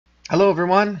Hello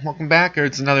everyone, welcome back.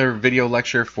 It's another video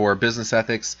lecture for business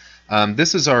ethics.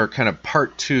 This is our kind of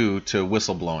part 2 to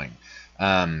whistleblowing.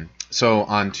 So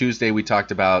on Tuesday we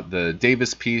talked about the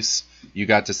Davis piece. You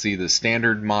got to see the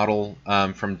standard model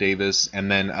from Davis,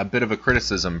 and then a bit of a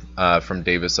criticism from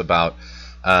Davis about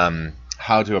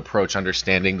how to approach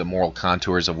understanding the moral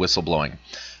contours of whistleblowing.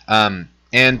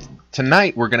 And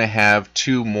tonight we're going to have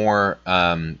two more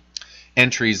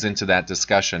entries into that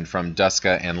discussion from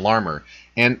Duska and Larmer.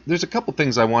 And there's a couple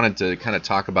things I wanted to kind of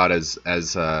talk about as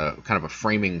kind of a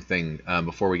framing thing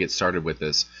before we get started with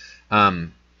this.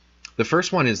 The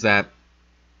first one is that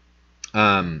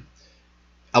a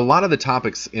lot of the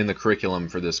topics in the curriculum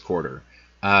for this quarter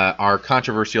are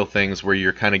controversial things where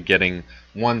you're kind of getting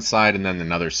one side and then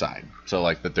another side. So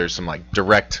like that there's some like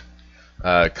direct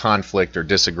conflict or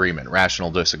disagreement,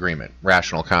 rational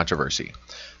controversy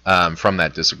from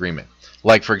that disagreement.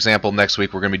 Like, for example, next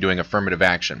week we're going to be doing affirmative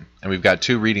action, and we've got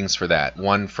two readings for that,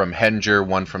 one from Hedinger,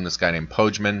 one from this guy named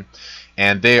Pojman,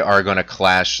 and they are going to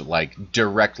clash like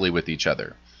directly with each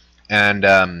other. And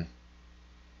that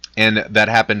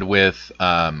happened with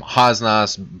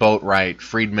Haasnas, Boatwright,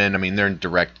 Friedman. I mean, they're in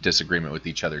direct disagreement with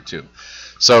each other too.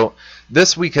 So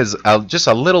this week is just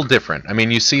a little different. I mean,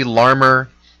 you see Larmer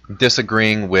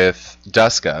disagreeing with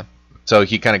Duska. So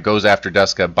he kind of goes after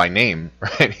Duska by name,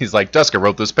 right? He's like, Duska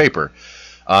wrote this paper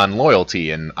on loyalty,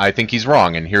 and I think he's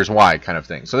wrong, and here's why, kind of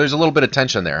thing. So there's a little bit of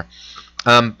tension there.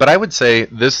 But I would say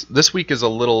this week is a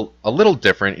little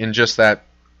different in just that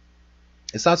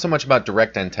it's not so much about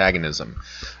direct antagonism.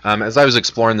 As I was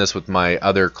exploring this with my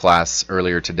other class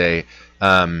earlier today,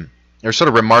 they're sort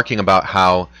of remarking about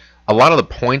how a lot of the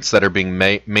points that are being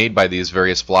made by these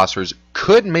various philosophers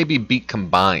could maybe be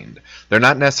combined. They're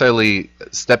not necessarily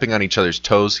stepping on each other's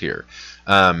toes here.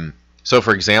 So,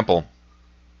 for example,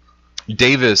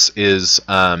 Davis is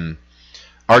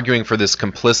arguing for this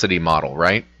complicity model,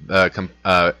 right?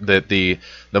 That the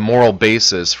moral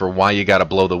basis for why you got to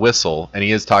blow the whistle, and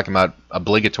he is talking about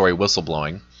obligatory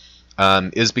whistleblowing,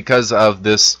 is because of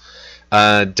this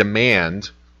moral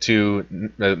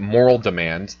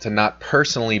demand to not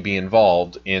personally be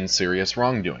involved in serious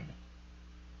wrongdoing.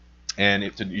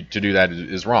 And to do that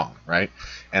is wrong, right?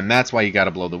 And that's why you got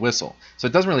to blow the whistle. So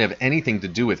it doesn't really have anything to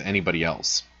do with anybody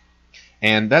else.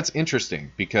 And that's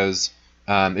interesting because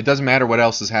it doesn't matter what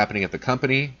else is happening at the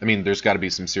company. I mean, there's got to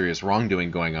be some serious wrongdoing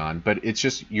going on, but it's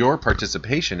just your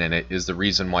participation in it is the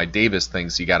reason why Davis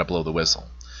thinks you got to blow the whistle.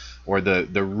 Or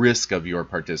the risk of your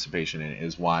participation in it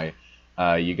is why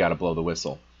you got to blow the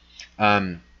whistle.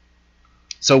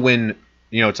 So when,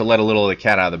 to let a little of the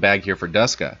cat out of the bag here for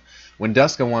Duska, when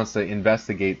Duska wants to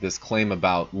investigate this claim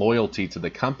about loyalty to the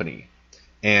company,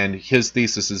 and his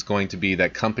thesis is going to be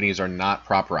that companies are not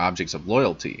proper objects of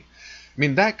loyalty, I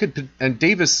mean, that could, and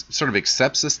Davis sort of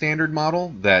accepts the standard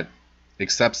model that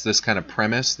accepts this kind of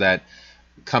premise that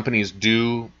companies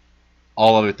do,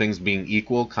 all other things being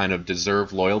equal, kind of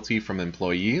deserve loyalty from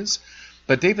employees,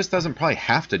 but Davis doesn't probably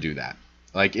have to do that.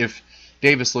 Like, if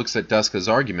Davis looks at Duska's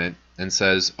argument and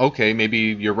says, okay, maybe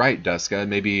you're right, Duska,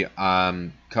 maybe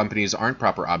companies aren't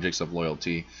proper objects of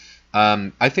loyalty,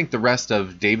 I think the rest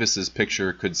of Davis's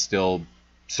picture could still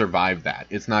survive that.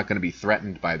 It's not going to be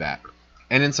threatened by that.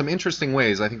 And in some interesting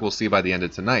ways, I think we'll see by the end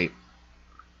of tonight,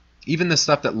 even the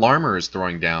stuff that Larmer is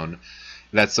throwing down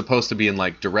that's supposed to be in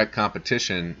like direct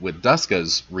competition with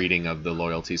Duska's reading of the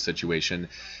loyalty situation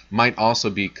might also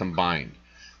be combined.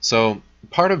 So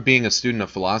part of being a student of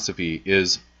philosophy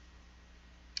is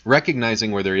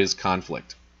recognizing where there is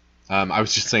conflict. I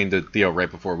was just saying to Theo right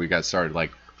before we got started,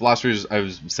 like philosophers, I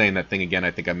was saying that thing again,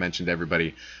 I think I mentioned to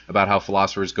everybody about how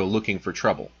philosophers go looking for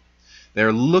trouble.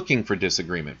 They're looking for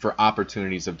disagreement, for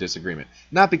opportunities of disagreement.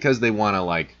 Not because they want to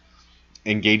like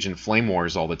engage in flame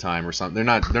wars all the time or something. They're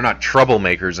not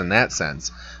troublemakers in that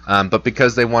sense, but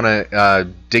because they want to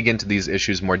dig into these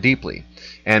issues more deeply.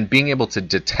 And being able to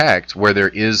detect where there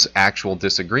is actual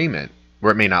disagreement,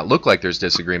 where it may not look like there's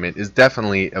disagreement, is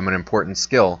definitely an important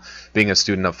skill being a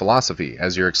student of philosophy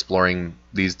as you're exploring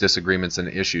these disagreements and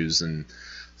issues and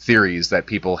theories that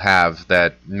people have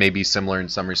that may be similar in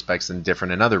some respects and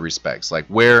different in other respects. Like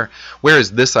where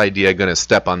is this idea going to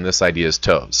step on this idea's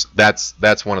toes?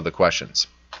 That's one of the questions.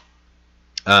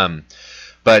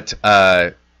 But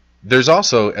there's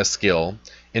also a skill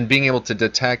in being able to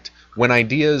detect when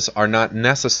ideas are not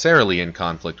necessarily in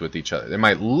conflict with each other. They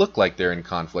might look like they're in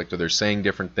conflict, or they're saying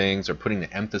different things, or putting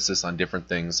the emphasis on different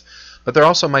things, but there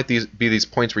also might be these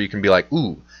points where you can be like,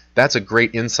 ooh, that's a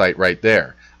great insight right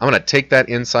there. I'm going to take that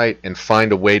insight and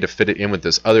find a way to fit it in with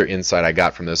this other insight I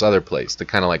got from this other place, to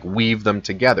kind of like weave them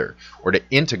together or to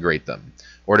integrate them.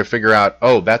 or to figure out,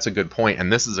 oh, that's a good point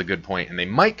and this is a good point and they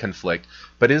might conflict,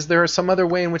 but is there some other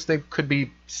way in which they could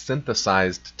be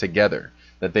synthesized together,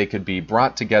 that they could be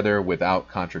brought together without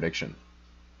contradiction?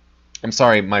 I'm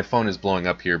sorry, my phone is blowing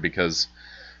up here because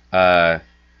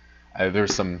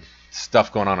there's some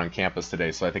stuff going on campus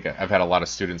today, so I think I've had a lot of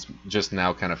students just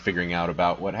now kind of figuring out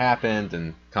about what happened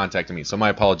and contacting me. So my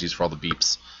apologies for all the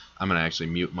beeps. I'm going to actually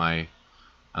mute my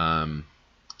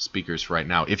speakers right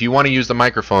now. If you want to use the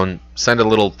microphone, send a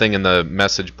little thing in the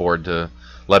message board to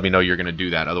let me know you're going to do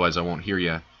that. Otherwise, I won't hear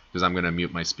you because I'm going to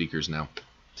mute my speakers now.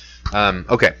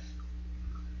 Okay.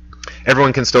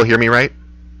 Everyone can still hear me, right?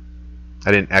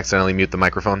 I didn't accidentally mute the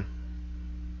microphone.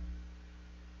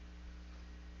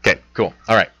 Okay, cool.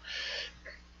 All right.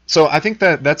 So I think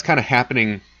that that's kind of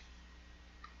happening.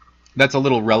 That's a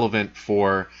little relevant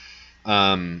for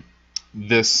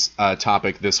this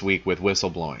topic this week with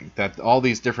whistleblowing. That all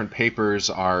these different papers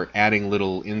are adding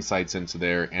little insights into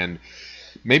there, and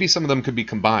maybe some of them could be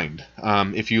combined.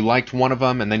 If you liked one of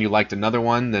them and then you liked another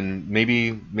one, then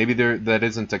maybe that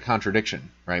isn't a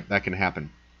contradiction, right? That can happen.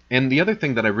 And the other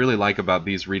thing that I really like about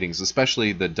these readings,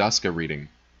 especially the Duska reading,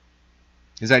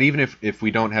 is that even if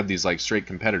we don't have these like straight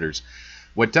competitors,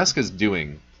 what Duska's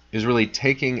doing is really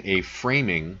taking a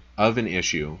framing of an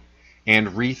issue and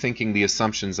rethinking the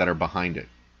assumptions that are behind it.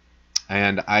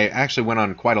 And I actually went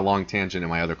on quite a long tangent in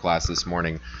my other class this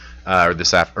morning, or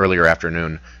earlier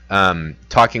afternoon,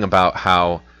 talking about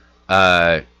how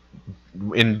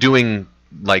in doing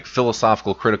like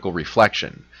philosophical critical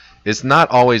reflection, it's not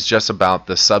always just about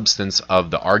the substance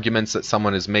of the arguments that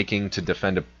someone is making to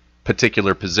defend a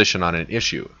particular position on an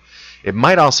issue. It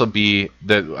might also be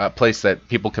the place that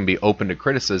people can be open to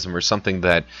criticism, or something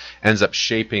that ends up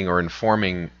shaping or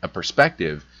informing a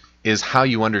perspective, is how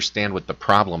you understand what the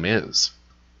problem is,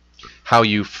 how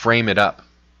you frame it up.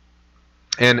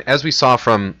 And as we saw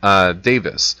from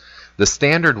Davis, the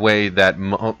standard way that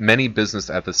many business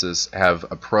ethicists have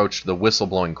approached the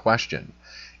whistleblowing question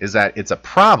is that it's a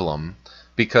problem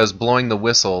because blowing the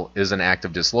whistle is an act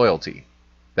of disloyalty.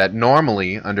 That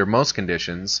normally, under most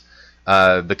conditions,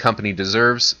 the company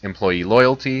deserves employee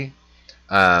loyalty,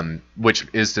 which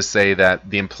is to say that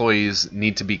the employees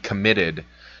need to be committed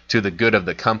to the good of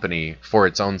the company for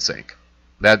its own sake.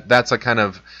 That's a kind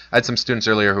of, I had some students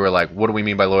earlier who were like, what do we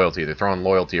mean by loyalty? They're throwing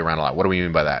loyalty around a lot. What do we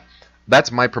mean by that?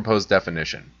 That's my proposed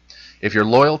definition. If you're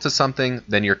loyal to something,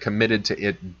 then you're committed to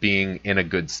it being in a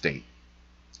good state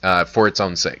for its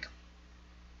own sake.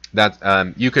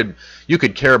 That you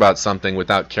could care about something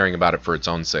without caring about it for its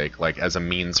own sake, like as a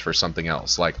means for something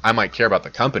else. Like I might care about the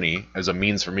company as a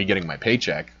means for me getting my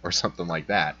paycheck or something like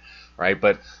that, right?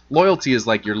 But loyalty is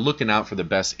like you're looking out for the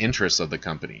best interests of the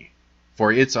company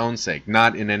for its own sake,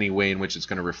 not in any way in which it's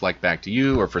going to reflect back to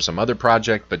you or for some other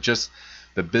project, but just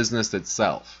the business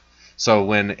itself. So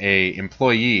when a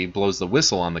employee blows the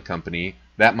whistle on the company,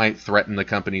 that might threaten the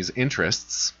company's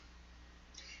interests,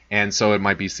 and so it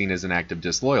might be seen as an act of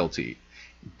disloyalty.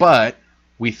 But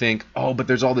we think, oh, but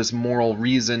there's all this moral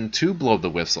reason to blow the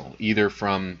whistle, either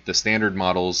from the standard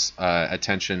model's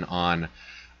attention on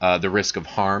the risk of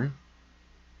harm,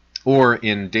 or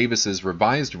in Davis's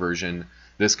revised version,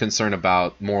 this concern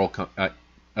about moral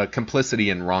complicity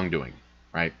in wrongdoing,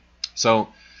 right? So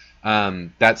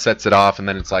that sets it off, and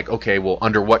then it's like, okay, well,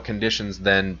 under what conditions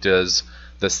then does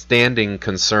the standing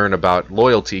concern about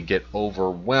loyalty get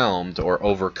overwhelmed or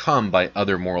overcome by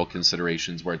other moral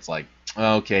considerations where it's like,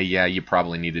 okay, yeah, you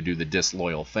probably need to do the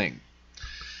disloyal thing.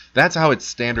 That's how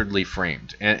it's standardly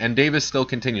framed. And Davis still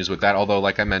continues with that, although,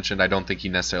 like I mentioned, I don't think he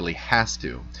necessarily has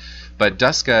to. But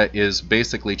Duska is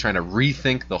basically trying to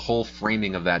rethink the whole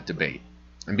framing of that debate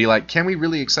and be like, can we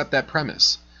really accept that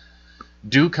premise?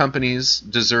 Do companies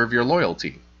deserve your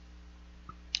loyalty?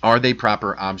 Are they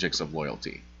proper objects of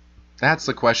loyalty? That's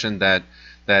the question that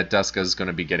Duska is going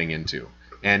to be getting into.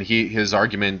 And his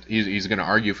argument, he's going to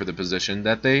argue for the position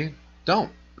that they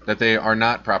don't, that they are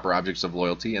not proper objects of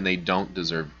loyalty and they don't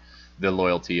deserve the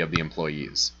loyalty of the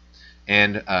employees.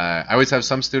 And I always have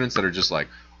some students that are just like,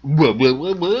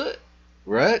 what?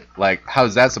 Right? Like, how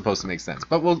is that supposed to make sense?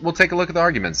 But we'll take a look at the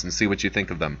arguments and see what you think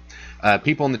of them.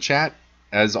 People in the chat,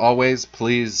 as always,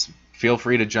 please feel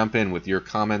free to jump in with your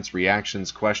comments,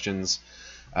 reactions, questions,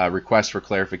 requests for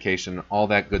clarification, all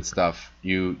that good stuff.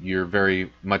 You're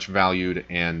very much valued,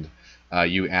 and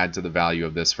you add to the value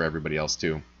of this for everybody else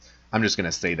too. I'm just going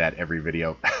to say that every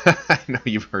video. I know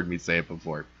you've heard me say it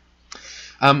before.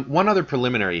 One other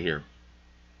preliminary here,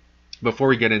 before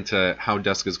we get into how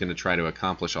Duska is going to try to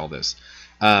accomplish all this.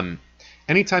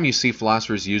 Anytime you see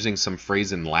philosophers using some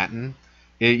phrase in Latin,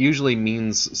 it usually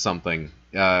means something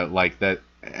like that.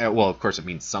 well, of course it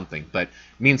means something, but it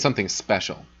means something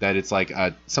special. That it's like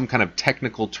some kind of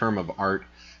technical term of art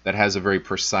that has a very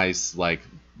precise like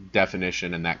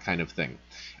definition and that kind of thing.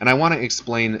 And I want to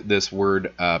explain this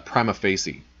word prima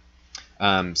facie.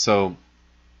 So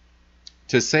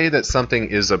to say that something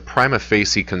is a prima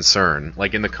facie concern,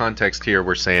 like in the context here,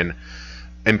 we're saying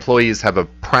employees have a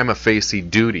prima facie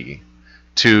duty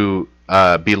to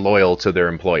be loyal to their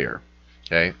employer.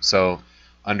 Okay, so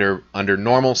under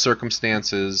normal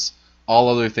circumstances, all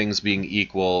other things being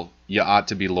equal, you ought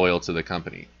to be loyal to the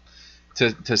company.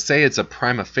 To say it's a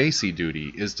prima facie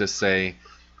duty is to say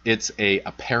it's a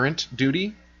apparent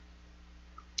duty,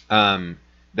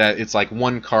 that it's like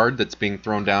one card that's being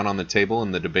thrown down on the table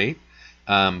in the debate,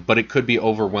 but it could be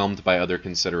overwhelmed by other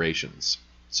considerations.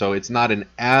 So it's not an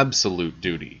absolute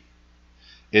duty.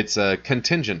 It's a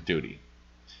contingent duty.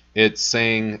 It's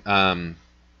saying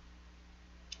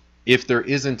if there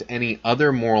isn't any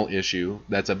other moral issue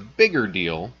that's a bigger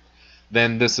deal,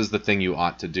 then this is the thing you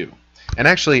ought to do. And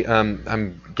actually,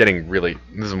 I'm getting really,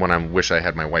 this is when I wish I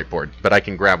had my whiteboard, but I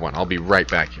can grab one. I'll be right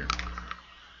back here.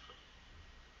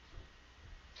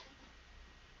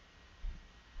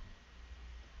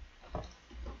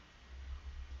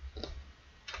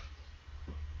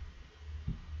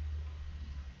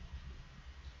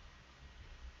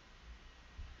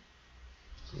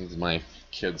 This is my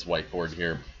kid's whiteboard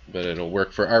here, but it'll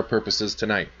work for our purposes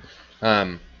tonight.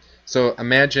 So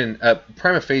imagine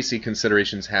prima facie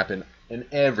considerations happen in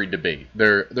every debate.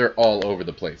 They're all over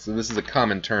the place. So this is a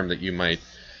common term that you might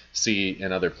see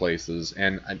in other places,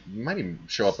 and I might even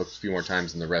show up a few more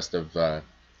times in the rest of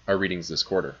our readings this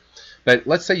quarter. But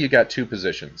let's say you got two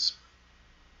positions.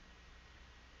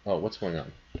 Oh, what's going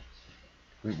on? Is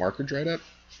the marker dried up?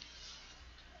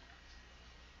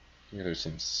 Yeah, there's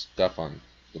some stuff on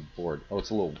the board. Oh, it's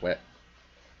a little wet.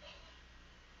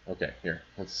 Okay, here.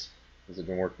 Is it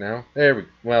gonna work now? There we.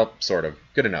 Well, sort of.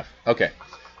 Good enough. Okay.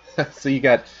 So you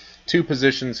got two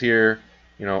positions here.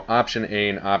 You know, option A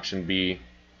and option B,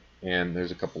 and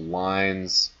there's a couple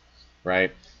lines,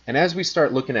 right? And as we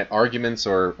start looking at arguments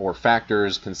or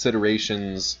factors,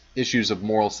 considerations, issues of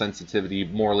moral sensitivity,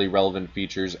 morally relevant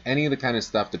features, any of the kind of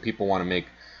stuff that people want to make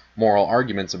moral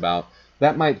arguments about,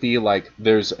 that might be like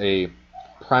there's a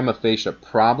prima facie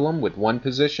problem with one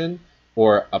position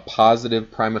or a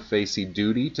positive prima facie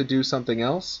duty to do something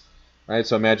else, right?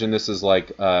 So imagine this is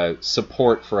like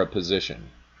support for a position,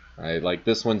 right? Like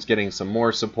this one's getting some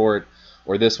more support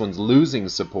or this one's losing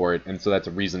support, and so that's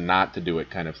a reason not to do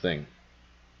it kind of thing.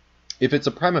 If it's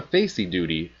a prima facie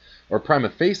duty or prima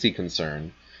facie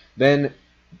concern, then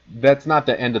that's not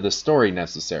the end of the story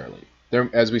necessarily.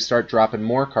 As we start dropping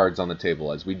more cards on the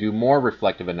table, as we do more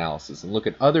reflective analysis and look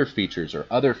at other features or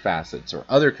other facets or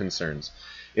other concerns,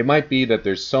 it might be that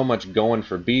there's so much going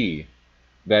for B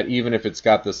that even if it's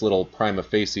got this little prima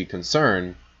facie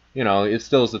concern, you know, it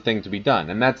still is the thing to be done.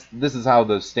 And this is how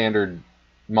the standard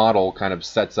model kind of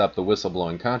sets up the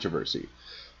whistleblowing controversy.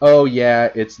 Oh yeah,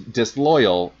 it's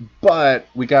disloyal, but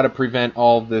we got to prevent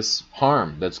all this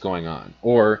harm that's going on.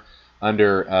 Or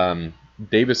under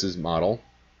Davis's model,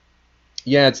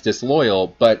 yeah, it's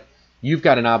disloyal, but you've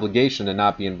got an obligation to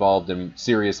not be involved in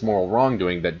serious moral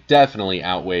wrongdoing that definitely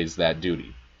outweighs that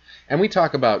duty. And we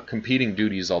talk about competing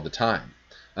duties all the time.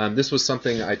 This was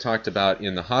something I talked about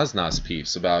in the Haasnas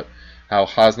piece, about how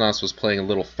Haasnas was playing a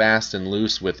little fast and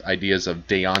loose with ideas of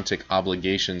deontic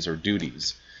obligations or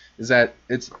duties. Is that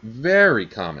it's very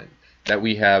common that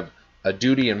we have a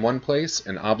duty in one place,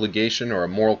 an obligation or a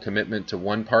moral commitment to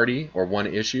one party or one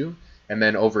issue, and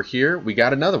then over here we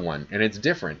got another one, and it's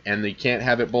different, and you can't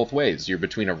have it both ways. You're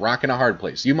between a rock and a hard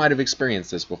place. You might have experienced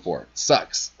this before. It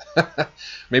sucks.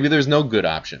 Maybe there's no good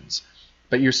options,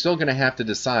 but you're still going to have to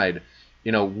decide,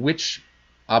 you know, which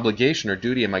obligation or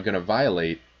duty am I going to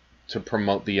violate to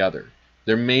promote the other.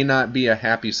 There may not be a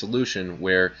happy solution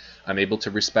where I'm able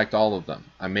to respect all of them.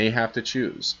 I may have to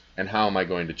choose, and how am I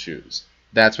going to choose?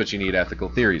 That's what you need ethical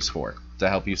theories for, to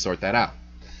help you sort that out,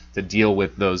 to deal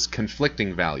with those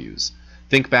conflicting values.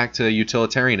 Think back to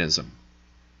utilitarianism.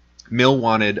 Mill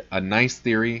wanted a nice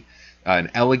theory, an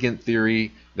elegant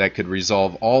theory that could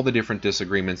resolve all the different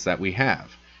disagreements that we have.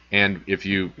 And if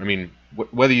you, I mean,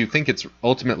 whether you think it's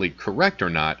ultimately correct or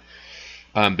not,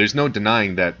 there's no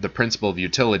denying that the principle of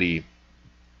utility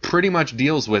pretty much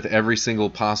deals with every single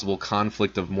possible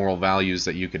conflict of moral values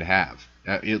that you could have.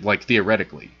 Like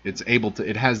theoretically, it's able to.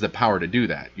 It has the power to do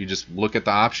that. You just look at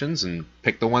the options and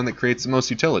pick the one that creates the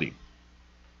most utility.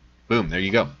 Boom, there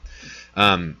you go.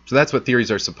 So that's what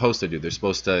theories are supposed to do. They're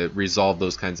supposed to resolve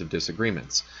those kinds of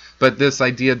disagreements. But this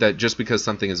idea that just because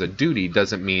something is a duty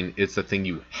doesn't mean it's the thing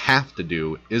you have to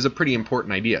do is a pretty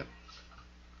important idea.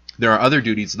 There are other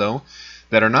duties, though,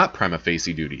 that are not prima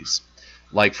facie duties.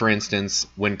 Like, for instance,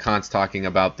 when Kant's talking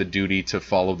about the duty to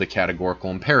follow the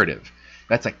categorical imperative.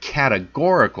 That's a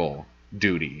categorical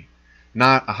duty,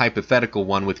 not a hypothetical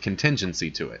one with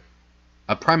contingency to it.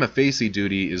 A prima facie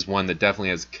duty is one that definitely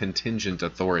has contingent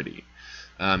authority.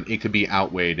 It could be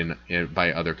outweighed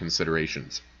by other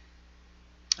considerations.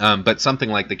 But something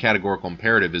like the categorical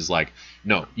imperative is like,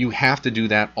 no, you have to do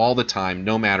that all the time,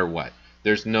 no matter what.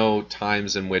 There's no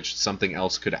times in which something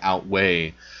else could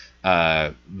outweigh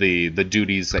the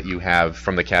duties that you have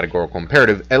from the categorical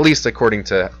imperative, at least according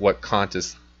to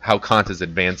how Kant is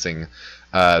advancing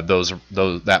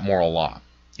that moral law.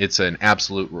 It's an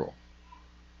absolute rule.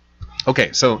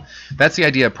 Okay, so that's the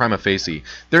idea of prima facie.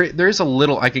 There's a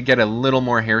little, I could get a little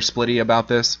more hair splitty about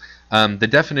this. The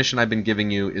definition I've been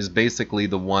giving you is basically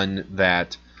the one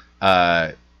that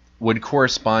would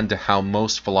correspond to how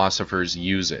most philosophers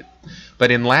use it.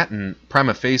 But in Latin,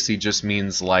 prima facie just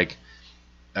means, like,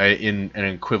 in an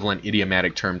equivalent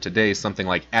idiomatic term today, something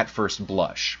like at first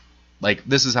blush. Like,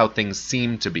 this is how things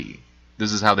seem to be.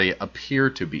 This is how they appear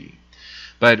to be.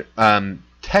 But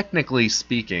technically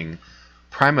speaking,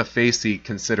 prima facie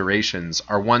considerations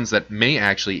are ones that may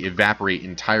actually evaporate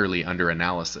entirely under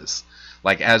analysis.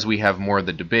 Like, as we have more of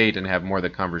the debate and have more of the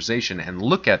conversation and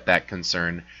look at that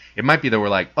concern, it might be that we're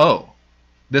like, oh,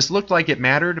 this looked like it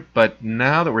mattered, but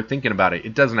now that we're thinking about it,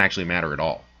 it doesn't actually matter at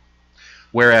all.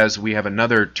 Whereas we have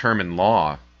another term in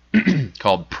law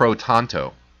called pro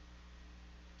tanto.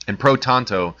 And pro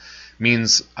tanto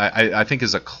means, I think,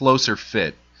 is a closer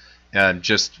fit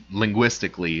just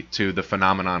linguistically to the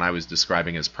phenomenon I was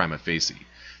describing as prima facie.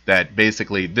 That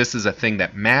basically this is a thing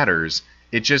that matters,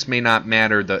 it just may not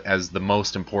matter as the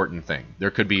most important thing.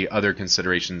 There could be other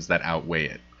considerations that outweigh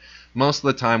it. Most of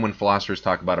the time when philosophers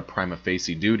talk about a prima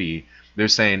facie duty, they're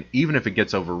saying even if it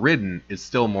gets overridden, it's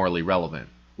still morally relevant.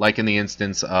 Like in the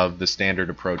instance of the standard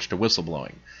approach to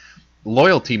whistleblowing.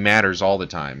 Loyalty matters all the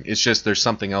time. It's just there's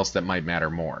something else that might matter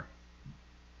more.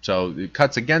 So it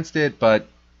cuts against it, but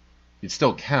it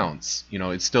still counts. You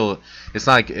know, it's not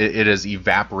like it has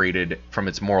evaporated from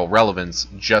its moral relevance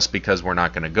just because we're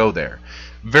not going to go there.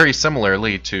 Very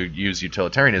similarly, to use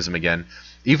utilitarianism again,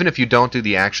 even if you don't do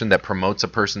the action that promotes a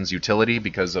person's utility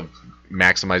because of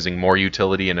maximizing more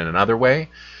utility in another way,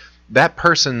 that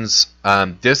person's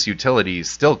disutility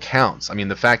still counts. I mean,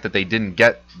 the fact that they didn't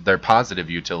get their positive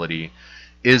utility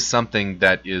is something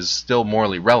that is still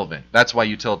morally relevant. That's why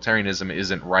utilitarianism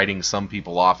isn't writing some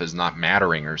people off as not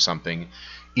mattering or something,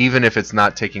 even if it's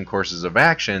not taking courses of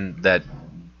action that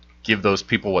give those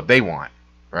people what they want,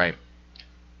 right?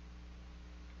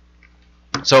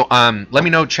 So let me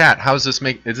know, chat, is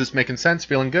this making sense?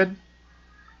 Feeling good?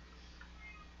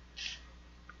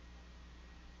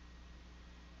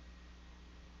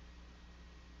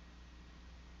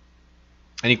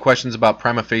 Any questions about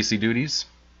prima facie duties?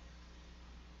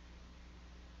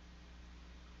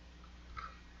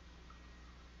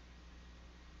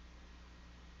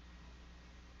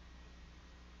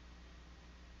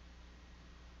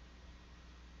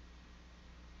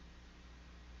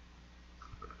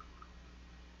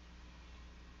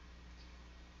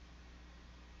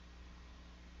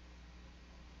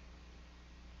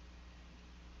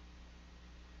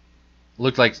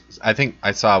 Looked like, I think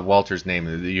I saw Walter's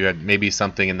name. You had maybe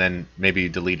something and then maybe you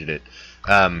deleted it.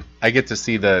 I get to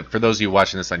see for those of you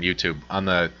watching this on YouTube, on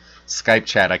the Skype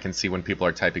chat I can see when people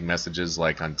are typing messages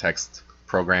like on text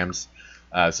programs.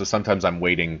 So sometimes I'm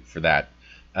waiting for that.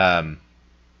 Oh,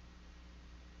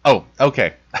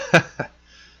 okay.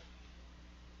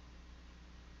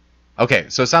 Okay,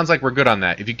 so it sounds like we're good on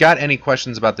that. If you got any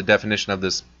questions about the definition of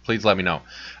this, please let me know.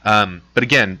 But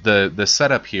again, the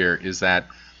setup here is that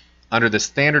under the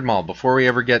standard model, before we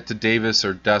ever get to Davis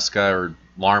or Duska or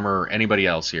Larmor or anybody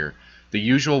else here, the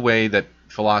usual way that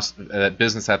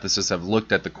business ethicists have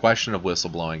looked at the question of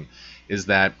whistleblowing is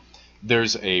that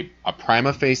there's a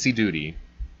prima facie duty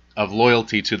of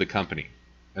loyalty to the company,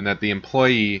 and that the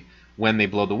employee, when they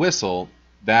blow the whistle,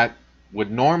 that would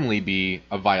normally be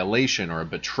a violation or a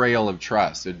betrayal of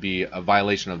trust. It would be a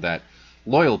violation of that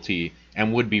loyalty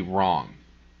and would be wrong.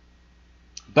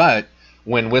 But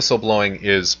when whistleblowing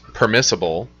is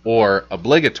permissible or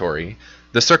obligatory,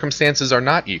 the circumstances are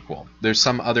not equal. There's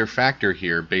some other factor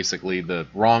here, basically the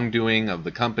wrongdoing of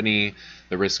the company,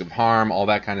 the risk of harm, all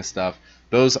that kind of stuff.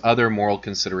 Those other moral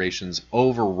considerations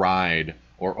override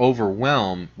or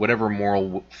overwhelm whatever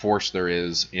moral force there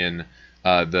is in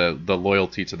the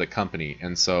loyalty to the company.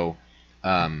 And so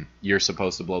you're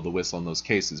supposed to blow the whistle in those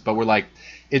cases. But we're like,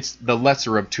 it's the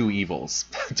lesser of two evils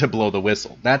to blow the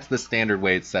whistle. That's the standard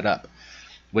way it's set up.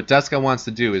 What Duska wants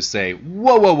to do is say,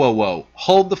 whoa, whoa, whoa, whoa,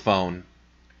 hold the phone.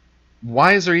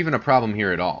 why is there even a problem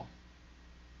here at all?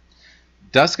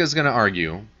 Duska is going to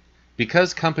argue,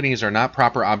 because companies are not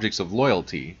proper objects of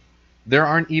loyalty, there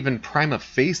aren't even prima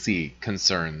facie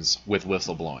concerns with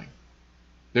whistleblowing.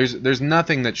 There's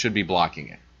nothing that should be blocking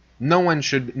it. No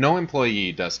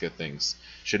employee, Duska thinks,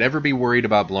 should ever be worried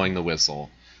about blowing the whistle,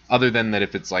 other than that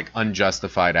if it's like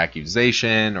unjustified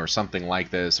accusation or something like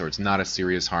this, or it's not a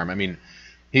serious harm. I mean,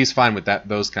 he's fine with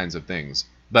those kinds of things.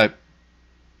 But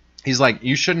he's like,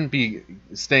 you shouldn't be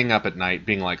staying up at night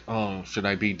being like, oh, should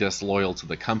I be disloyal to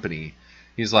the company?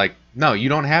 He's like, no, you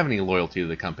don't have any loyalty to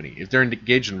the company. If they're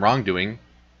engaged in wrongdoing,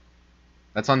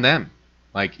 that's on them.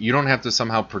 Like, you don't have to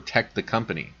somehow protect the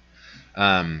company.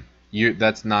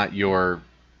 That's not your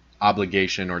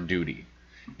obligation or duty.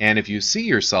 And if you see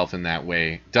yourself in that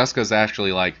way, Duska's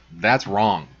actually like, that's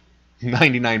wrong.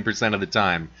 99% of the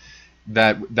time,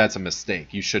 that's a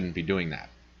mistake. You shouldn't be doing that.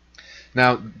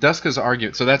 Now, Duska's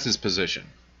argument, so that's his position.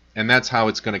 And that's how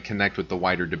it's going to connect with the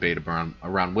wider debate around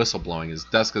whistleblowing, is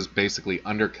Duska's basically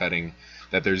undercutting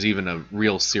that there's even a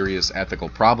real serious ethical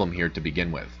problem here to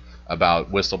begin with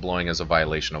about whistleblowing as a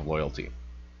violation of loyalty.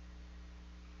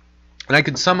 And I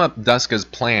could sum up Duska's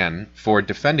plan for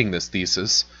defending this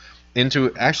thesis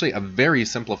into actually a very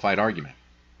simplified argument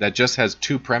that just has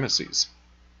two premises.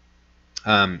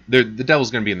 The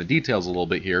devil's going to be in the details a little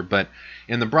bit here, but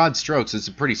in the broad strokes, it's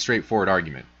a pretty straightforward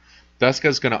argument.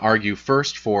 Duska's going to argue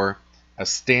first for a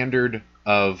standard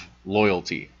of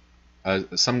loyalty,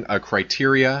 a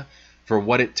criteria for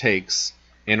what it takes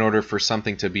in order for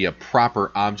something to be a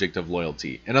proper object of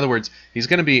loyalty. In other words, he's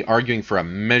going to be arguing for a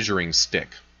measuring stick,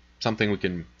 something we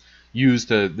can use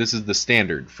this is the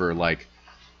standard for like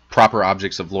proper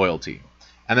objects of loyalty.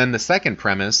 And then the second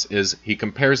premise is he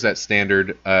compares that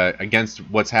standard against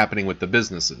what's happening with the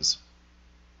businesses,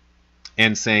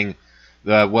 and saying,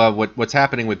 well, what's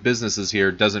happening with businesses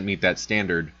here doesn't meet that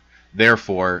standard.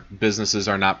 Therefore, businesses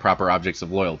are not proper objects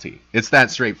of loyalty. It's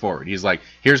that straightforward. He's like,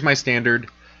 here's my standard.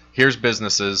 Here's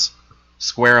businesses.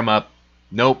 Square them up.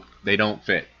 Nope, they don't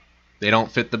fit. They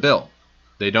don't fit the bill.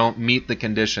 They don't meet the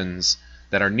conditions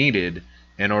that are needed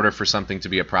in order for something to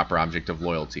be a proper object of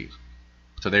loyalty.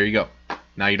 So there you go.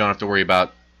 Now you don't have to worry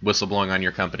about whistleblowing on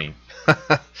your company.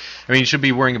 I mean, you should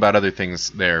be worrying about other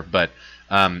things there, but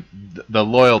the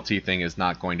loyalty thing is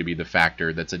not going to be the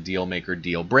factor that's a deal maker,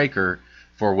 deal breaker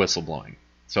for whistleblowing.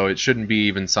 So it shouldn't be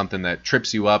even something that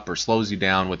trips you up or slows you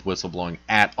down with whistleblowing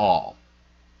at all.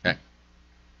 Okay.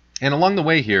 And along the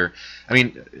way here, I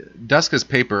mean, Duska's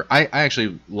paper, I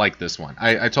actually like this one.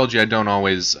 I told you I don't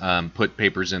always put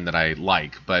papers in that I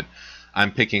like, but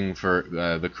I'm picking for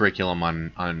the curriculum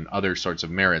on other sorts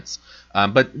of merits.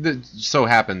 But it so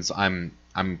happens I'm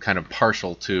kind of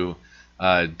partial to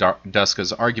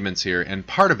Duska's arguments here, and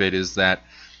part of it is that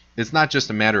it's not just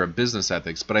a matter of business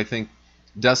ethics, but I think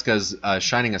Duska's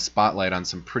shining a spotlight on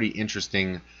some pretty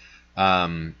interesting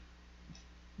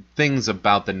things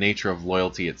about the nature of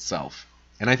loyalty itself.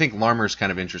 And I think Larmor's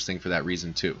kind of interesting for that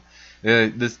reason too.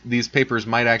 These papers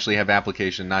might actually have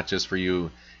application not just for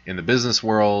you in the business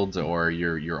world or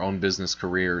your own business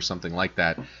career or something like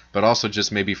that, but also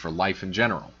just maybe for life in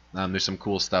general. There's some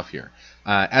cool stuff here.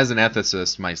 As an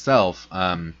ethicist myself,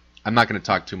 I'm not going to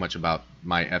talk too much about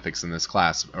my ethics in this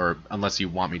class, or unless you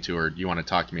want me to, or you want to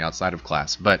talk to me outside of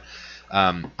class. But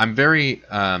I'm very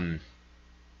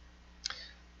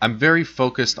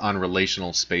focused on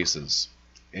relational spaces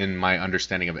in my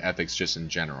understanding of ethics, just in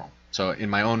general. So in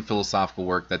my own philosophical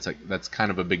work, that's kind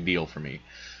of a big deal for me.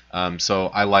 So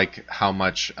I like how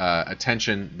much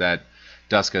attention that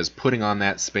Duska is putting on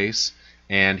that space,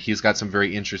 and he's got some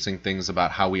very interesting things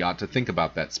about how we ought to think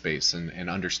about that space and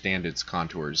understand its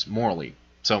contours morally.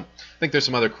 So I think there's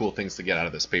some other cool things to get out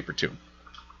of this paper too.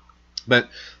 But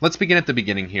let's begin at the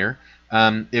beginning here.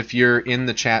 If you're in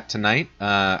the chat tonight,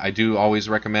 I do always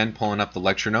recommend pulling up the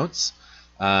lecture notes.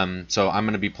 So I'm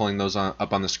going to be pulling those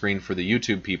up on the screen for the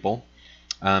YouTube people,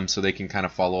 so they can kind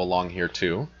of follow along here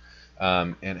too.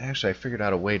 And actually, I figured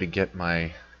out a way to get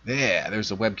my... Yeah,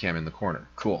 there's a webcam in the corner.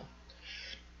 Cool.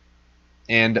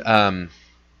 And,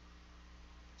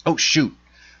 oh, shoot.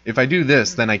 If I do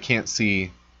this, then I can't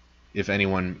see if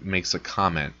anyone makes a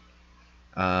comment.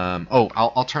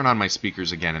 I'll turn on my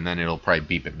speakers again, and then it'll probably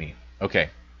beep at me. Okay.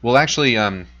 Well, actually,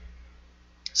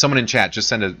 someone in chat just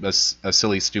send a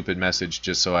silly, stupid message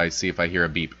just so I see if I hear a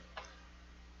beep.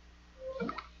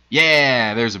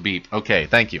 Yeah, there's a beep. Okay,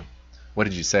 thank you. What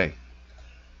did you say?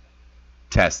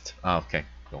 Test. Oh, okay,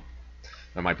 cool.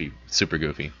 That might be super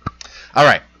goofy. All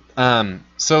right.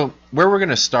 So where we're going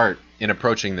to start in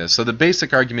approaching this. So the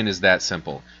basic argument is that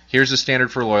simple. Here's a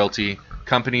standard for loyalty.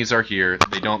 Companies are here.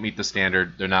 They don't meet the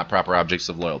standard. They're not proper objects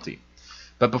of loyalty.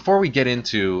 But before we get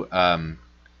into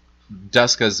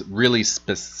Duska's really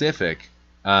specific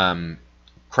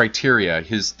criteria,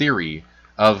 his theory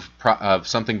of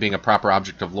something being a proper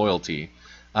object of loyalty,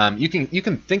 you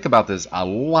can think about this a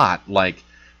lot like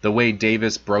the way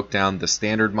Davis broke down the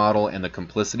standard model and the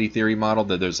complicity theory model,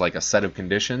 that there's like a set of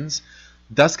conditions.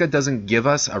 Duska doesn't give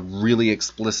us a really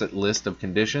explicit list of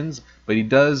conditions, but he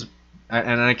does,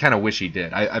 and I kind of wish he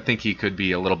did. I think he could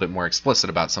be a little bit more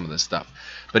explicit about some of this stuff.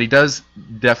 But he does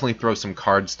definitely throw some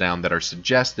cards down that are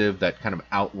suggestive, that kind of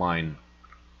outline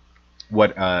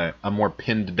what a more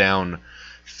pinned down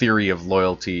theory of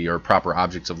loyalty or proper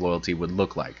objects of loyalty would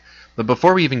look like. But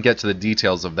before we even get to the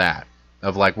details of that,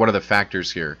 of like what are the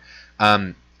factors here,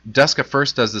 Duska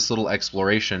first does this little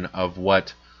exploration of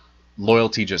what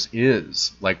loyalty just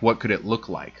is. Like, what could it look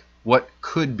like? What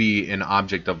could be an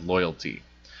object of loyalty?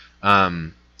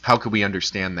 How could we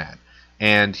understand that?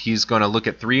 And he's going to look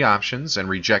at 3 options and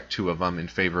reject 2 of them in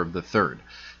favor of the third.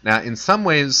 Now, in some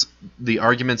ways, the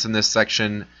arguments in this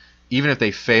section, even if they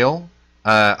fail,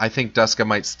 I think Duska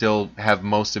might still have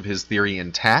most of his theory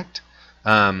intact.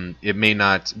 It may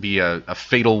not be a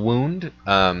fatal wound.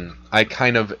 I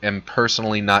kind of am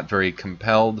personally not very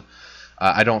compelled.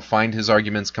 I don't find his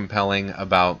arguments compelling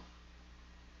about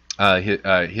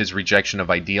his rejection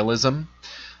of idealism.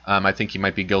 I think he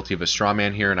might be guilty of a straw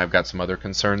man here, and I've got some other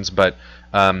concerns. But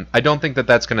I don't think that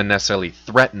that's going to necessarily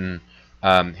threaten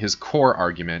his core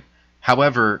argument.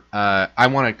 However, I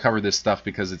want to cover this stuff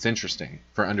because it's interesting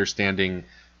for understanding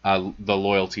the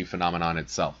loyalty phenomenon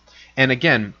itself. And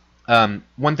again,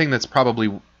 one thing that's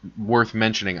probably worth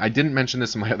mentioning, I didn't mention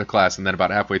this in my other class, and then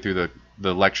about halfway through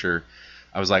the lecture,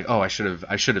 I was like, oh, I should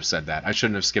have said that. I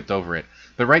shouldn't have skipped over it.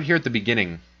 But right here at the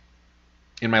beginning,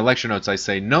 in my lecture notes, I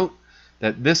say, note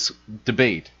that this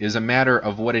debate is a matter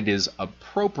of what it is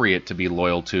appropriate to be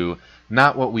loyal to,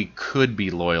 not what we could be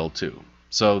loyal to.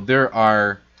 So there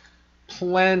are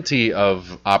plenty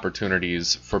of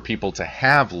opportunities for people to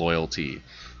have loyalty,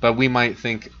 but we might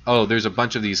think, oh, there's a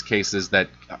bunch of these cases that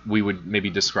we would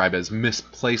maybe describe as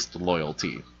misplaced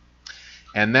loyalty.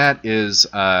 And that is,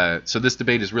 so this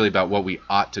debate is really about what we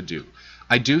ought to do.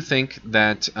 I do think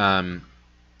that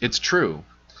it's true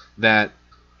that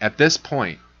at this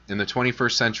point in the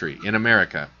 21st century in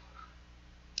America,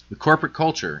 the corporate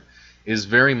culture is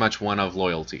very much one of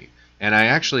loyalty. And I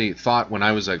actually thought when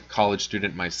I was a college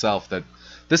student myself that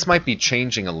this might be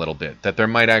changing a little bit, that there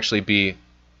might actually be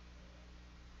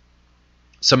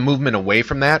some movement away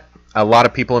from that. A lot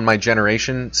of people in my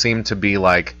generation seem to be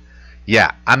like,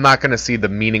 yeah, I'm not going to see the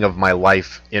meaning of my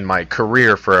life in my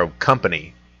career for a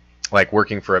company, like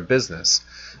working for a business.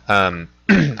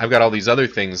 I've got all these other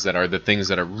things that are the things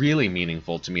that are really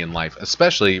meaningful to me in life,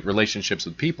 especially relationships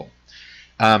with people.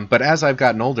 But as I've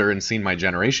gotten older and seen my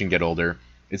generation get older,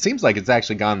 it seems like it's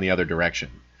actually gone the other direction,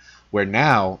 where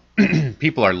now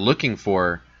people are looking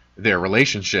for their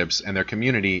relationships and their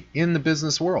community in the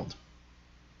business world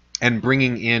and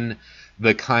bringing in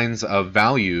the kinds of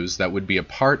values that would be a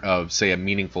part of, say, a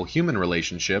meaningful human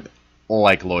relationship,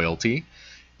 like loyalty,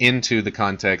 into the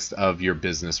context of your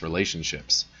business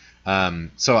relationships.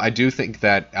 So I do think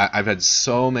that I've had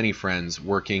so many friends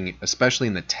working, especially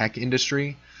in the tech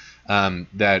industry,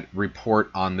 that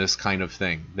report on this kind of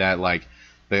thing, that like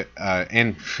the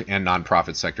and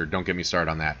nonprofit sector. Don't get me started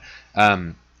on that.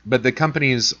 But the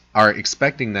companies are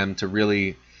expecting them to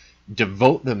really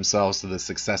devote themselves to the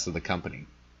success of the company,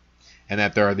 and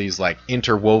that there are these like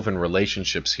interwoven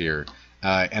relationships here.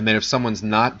 And then if someone's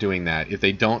not doing that, if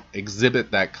they don't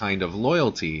exhibit that kind of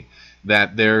loyalty,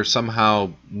 that they're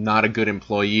somehow not a good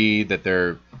employee, that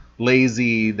they're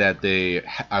lazy, that they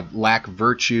lack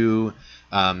virtue,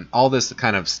 all this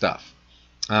kind of stuff.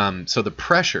 So the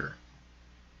pressure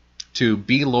to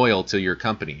be loyal to your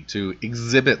company, to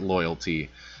exhibit loyalty,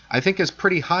 I think is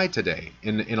pretty high today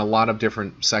in a lot of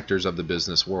different sectors of the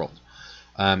business world.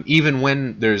 Even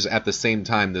when there's at the same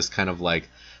time this kind of like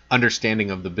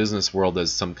understanding of the business world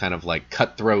as some kind of like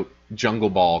cutthroat jungle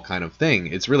ball kind of thing,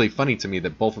 it's really funny to me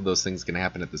that both of those things can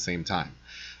happen at the same time.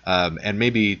 And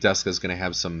maybe Duska's going to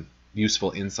have some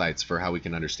useful insights for how we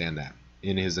can understand that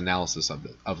in his analysis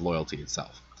of loyalty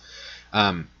itself.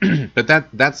 But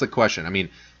that's the question. I mean,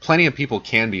 plenty of people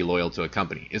can be loyal to a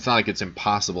company. It's not like it's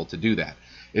impossible to do that.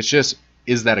 It's just,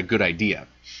 is that a good idea?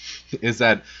 Is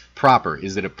that proper?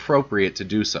 Is it appropriate to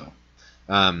do so?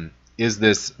 Is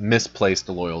this misplaced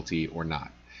loyalty or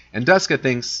not? And Duska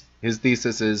thinks, his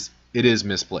thesis is, it is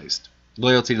misplaced.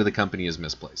 Loyalty to the company is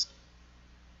misplaced.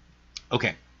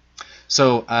 Okay,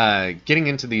 so getting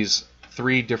into these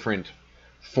 3 different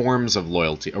forms of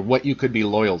loyalty, or what you could be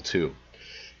loyal to.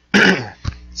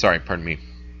 Sorry, pardon me.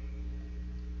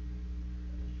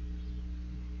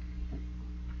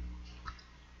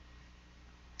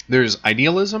 There's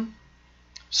idealism,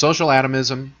 social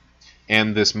atomism,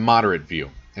 and this moderate view.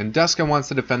 And Duska wants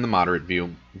to defend the moderate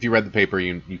view. If you read the paper,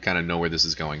 you kind of know where this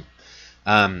is going.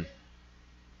 But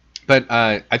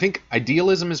I think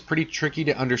idealism is pretty tricky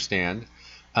to understand.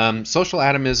 Social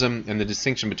atomism and the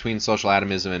distinction between social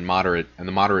atomism and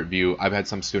the moderate view, I've had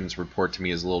some students report to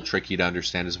me as a little tricky to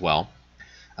understand as well.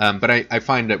 But I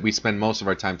find that we spend most of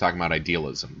our time talking about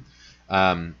idealism.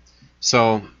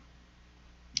 So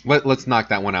let's knock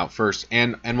that one out first,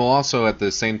 and we'll also at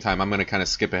the same time, I'm going to kind of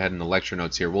skip ahead in the lecture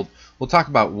notes here. We'll talk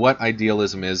about what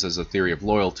idealism is as a theory of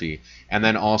loyalty, and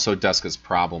then also Duska's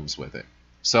problems with it.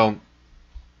 So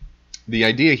the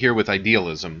idea here with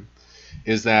idealism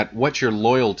is that what you're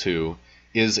loyal to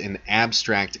is an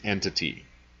abstract entity.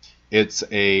 It's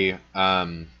a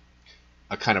kind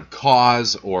of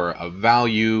cause or a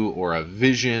value or a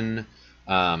vision,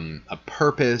 a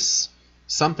purpose,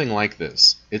 something like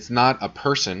this. It's not a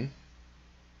person.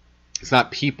 It's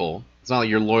not people. It's not like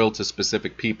you're loyal to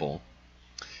specific people.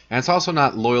 And it's also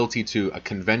not loyalty to a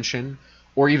convention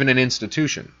or even an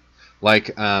institution.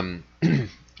 Like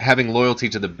having loyalty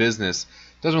to the business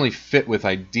doesn't really fit with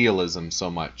idealism so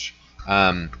much.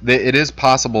 It is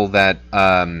possible that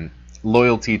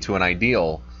loyalty to an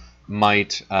ideal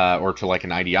might, or to like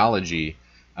an ideology,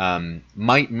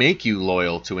 might make you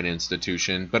loyal to an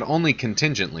institution, but only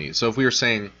contingently. So if we were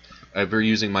saying, if we're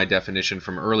using my definition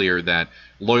from earlier, that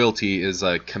loyalty is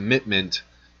a commitment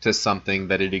to something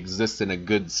that it exists in a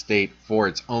good state for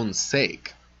its own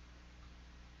sake,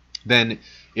 then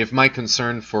if my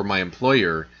concern for my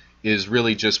employer is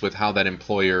really just with how that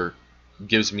employer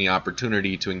gives me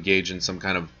opportunity to engage in some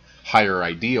kind of higher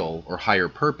ideal or higher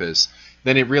purpose,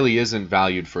 then it really isn't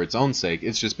valued for its own sake.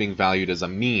 It's just being valued as a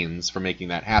means for making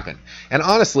that happen. And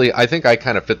honestly, I think I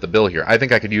kind of fit the bill here. I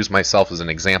think I could use myself as an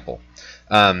example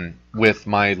with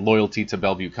my loyalty to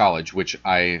Bellevue College, which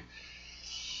I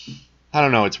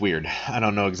don't know, it's weird. I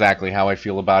don't know exactly how I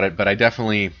feel about it, but I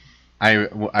definitely,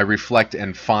 I reflect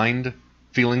and find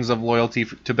feelings of loyalty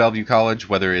to Bellevue College,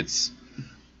 whether it's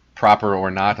proper or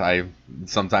not, I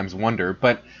sometimes wonder.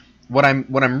 But what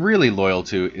I'm really loyal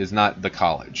to is not the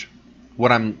college.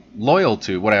 What I'm loyal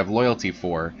to, what I have loyalty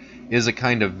for, is a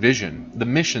kind of vision, the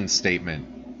mission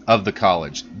statement of the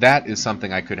college. That is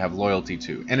something I could have loyalty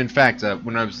to. And in fact,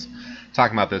 when I was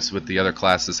talking about this with the other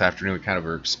class this afternoon, we kind of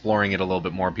were exploring it a little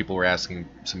bit more. People were asking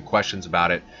some questions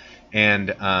about it.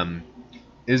 And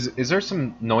is there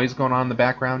some noise going on in the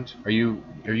background? Are you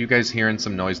guys hearing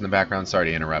some noise in the background? Sorry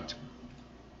to interrupt.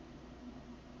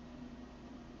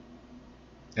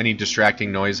 Any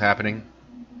distracting noise happening?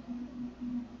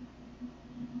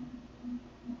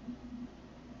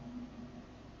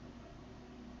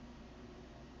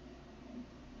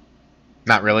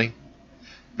 Not really?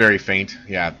 Very faint.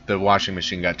 Yeah, the washing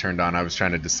machine got turned on. I was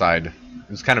trying to decide. It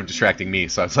was kind of distracting me,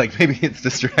 so I was like, maybe it's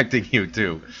distracting you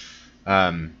too.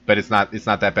 But it's not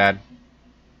that bad.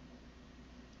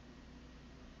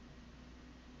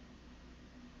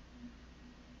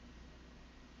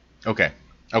 Okay.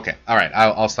 Okay. All right.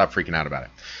 I'll stop freaking out about it.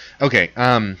 Okay.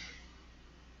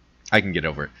 I can get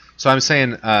over it. So I'm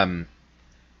saying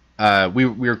we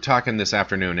were talking this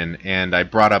afternoon, and I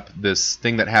brought up this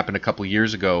thing that happened a couple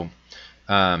years ago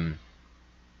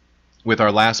with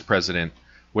our last president,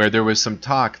 where there was some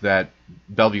talk that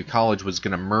Bellevue College was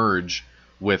going to merge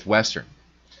with Western.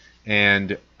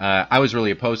 And I was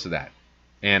really opposed to that.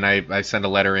 And I sent a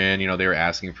letter in, they were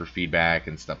asking for feedback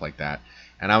and stuff like that.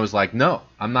 And I was like, no,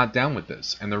 I'm not down with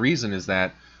this. And the reason is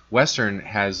that Western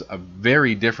has a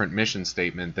very different mission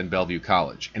statement than Bellevue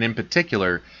College. And in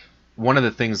particular, one of the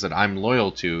things that I'm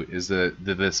loyal to is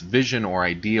this vision or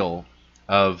ideal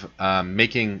of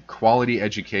making quality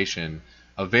education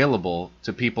available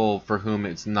to people for whom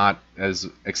it's not as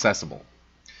accessible.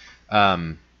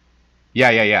 Yeah,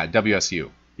 WSU.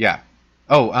 Yeah.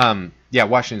 Oh, yeah,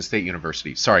 Washington State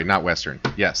University. Sorry, not Western.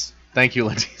 Yes. Thank you,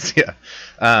 Leticia.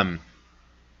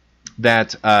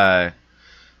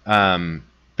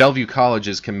 Bellevue College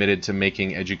is committed to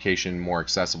making education more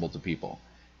accessible to people.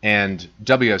 And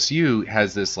WSU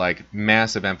has this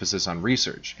massive emphasis on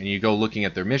research. And you go looking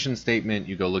at their mission statement,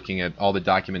 you go looking at all the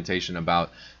documentation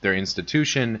about their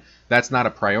institution, that's not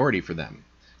a priority for them.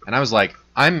 And I was like,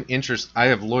 I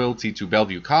have loyalty to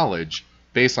Bellevue College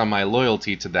based on my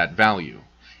loyalty to that value.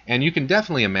 And you can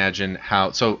definitely imagine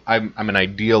how, so I'm an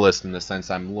idealist in the sense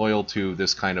I'm loyal to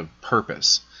this kind of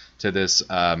purpose, to this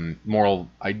moral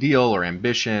ideal or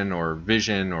ambition or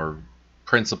vision or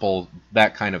principle,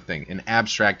 that kind of thing, an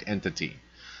abstract entity,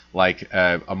 like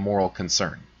a moral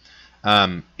concern.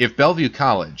 If Bellevue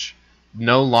College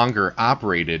no longer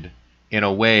operated in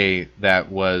a way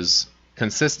that was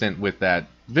consistent with that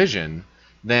vision,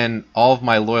 then all of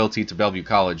my loyalty to Bellevue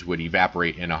College would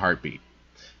evaporate in a heartbeat.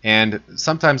 And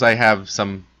sometimes I have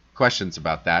some questions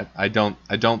about that. I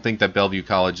don't think that Bellevue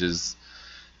College is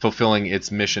fulfilling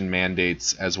its mission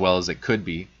mandates as well as it could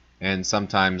be, and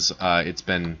sometimes it's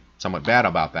been somewhat bad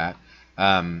about that.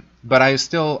 But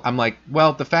I'm like,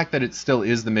 well, the fact that it still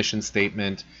is the mission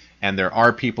statement, and there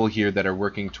are people here that are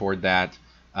working toward that,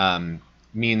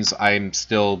 means I'm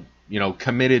still,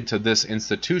 committed to this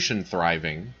institution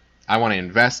thriving. I want to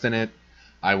invest in it.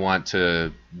 I want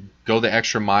to go the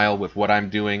extra mile with what I'm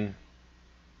doing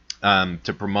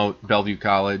to promote Bellevue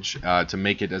College, to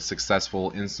make it a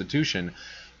successful institution,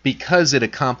 because it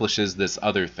accomplishes this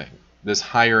other thing, this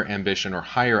higher ambition or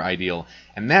higher ideal,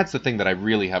 and that's the thing that I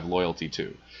really have loyalty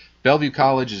to. Bellevue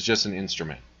College is just an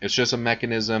instrument. It's just a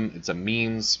mechanism. It's a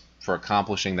means for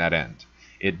accomplishing that end.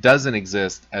 It doesn't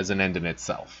exist as an end in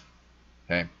itself.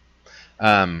 Okay,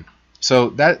 so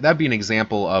that'd be an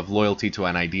example of loyalty to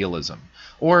an idealism.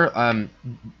 Or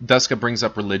Duska brings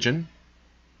up religion,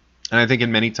 and I think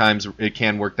in many times it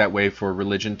can work that way for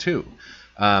religion too.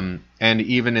 And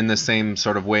even in the same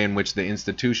sort of way in which the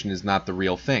institution is not the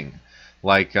real thing.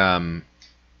 Like,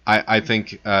 I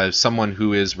think someone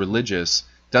who is religious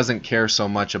doesn't care so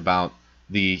much about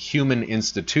the human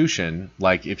institution,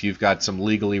 like if you've got some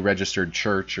legally registered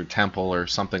church or temple or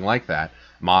something like that,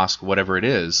 mosque, whatever it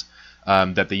is,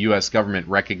 that the U.S. government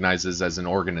recognizes as an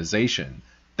organization.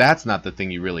 That's not the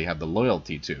thing you really have the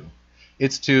loyalty to.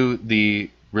 It's to the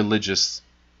religious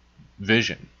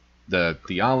vision, the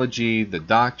theology, the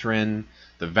doctrine,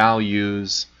 the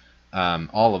values,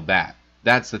 all of that.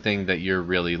 That's the thing that you're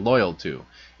really loyal to.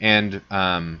 And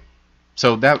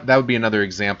so that would be another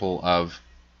example of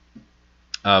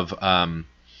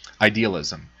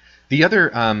idealism. The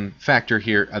other factor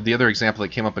here, the other example that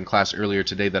came up in class earlier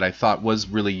today that I thought was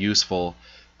really useful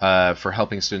for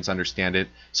helping students understand it.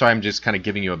 Sorry, I'm just kind of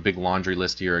giving you a big laundry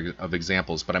list here of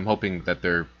examples, but I'm hoping that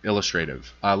they're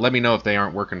illustrative. Let me know if they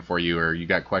aren't working for you or you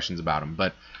got questions about them.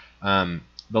 But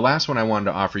the last one I wanted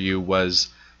to offer you was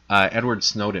Edward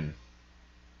Snowden,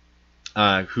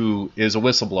 who is a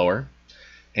whistleblower,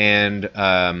 and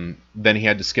then he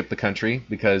had to skip the country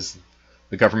because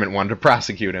the government wanted to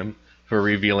prosecute him for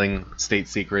revealing state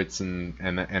secrets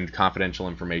and confidential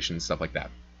information, stuff like that.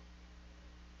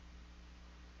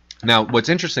 Now, what's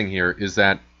interesting here is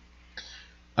that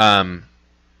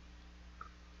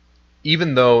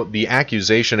even though the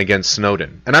accusation against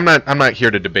Snowden, and I'm not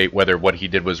here to debate whether what he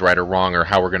did was right or wrong or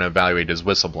how we're going to evaluate his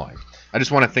whistleblowing. I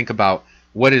just want to think about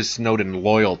what is Snowden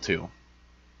loyal to.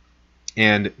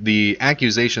 And the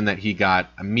accusation that he got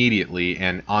immediately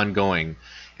and ongoing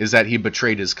is that he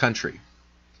betrayed his country.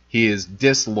 He is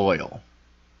disloyal,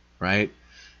 right?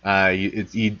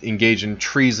 He engaged in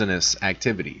treasonous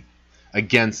activity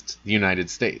against the United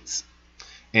States.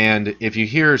 And if you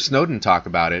hear Snowden talk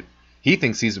about it, he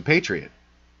thinks he's a patriot.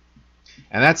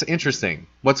 And that's interesting.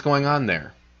 What's going on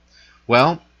there?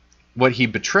 Well, what he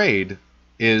betrayed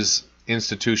is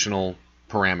institutional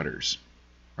parameters,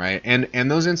 right? And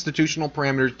those institutional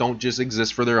parameters don't just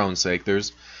exist for their own sake.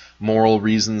 There's moral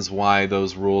reasons why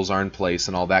those rules are in place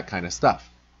and all that kind of stuff.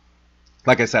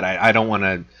 Like I said, I don't want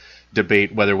to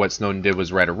debate whether what Snowden did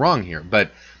was right or wrong here, but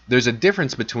there's a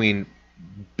difference between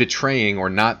betraying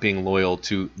or not being loyal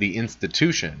to the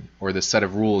institution or the set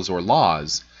of rules or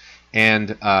laws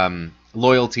and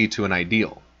loyalty to an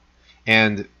ideal.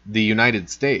 And the United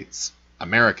States,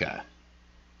 America,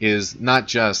 is not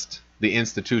just the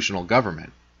institutional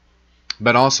government,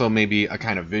 but also maybe a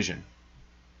kind of vision,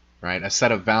 right? A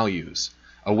set of values,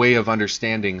 a way of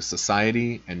understanding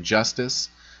society and justice,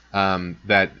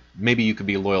 that maybe you could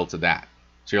be loyal to that.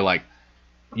 So you're like,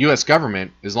 U.S.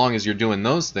 government, as long as you're doing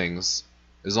those things,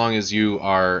 as long as you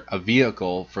are a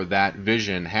vehicle for that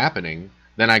vision happening,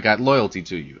 then I got loyalty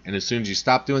to you. And as soon as you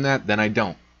stop doing that, then I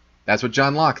don't. That's what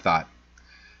John Locke thought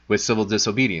with civil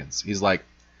disobedience. He's like,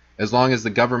 as long as the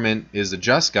government is a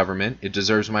just government, it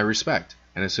deserves my respect.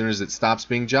 And as soon as it stops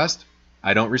being just,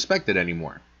 I don't respect it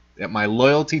anymore. That my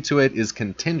loyalty to it is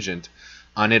contingent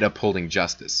on it upholding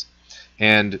justice.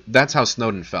 And that's how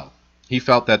Snowden felt. He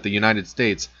felt that the United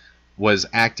States was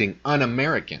acting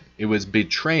un-American. It was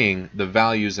betraying the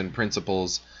values and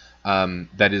principles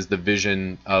that is the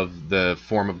vision of the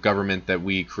form of government that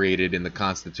we created in the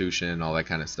Constitution and all that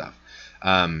kind of stuff.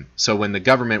 So when the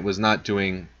government was not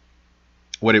doing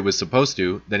what it was supposed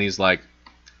to, then he's like,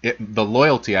 the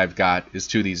loyalty I've got is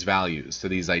to these values, to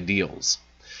these ideals.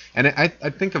 And I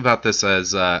think about this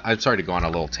as, I'm sorry to go on a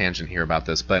little tangent here about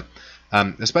this, but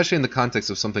especially in the context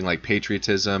of something like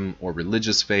patriotism or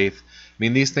religious faith, I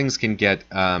mean, these things can get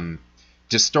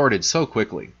distorted so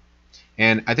quickly.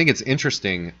 And I think it's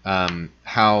interesting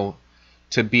how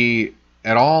to be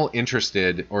at all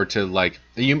interested, or to like,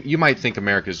 you might think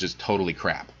America is just totally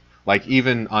crap. Like,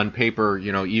 even on paper,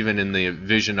 you know, even in the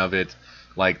vision of it,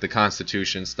 like the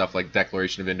Constitution, stuff like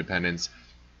Declaration of Independence,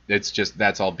 it's just,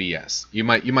 that's all BS. You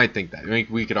might think that. I mean,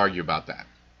 we could argue about that.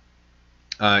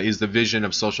 Is the vision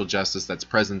of social justice that's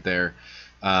present there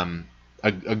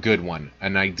a good one,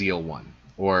 an ideal one,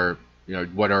 or, you know,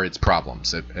 what are its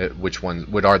problems? Which ones?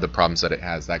 What are the problems that it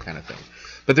has? That kind of thing.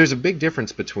 But there's a big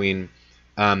difference between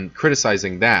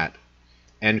criticizing that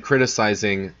and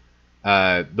criticizing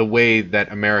the way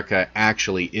that America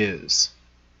actually is,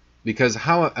 because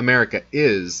how America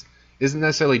isn't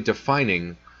necessarily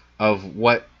defining of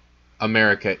what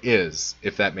America is,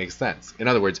 if that makes sense. In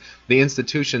other words, the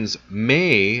institutions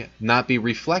may not be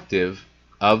reflective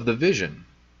of the vision.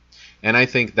 And I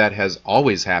think that has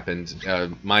always happened.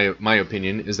 My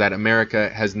opinion is that America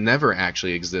has never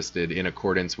actually existed in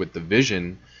accordance with the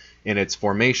vision in its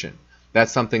formation.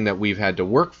 That's something that we've had to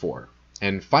work for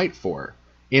and fight for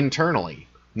internally,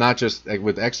 not just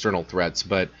with external threats,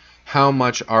 but how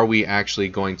much are we actually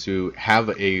going to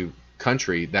have a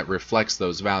country that reflects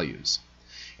those values?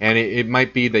 And it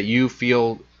might be that you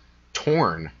feel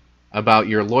torn about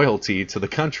your loyalty to the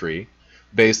country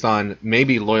based on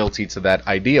maybe loyalty to that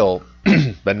ideal,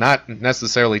 but not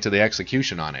necessarily to the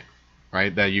execution on it,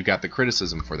 right? That you got the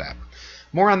criticism for that.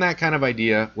 More on that kind of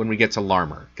idea when we get to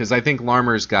Larmer, because I think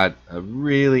Larmer's got a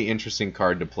really interesting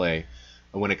card to play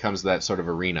when it comes to that sort of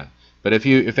arena. But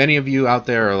if any of you out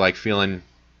there are like feeling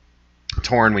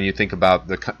torn when you think about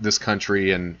this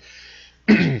country, and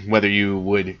whether you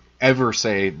would ever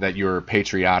say that you're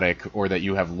patriotic or that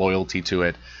you have loyalty to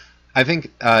it, I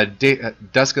think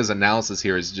Duska's analysis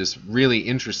here is just really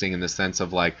interesting in the sense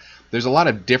of, like, there's a lot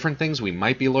of different things we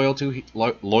might be loyal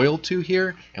to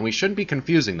here, and we shouldn't be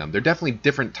confusing them. They're definitely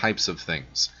different types of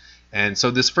things. And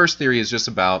so this first theory is just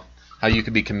about how you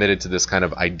could be committed to this kind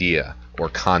of idea or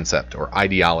concept or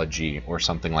ideology or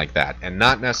something like that, and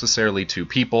not necessarily to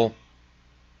people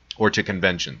or to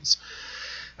conventions.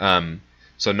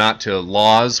 So not to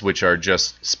laws, which are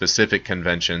just specific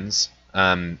conventions,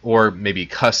 or maybe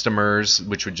customers,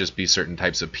 which would just be certain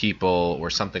types of people or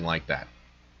something like that.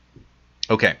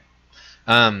 Okay.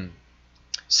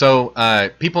 So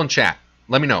people in chat,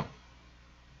 let me know.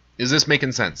 Is this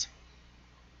making sense?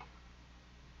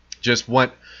 Just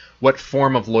what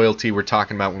form of loyalty we're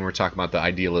talking about when we're talking about the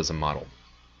idealism model.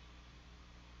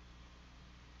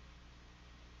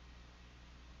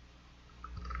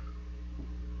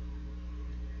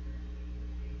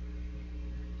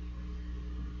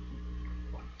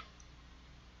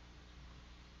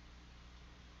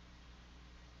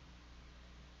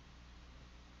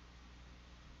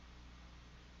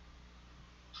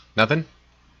 Nothing?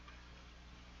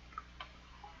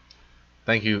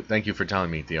 Thank you for telling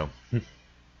me, Theo.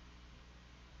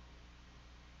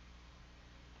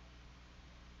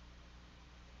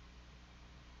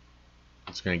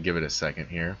 Just going to give it a second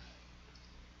here.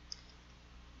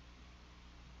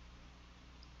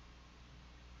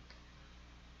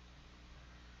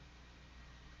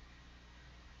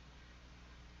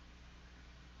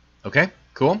 Okay,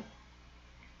 cool.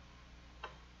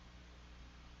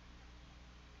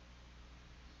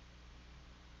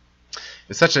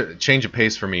 It's such a change of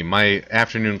pace for me. My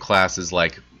afternoon class is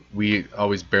like, we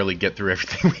always barely get through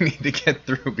everything we need to get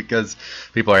through because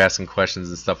people are asking questions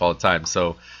and stuff all the time.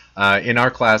 So in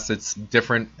our class, it's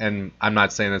different, and I'm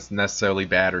not saying it's necessarily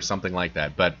bad or something like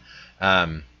that, but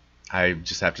I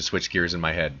just have to switch gears in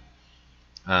my head.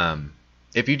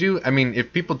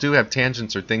 If people do have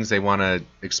tangents or things they want to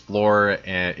explore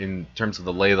in terms of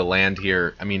the lay of the land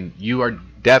here, I mean, you are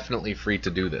definitely free to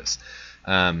do this.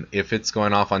 If it's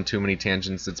going off on too many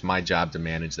tangents, it's my job to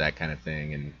manage that kind of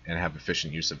thing and have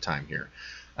efficient use of time here.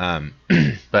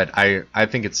 But I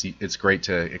think it's great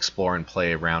to explore and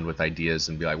play around with ideas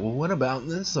and be like, well, what about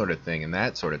this sort of thing and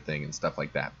that sort of thing and stuff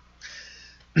like that.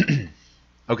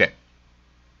 Okay.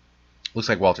 Looks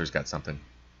like Walter's got something.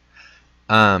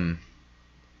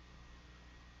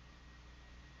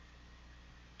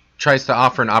 Tries to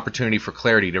offer an opportunity for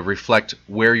clarity to reflect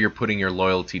where you're putting your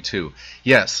loyalty to.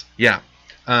 Yes, yeah.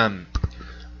 An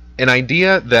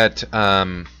idea that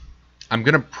I'm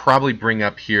going to probably bring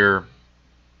up here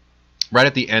right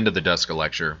at the end of the Duska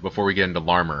lecture, before we get into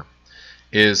Larmer,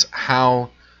 is how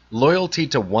loyalty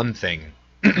to one thing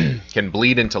can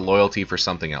bleed into loyalty for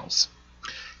something else.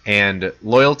 And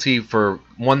loyalty for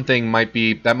one thing might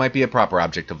be a proper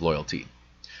object of loyalty.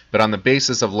 But on the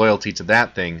basis of loyalty to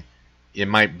that thing, it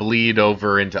might bleed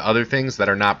over into other things that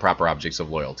are not proper objects of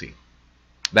loyalty.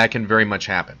 That can very much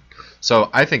happen. So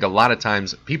I think a lot of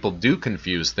times people do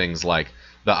confuse things like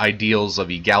the ideals of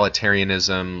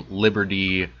egalitarianism,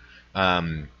 liberty,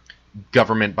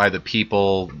 government by the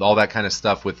people, all that kind of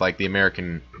stuff with like the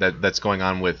American that's going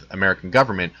on with American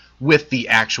government with the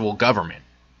actual government,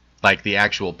 like the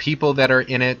actual people that are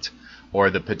in it, or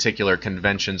the particular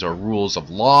conventions or rules of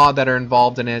law that are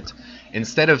involved in it,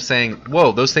 instead of saying,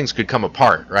 whoa, those things could come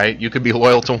apart, right? You could be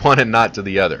loyal to one and not to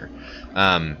the other.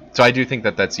 So I do think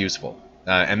that that's useful,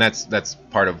 and that's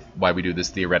part of why we do this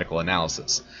theoretical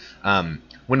analysis.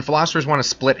 When philosophers want to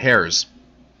split hairs,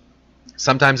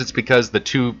 sometimes it's because the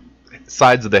two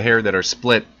sides of the hair that are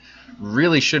split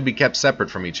really should be kept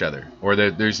separate from each other, or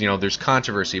there's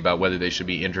controversy about whether they should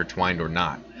be intertwined or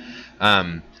not.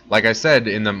 Like I said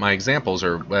in my examples,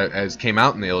 or as came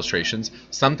out in the illustrations,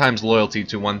 sometimes loyalty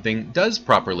to one thing does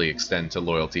properly extend to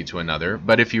loyalty to another.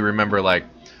 But if you remember, like,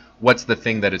 what's the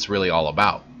thing that it's really all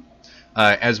about?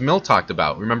 As Mill talked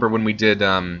about, remember when we did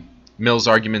Mill's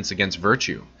arguments against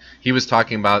virtue? He was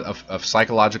talking about a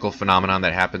psychological phenomenon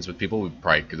that happens with people. We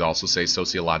probably could also say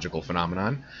sociological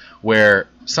phenomenon, where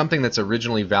something that's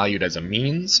originally valued as a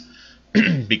means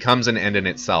becomes an end in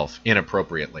itself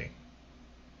inappropriately.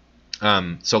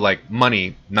 So like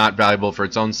money, not valuable for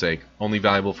its own sake, only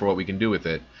valuable for what we can do with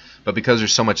it. But because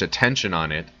there's so much attention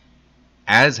on it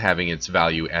as having its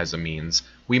value as a means,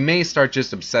 we may start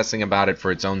just obsessing about it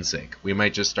for its own sake. We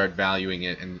might just start valuing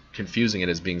it and confusing it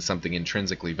as being something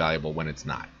intrinsically valuable when it's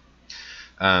not.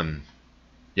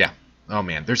 Yeah. Oh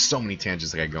man, there's so many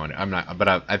tangents that I go into. I'm not, but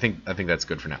I think that's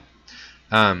good for now.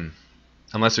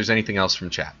 Unless there's anything else from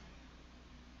chat.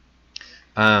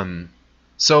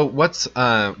 So what's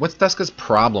Duska's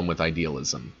problem with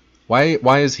idealism?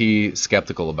 Why is he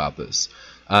skeptical about this?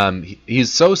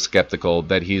 He's so skeptical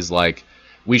that he's like,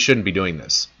 we shouldn't be doing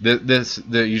this.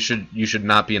 You should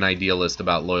not be an idealist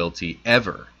about loyalty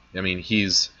ever. I mean,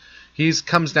 he's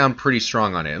comes down pretty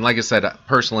strong on it. And like I said,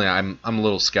 personally, I'm a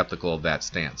little skeptical of that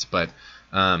stance. But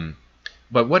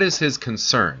what is his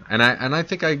concern? And I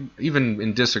think I, even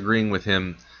in disagreeing with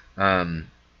him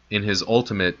in his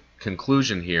ultimate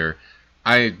conclusion here,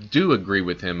 I do agree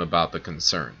with him about the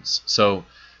concerns. So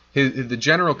the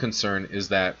general concern is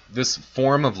that this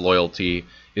form of loyalty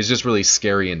is just really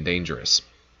scary and dangerous.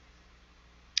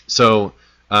 So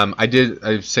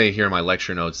I say here in my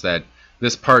lecture notes that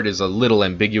this part is a little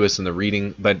ambiguous in the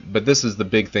reading, but this is the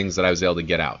big things that I was able to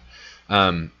get out.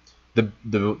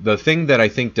 The thing that I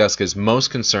think Duska is most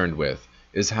concerned with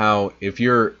is how if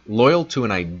you're loyal to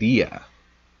an idea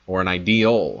or an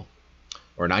ideal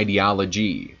or an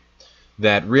ideology,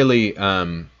 that really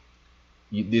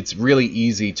it's really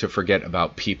easy to forget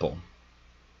about people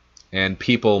and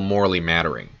people morally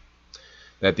mattering.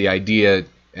 That the idea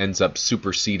ends up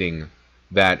superseding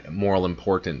that moral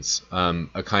importance,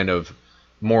 a kind of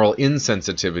moral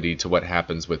insensitivity to what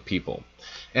happens with people.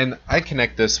 And I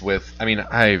connect this with, I mean,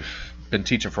 I've been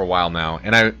teaching for a while now,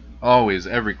 and I always,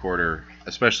 every quarter,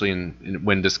 especially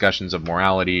when discussions of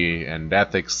morality and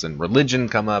ethics and religion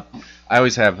come up, I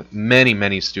always have many,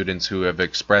 many students who have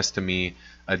expressed to me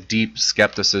a deep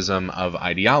skepticism of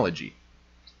ideology.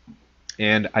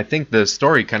 And I think the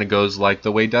story kind of goes like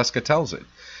the way Duska tells it.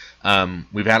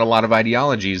 We've had a lot of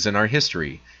ideologies in our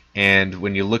history, and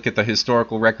when you look at the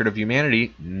historical record of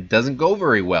humanity, it doesn't go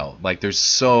very well. Like, there's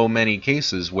so many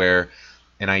cases where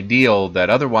an ideal that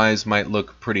otherwise might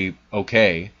look pretty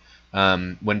okay,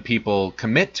 when people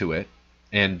commit to it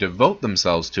and devote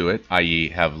themselves to it, i.e.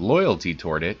 have loyalty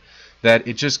toward it, that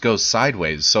it just goes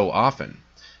sideways so often.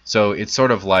 So it's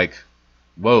sort of like,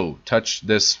 whoa, touch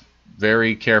this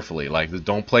very carefully, like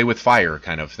don't play with fire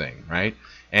kind of thing, right?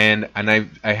 And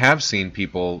I have seen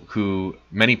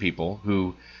many people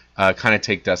who kind of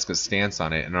take Duska's stance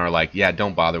on it and are like, yeah,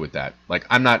 don't bother with that. Like,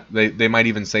 I'm not, they might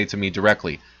even say to me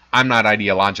directly, I'm not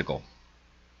ideological.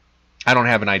 I don't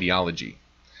have an ideology.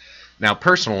 Now,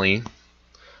 personally,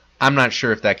 I'm not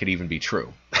sure if that could even be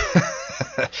true.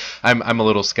 I'm a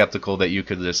little skeptical that you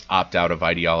could just opt out of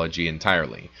ideology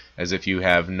entirely, as if you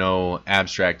have no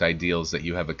abstract ideals that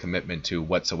you have a commitment to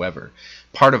whatsoever.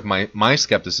 Part of my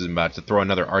skepticism about it, to throw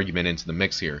another argument into the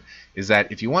mix here, is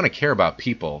that if you want to care about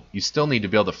people, you still need to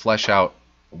be able to flesh out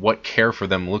what care for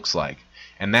them looks like.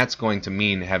 And that's going to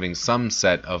mean having some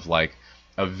set of, like,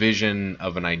 a vision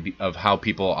of an idea of how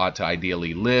people ought to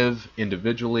ideally live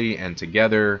individually and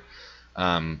together,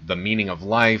 the meaning of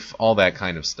life, all that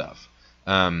kind of stuff.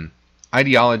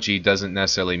 Ideology doesn't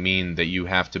necessarily mean that you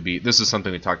have to be, this is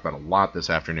something we talked about a lot this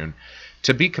afternoon,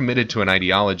 to be committed to an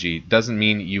ideology doesn't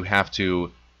mean you have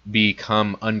to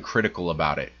become uncritical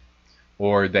about it,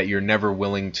 or that you're never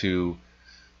willing to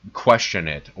question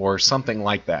it, or something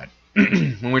like that.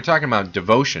 When we're talking about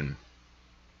devotion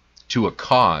to a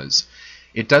cause,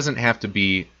 it doesn't have to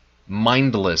be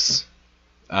mindless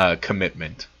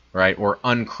commitment, right? Or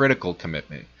uncritical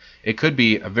commitment. It could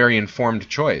be a very informed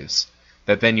choice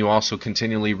that then you also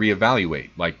continually reevaluate.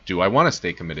 Like, do I want to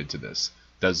stay committed to this?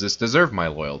 Does this deserve my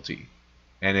loyalty?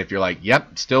 And if you're like,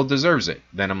 yep, still deserves it,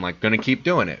 then I'm like going to keep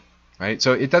doing it, right?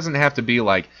 So it doesn't have to be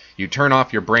like you turn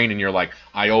off your brain and you're like,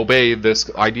 I obey this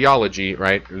ideology,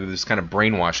 right? Or this kind of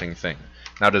brainwashing thing.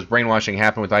 Now, does brainwashing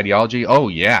happen with ideology? Oh,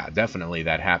 yeah, definitely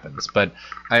that happens. But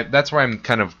that's where I'm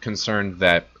kind of concerned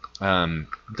that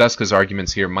Duska's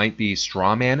arguments here might be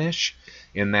strawman-ish,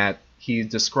 in that he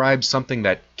describes something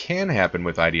that can happen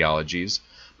with ideologies,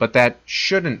 but that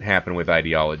shouldn't happen with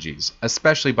ideologies,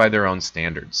 especially by their own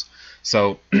standards.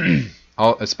 So,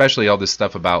 especially all this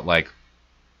stuff about, like,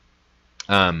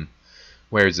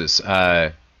 where is this?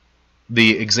 The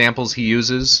examples he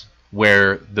uses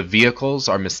where the vehicles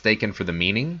are mistaken for the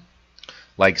meaning.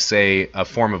 Like, say, a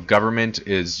form of government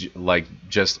is like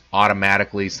just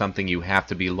automatically something you have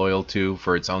to be loyal to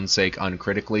for its own sake,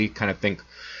 uncritically. Kind of think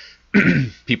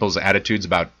people's attitudes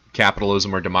about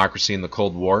capitalism or democracy in the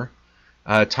Cold War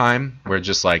time, where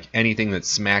just like anything that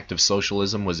smacked of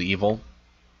socialism was evil,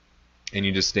 and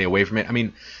you just stay away from it. I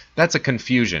mean, that's a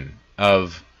confusion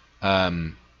of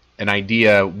an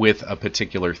idea with a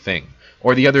particular thing.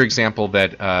 Or the other example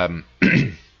that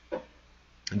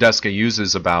Duska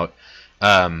uses about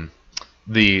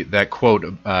that quote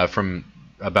from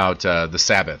about the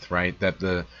Sabbath, right? That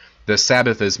the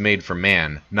Sabbath is made for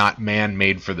man, not man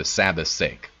made for the Sabbath's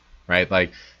sake, right?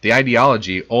 Like, the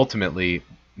ideology ultimately,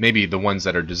 maybe the ones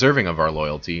that are deserving of our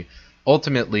loyalty,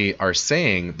 ultimately are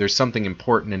saying there's something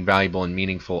important and valuable and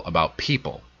meaningful about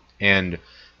people, and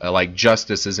like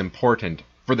justice is important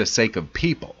for the sake of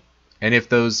people. And if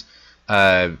those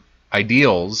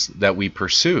ideals that we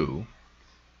pursue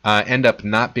end up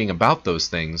not being about those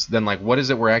things, then like, what is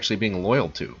it we're actually being loyal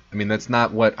to? I mean, that's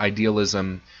not what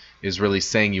idealism is really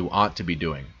saying you ought to be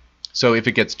doing. So if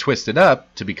it gets twisted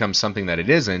up to become something that it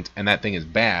isn't, and that thing is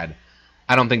bad,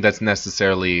 I don't think that's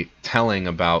necessarily telling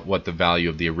about what the value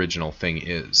of the original thing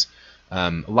is.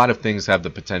 A lot of things have the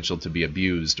potential to be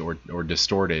abused or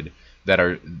distorted, that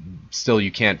are still,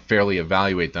 you can't fairly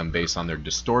evaluate them based on their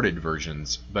distorted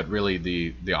versions, but really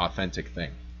the authentic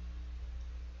thing.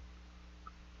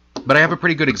 But I have a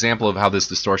pretty good example of how this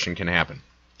distortion can happen.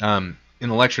 In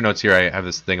the lecture notes here, I have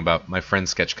this thing about my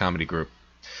friend's sketch comedy group.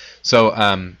 So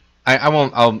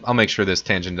I'll make sure this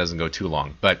tangent doesn't go too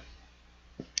long, but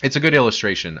it's a good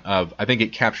illustration of, I think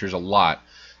it captures a lot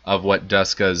of what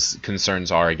Duska's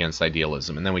concerns are against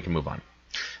idealism, and then we can move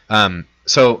on.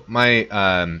 So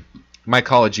my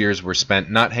college years were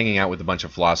spent not hanging out with a bunch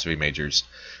of philosophy majors,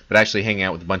 but actually hanging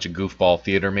out with a bunch of goofball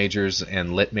theater majors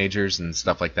and lit majors and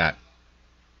stuff like that.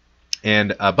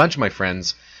 And a bunch of my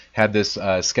friends had this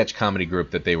sketch comedy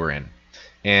group that they were in,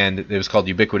 and it was called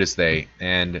Ubiquitous They,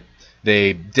 and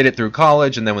they did it through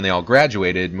college, and then when they all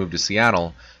graduated, moved to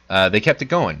Seattle, they kept it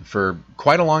going for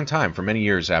quite a long time, for many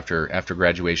years after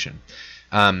graduation.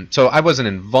 So I wasn't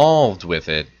involved with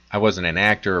it. I wasn't an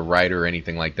actor or writer or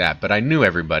anything like that, but I knew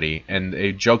everybody, and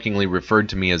they jokingly referred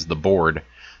to me as the board,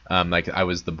 like I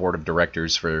was the board of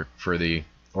directors for the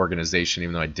organization,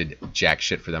 even though I did jack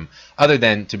shit for them, other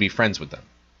than to be friends with them.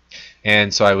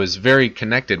 And so I was very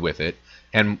connected with it,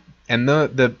 and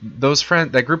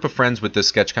that group of friends with this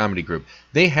sketch comedy group,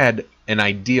 they had an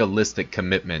idealistic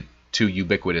commitment to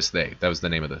Ubiquitous They. That was the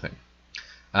name of the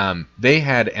thing. They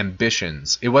had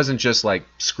ambitions. It wasn't just like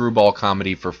screwball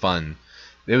comedy for fun.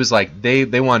 It was like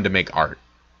they wanted to make art,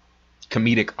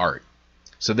 comedic art.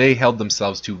 So they held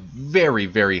themselves to very,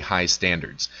 very high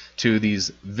standards, to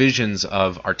these visions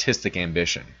of artistic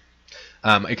ambition.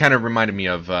 It kind of reminded me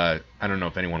of, I don't know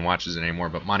if anyone watches it anymore,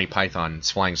 but Monty Python's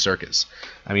Flying Circus.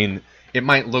 I mean, it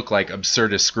might look like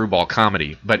absurdist screwball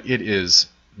comedy, but it is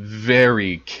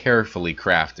very carefully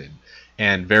crafted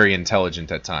and very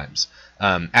intelligent at times.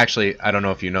 Actually, I don't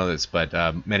know if you know this, but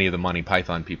many of the Monty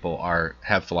Python people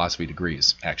have philosophy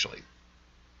degrees, actually.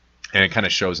 And it kind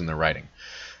of shows in their writing,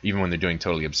 even when they're doing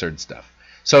totally absurd stuff.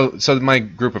 So my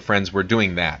group of friends were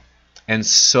doing that. And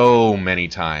so many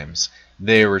times,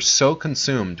 they were so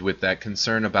consumed with that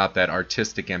concern about that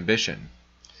artistic ambition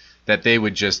that they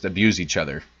would just abuse each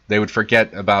other. They would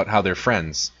forget about how they're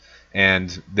friends,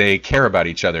 and they care about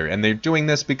each other. And they're doing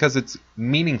this because it's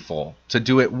meaningful to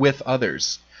do it with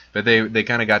others. But they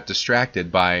kind of got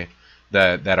distracted by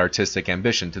that artistic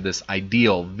ambition, to this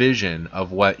ideal vision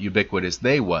of what Ubiquitous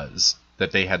They was,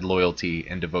 that they had loyalty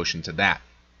and devotion to that.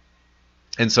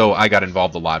 And so I got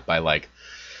involved a lot by like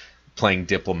playing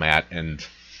diplomat and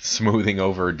smoothing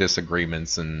over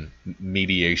disagreements and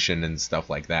mediation and stuff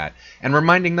like that, and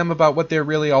reminding them about what they're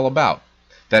really all about.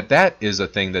 That is a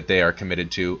thing that they are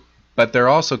committed to, but they're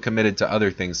also committed to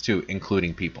other things too,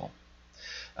 including people.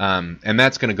 And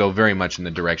that's going to go very much in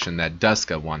the direction that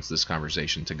Duska wants this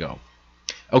conversation to go.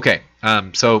 Okay,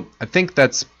 so I think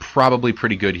that's probably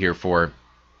pretty good here for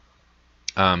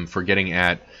getting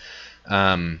at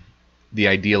the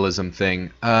idealism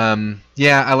thing.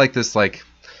 Yeah, I like this like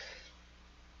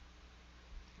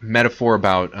metaphor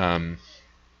about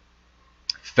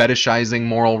fetishizing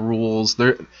moral rules.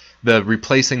 The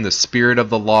replacing the spirit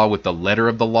of the law with the letter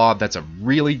of the law. That's a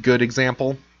really good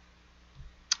example.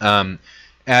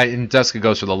 And Duska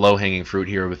goes for the low-hanging fruit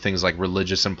here with things like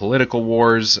religious and political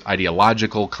wars,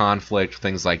 ideological conflict,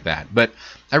 things like that. But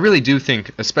I really do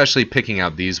think, especially picking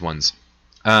out these ones,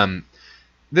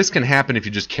 this can happen if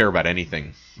you just care about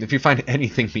anything. If you find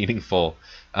anything meaningful.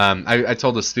 I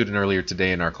told a student earlier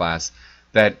today in our class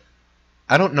that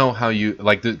I don't know how you,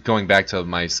 like going back to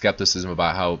my skepticism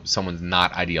about how someone's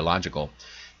not ideological.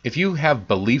 If you have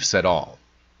beliefs at all,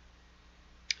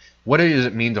 what does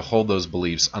it mean to hold those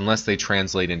beliefs unless they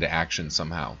translate into action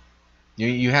somehow?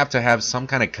 You have to have some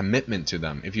kind of commitment to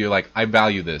them. If you're like, I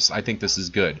value this, I think this is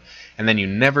good, and then you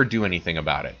never do anything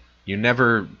about it, you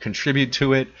never contribute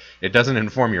to it, it doesn't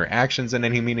inform your actions in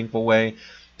any meaningful way,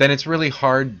 then it's really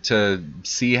hard to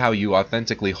see how you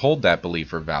authentically hold that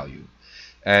belief or value.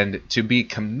 And to be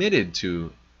committed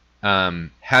to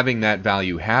having that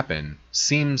value happen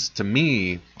seems to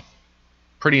me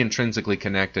pretty intrinsically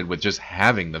connected with just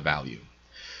having the value.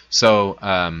 So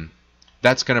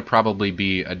that's going to probably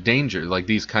be a danger. Like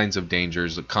these kinds of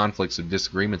dangers, the conflicts of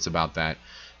disagreements about that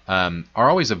are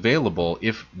always available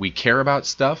if we care about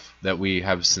stuff, that we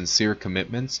have sincere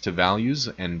commitments to values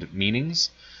and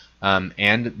meanings,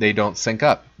 and they don't sync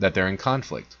up, that they're in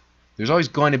conflict. There's always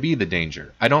going to be the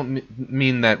danger. I don't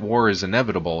mean that war is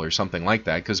inevitable or something like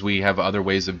that, because we have other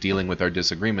ways of dealing with our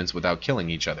disagreements without killing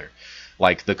each other.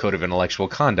 Like the Code of Intellectual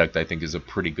Conduct, I think, is a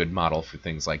pretty good model for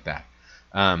things like that.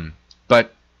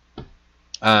 But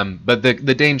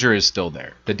the danger is still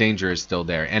there. The danger is still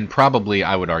there, and probably,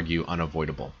 I would argue,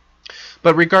 unavoidable.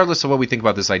 But regardless of what we think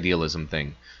about this idealism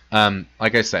thing,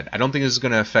 like I said, I don't think this is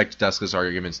going to affect Duska's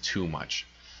arguments too much.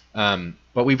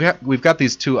 But we've got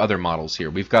these two other models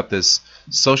here. We've got this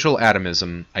social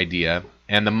atomism idea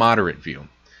and the moderate view.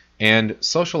 And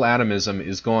social atomism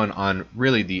is going on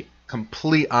really the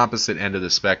complete opposite end of the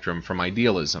spectrum from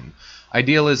idealism.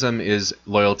 Idealism is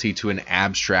loyalty to an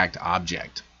abstract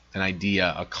object, an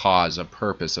idea, a cause, a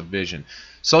purpose, a vision.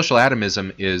 Social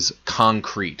atomism is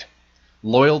concrete.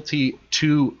 Loyalty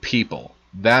to people.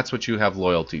 That's what you have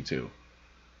loyalty to.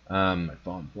 My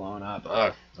phone's blowing up.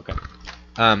 Okay.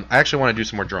 I actually want to do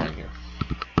some more drawing here.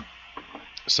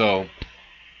 So,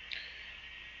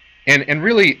 and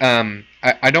really,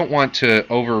 I don't want to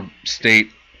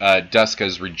overstate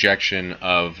Duska's rejection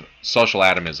of social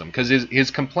atomism, because his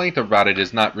complaint about it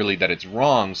is not really that it's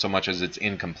wrong so much as it's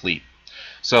incomplete.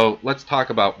 So let's talk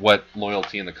about what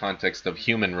loyalty in the context of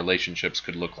human relationships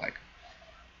could look like.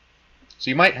 So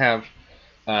you might have,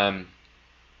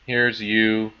 here's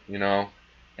you,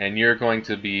 and you're going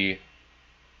to be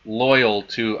loyal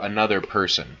to another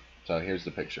person. So here's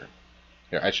the picture.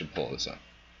 Here, I should pull this up.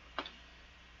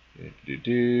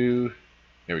 Here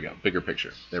we go. Bigger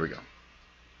picture. There we go.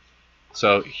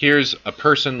 So here's a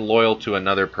person loyal to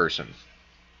another person.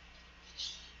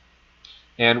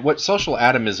 And what social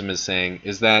atomism is saying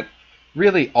is that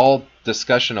really all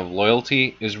discussion of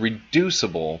loyalty is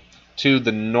reducible to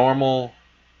the normal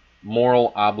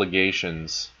moral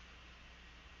obligations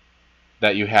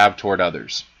that you have toward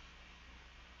others.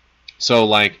 So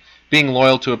like being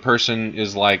loyal to a person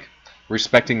is like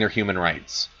respecting their human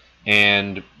rights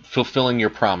and fulfilling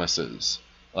your promises,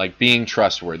 like being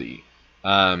trustworthy,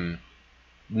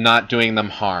 not doing them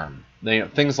harm,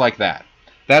 things like that.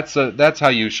 That's how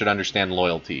you should understand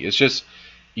loyalty. It's just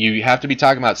you have to be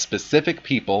talking about specific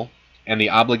people and the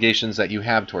obligations that you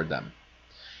have toward them,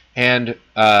 and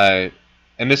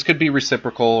this could be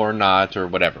reciprocal or not or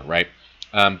whatever, right?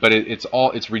 But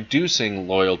it's reducing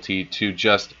loyalty to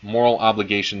just moral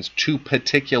obligations to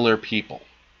particular people.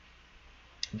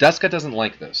 Duska doesn't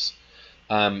like this,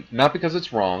 not because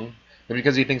it's wrong, but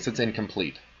because he thinks it's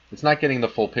incomplete. It's not getting the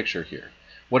full picture here.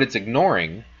 What it's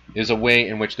ignoring is a way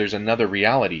in which there's another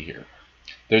reality here.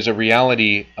 There's a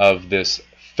reality of this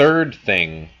third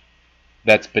thing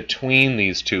that's between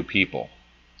these two people.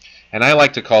 And I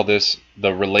like to call this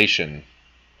the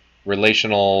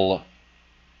relational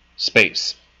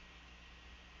space.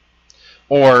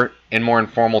 Or, in more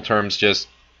informal terms, just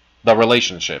the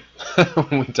relationship,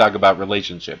 when we talk about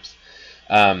relationships.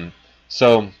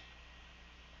 So,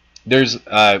 there's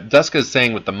Duska is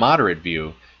saying with the moderate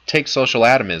view, take social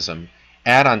atomism,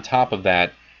 add on top of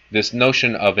that this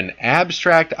notion of an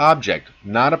abstract object,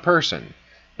 not a person,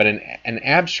 but an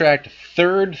abstract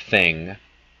third thing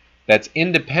that's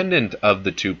independent of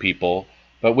the two people,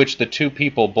 but which the two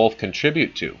people both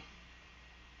contribute to.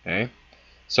 Okay?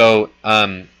 So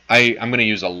I'm going to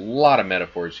use a lot of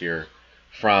metaphors here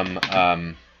from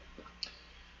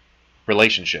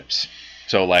relationships.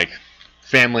 So like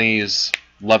families,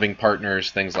 loving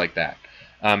partners, things like that.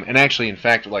 And actually, in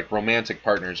fact, like romantic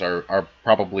partners are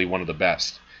probably one of the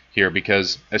best here,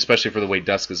 because especially for the way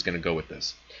Dusk is going to go with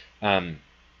this.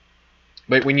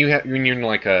 But when you're in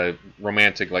like a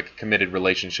romantic, like a committed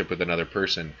relationship with another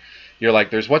person, you're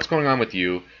like, there's what's going on with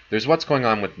you, there's what's going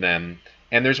on with them,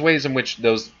 and there's ways in which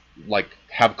those like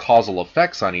have causal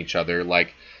effects on each other.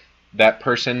 Like that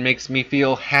person makes me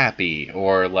feel happy,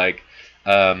 or like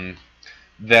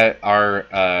that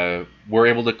are we're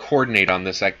able to coordinate on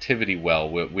this activity well.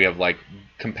 We have like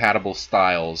compatible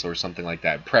styles or something like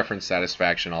that, preference,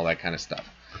 satisfaction, all that kind of stuff.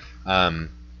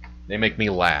 They make me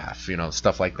laugh,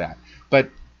 stuff like that. But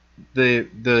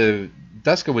the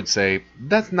Duska would say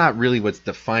that's not really what's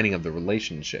defining of the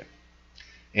relationship,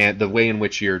 and the way in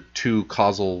which your two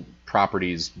causal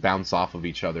properties bounce off of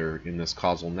each other in this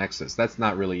causal nexus. That's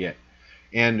not really it.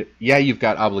 And yeah, you've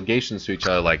got obligations to each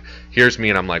other, like here's me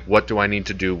and I'm like, what do I need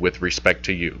to do with respect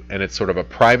to you? And it's sort of a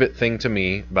private thing to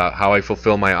me about how I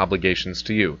fulfill my obligations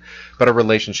to you. But a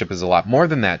relationship is a lot more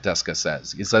than that, Duska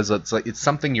says. He says it's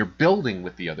something you're building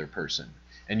with the other person,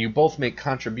 and you both make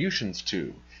contributions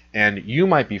to, and you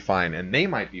might be fine and they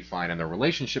might be fine, and the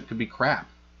relationship could be crap.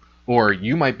 Or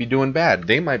you might be doing bad,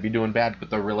 they might be doing bad, but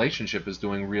the relationship is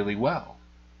doing really well.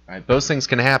 Right? Those things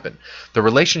can happen. The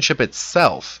relationship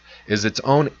itself is its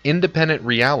own independent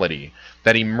reality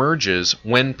that emerges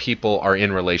when people are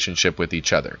in relationship with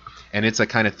each other. And it's a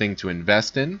kind of thing to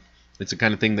invest in. It's a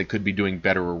kind of thing that could be doing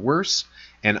better or worse.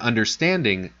 And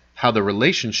understanding how the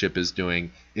relationship is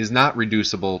doing is not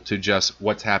reducible to just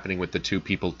what's happening with the two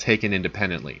people taken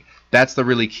independently. That's the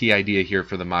really key idea here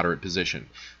for the moderate position.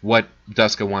 What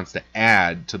Duska wants to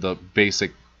add to the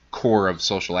basic core of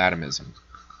social atomism.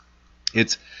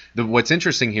 What's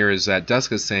interesting here is that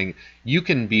Duska is saying you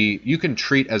can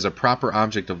treat as a proper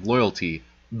object of loyalty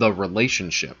the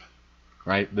relationship,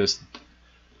 right? This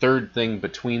third thing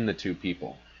between the two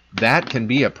people. That can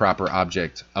be a proper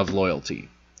object of loyalty,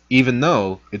 even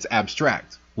though it's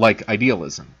abstract, like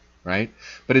idealism, right?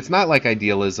 But it's not like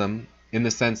idealism in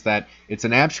the sense that it's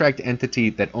an abstract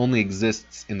entity that only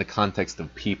exists in the context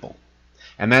of people.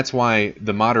 And that's why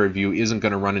the moderate view isn't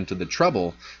going to run into the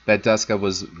trouble that Duska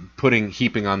was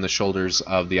heaping on the shoulders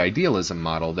of the idealism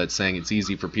model, that's saying it's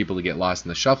easy for people to get lost in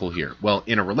the shuffle here. Well,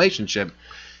 in a relationship,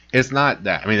 it's not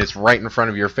that. I mean, it's right in front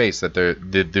of your face that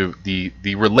the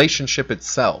relationship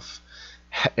itself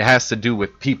has to do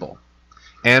with people.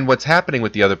 And what's happening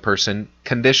with the other person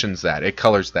conditions that. It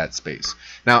colors that space.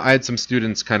 Now, I had some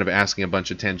students kind of asking a bunch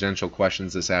of tangential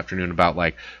questions this afternoon about,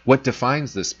 like, what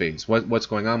defines this space? What's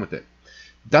going on with it?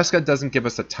 Duska doesn't give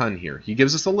us a ton here. He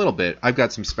gives us a little bit. I've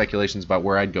got some speculations about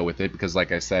where I'd go with it because,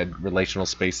 like I said, relational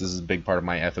spaces is a big part of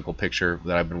my ethical picture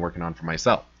that I've been working on for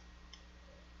myself.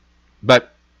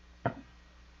 But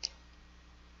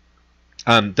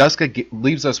Duska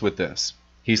leaves us with this.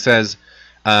 He says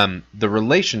the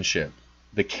relationship,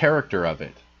 the character of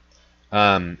it,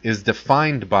 is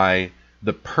defined by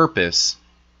the purpose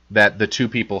that the two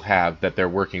people have that they're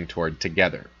working toward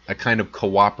together, a kind of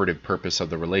cooperative purpose of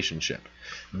the relationship.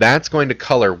 That's going to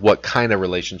color what kind of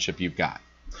relationship you've got.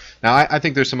 Now, I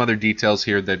think there's some other details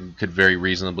here that could very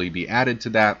reasonably be added to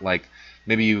that, like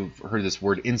maybe you've heard this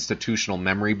word institutional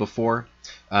memory before.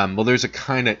 Well, there's a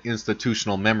kind of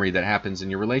institutional memory that happens in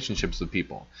your relationships with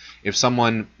people. If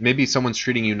maybe someone's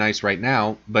treating you nice right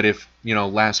now, but if,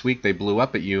 last week they blew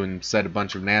up at you and said a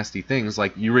bunch of nasty things,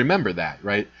 like you remember that,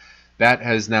 right? That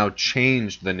has now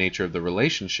changed the nature of the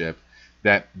relationship,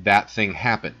 that thing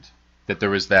happened, that there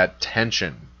was that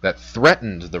tension that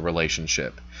threatened the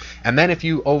relationship. And then if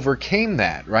you overcame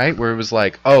that, right, where it was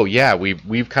like, oh yeah,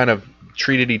 we've kind of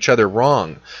treated each other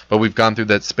wrong, but we've gone through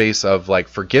that space of like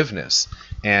forgiveness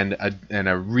and a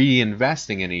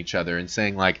reinvesting in each other and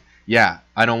saying like, yeah,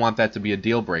 I don't want that to be a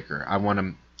deal breaker. I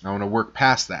want to work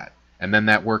past that. And then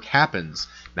that work happens.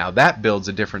 Now that builds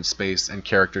a different space and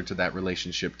character to that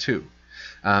relationship too.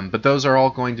 But those are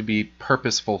all going to be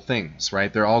purposeful things,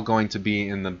 right? They're all going to be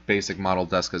in the basic model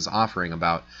Duska's offering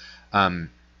about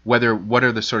what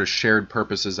are the sort of shared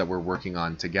purposes that we're working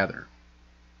on together.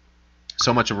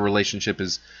 So much of a relationship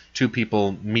is two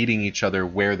people meeting each other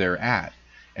where they're at,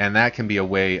 and that can be a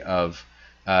way of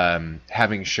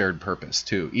having shared purpose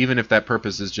too, even if that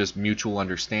purpose is just mutual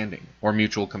understanding or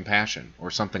mutual compassion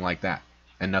or something like that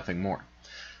and nothing more.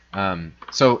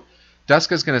 So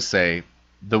Duska's going to say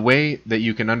the way that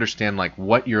you can understand like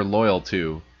what you're loyal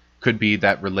to could be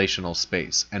that relational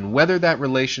space. And whether that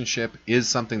relationship is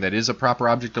something that is a proper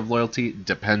object of loyalty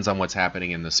depends on what's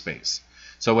happening in the space.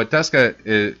 So what Duska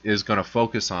is going to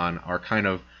focus on are kind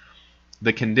of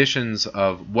the conditions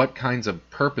of what kinds of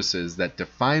purposes that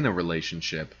define a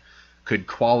relationship could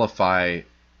qualify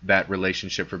that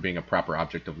relationship for being a proper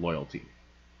object of loyalty.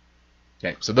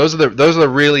 Okay, so those are the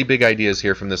really big ideas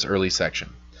here from this early section.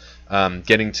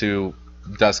 Getting to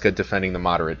Duska defending the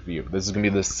moderate view. This is going to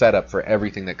be the setup for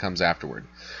everything that comes afterward.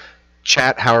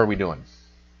 Chat, how are we doing?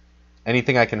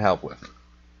 Anything I can help with?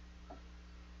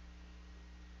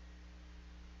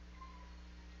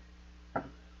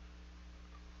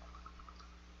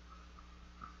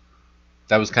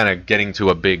 That was kind of getting to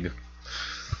a big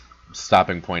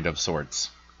stopping point of sorts.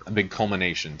 A big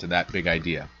culmination to that big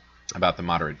idea about the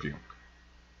moderate view.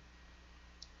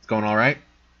 It's going all right?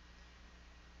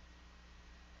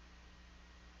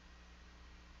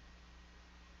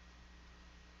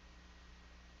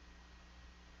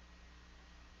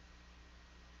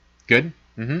 Good?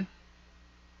 Mm-hmm.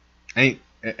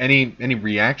 Any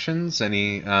reactions?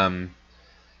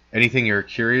 Anything you're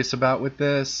curious about with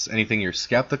this? Anything you're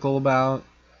skeptical about?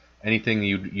 Anything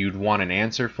you'd want an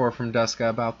answer for from Duska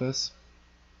about this?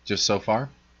 Just so far?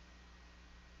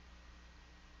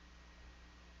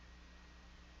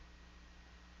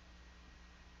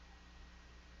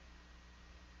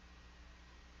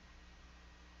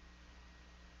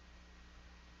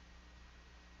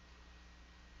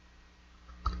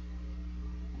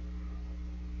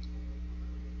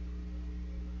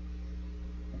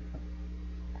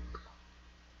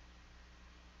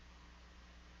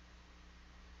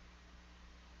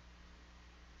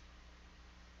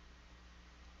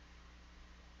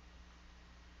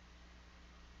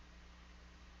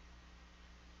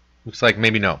 Looks like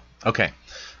maybe no. Okay.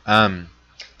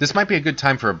 This might be a good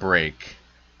time for a break.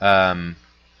 And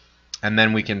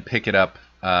then we can pick it up.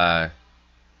 The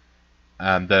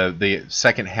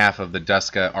second half of the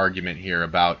Duska argument here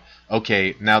about,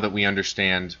 okay, now that we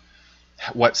understand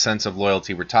what sense of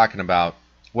loyalty we're talking about,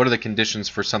 what are the conditions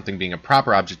for something being a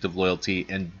proper object of loyalty,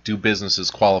 and do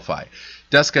businesses qualify?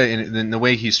 Duska, in the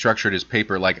way he structured his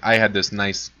paper, like I had this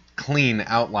nice clean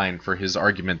outline for his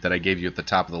argument that I gave you at the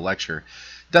top of the lecture.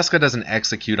 Duska doesn't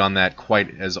execute on that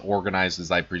quite as organized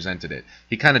as I presented it.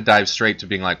 He kind of dives straight to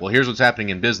being like, well, here's what's happening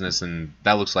in business, and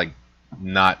that looks like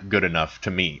not good enough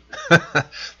to me.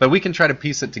 But we can try to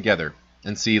piece it together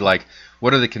and see like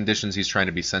what are the conditions he's trying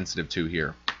to be sensitive to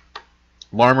here.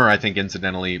 Larmor, I think,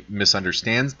 incidentally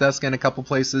misunderstands Duska in a couple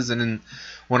places, and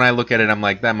when I look at it, I'm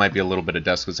like, that might be a little bit of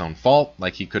Duska's own fault.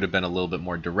 Like he could have been a little bit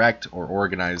more direct or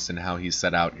organized in how he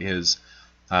set out his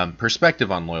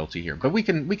perspective on loyalty here. But we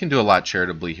can do a lot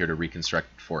charitably here to reconstruct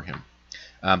it for him.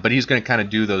 But he's going to kind of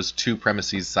do those two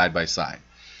premises side by side.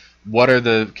 What are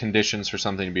the conditions for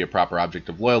something to be a proper object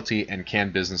of loyalty, and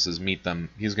can businesses meet them?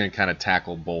 He's going to kind of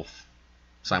tackle both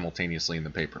simultaneously in the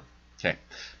paper. Okay,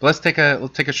 but let's take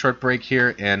a short break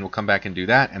here, and we'll come back and do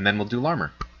that, and then we'll do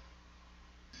Larmor.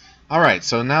 All right,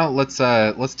 so now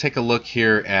let's take a look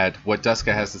here at what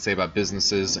Duska has to say about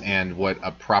businesses and what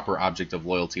a proper object of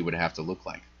loyalty would have to look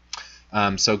like.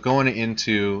 So going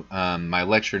into my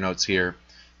lecture notes here,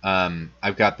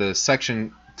 I've got the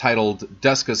section titled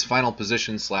Duska's Final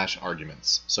Position /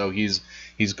 Arguments. So he's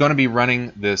going to be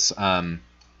running this.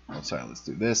 Let's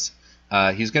do this.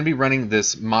 He's going to be running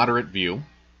this moderate view.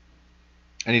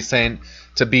 And he's saying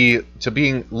to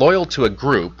being loyal to a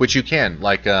group, which you can,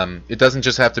 like it doesn't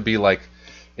just have to be like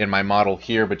in my model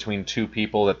here between two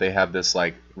people that they have this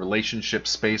like relationship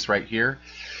space right here.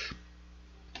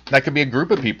 That could be a group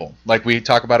of people, like we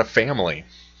talk about a family,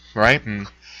 right? And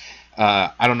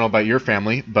I don't know about your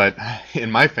family, but in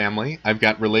my family, I've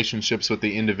got relationships with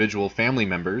the individual family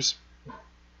members,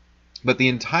 but the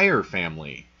entire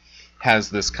family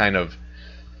has this kind of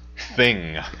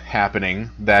thing happening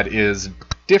that is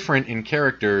different in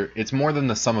character. It's more than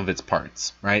the sum of its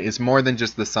parts, right? It's more than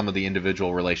just the sum of the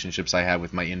individual relationships I have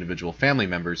with my individual family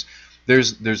members.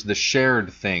 There's the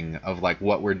shared thing of like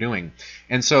what we're doing.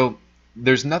 And so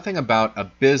there's nothing about a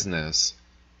business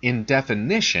in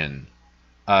definition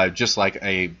just like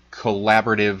a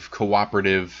collaborative,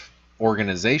 cooperative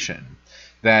organization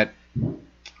that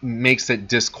makes it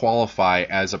disqualify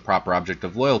as a proper object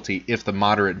of loyalty if the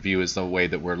moderate view is the way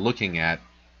that we're looking at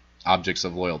objects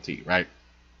of loyalty, right?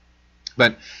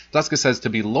 But Duska says to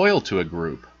be loyal to a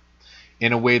group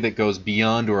in a way that goes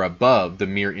beyond or above the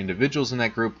mere individuals in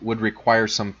that group would require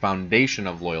some foundation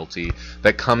of loyalty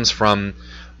that comes from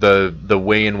the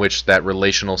way in which that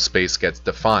relational space gets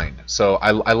defined. So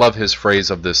I love his phrase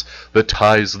of this, the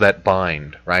ties that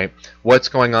bind, right? What's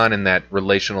going on in that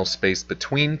relational space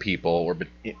between people or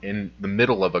in the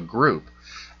middle of a group?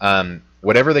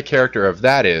 Whatever the character of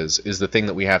that is the thing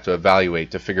that we have to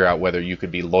evaluate to figure out whether you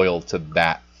could be loyal to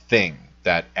that thing,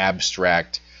 that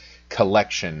abstract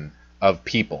collection of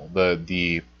people,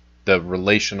 the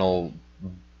relational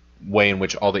way in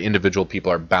which all the individual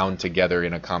people are bound together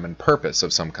in a common purpose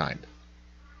of some kind.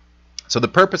 So the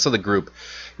purpose of the group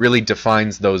really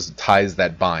defines those ties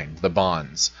that bind, the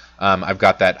bonds. I've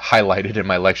got that highlighted in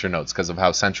my lecture notes because of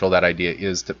how central that idea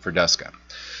is for Duska.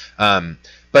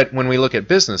 But when we look at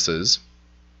businesses,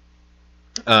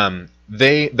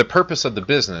 the purpose of the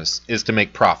business is to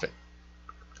make profit.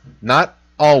 Not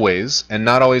always, and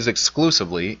not always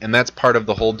exclusively, and that's part of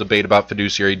the whole debate about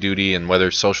fiduciary duty and whether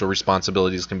social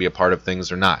responsibilities can be a part of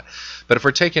things or not. But if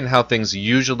we're taking how things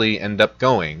usually end up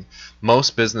going,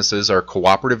 most businesses are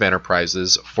cooperative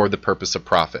enterprises for the purpose of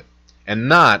profit, and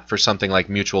not for something like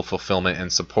mutual fulfillment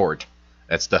and support,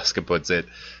 as Duska puts it,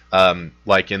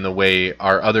 like in the way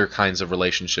our other kinds of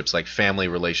relationships, like family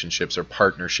relationships or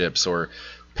partnerships or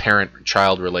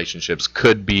parent-child relationships,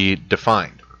 could be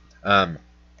defined.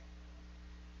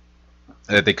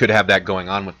 That they could have that going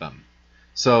on with them.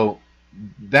 So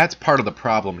that's part of the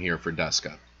problem here for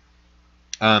Duska.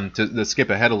 To skip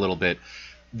ahead a little bit,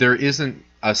 there isn't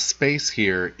a space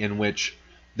here in which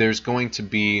there's going to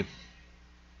be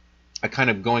a kind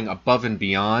of going above and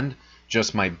beyond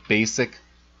just my basic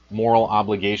moral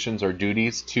obligations or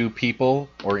duties to people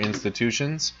or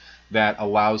institutions that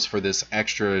allows for this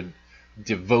extra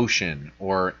devotion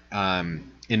or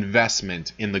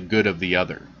investment in the good of the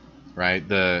other, right?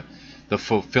 The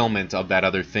fulfillment of that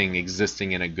other thing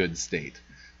existing in a good state.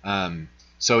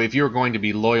 So if you're going to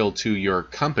be loyal to your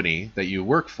company that you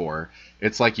work for,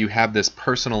 it's like you have this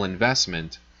personal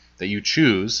investment that you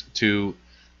choose to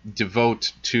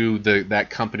devote to that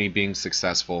company being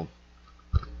successful,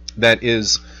 that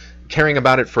is caring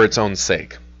about it for its own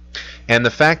sake. And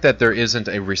the fact that there isn't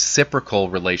a reciprocal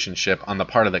relationship on the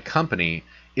part of the company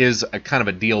is a kind of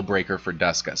a deal breaker for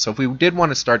Duska. So if we did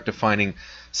want to start defining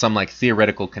some like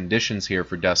theoretical conditions here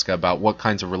for Duska about what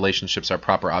kinds of relationships are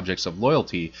proper objects of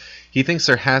loyalty, he thinks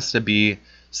there has to be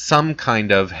some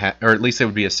kind of, or at least it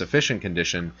would be a sufficient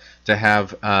condition to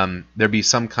have there be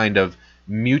some kind of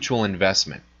mutual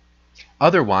investment.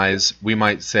 Otherwise, we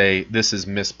might say this is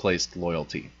misplaced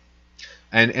loyalty.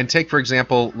 And take, for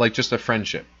example, like just a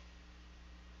friendship.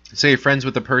 Say you're friends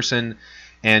with a person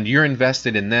and you're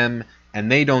invested in them and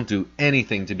they don't do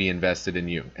anything to be invested in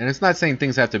you. And it's not saying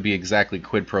things have to be exactly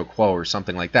quid pro quo or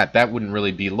something like that. That wouldn't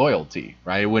really be loyalty,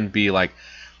 right? It wouldn't be like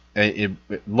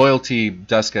loyalty.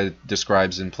 Duska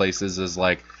describes in places as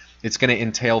like it's going to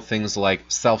entail things like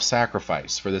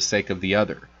self-sacrifice for the sake of the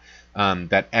other,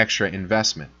 that extra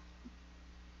investment.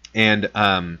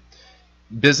 And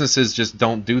businesses just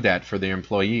don't do that for their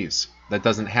employees. That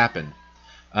doesn't happen.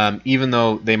 Even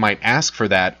though they might ask for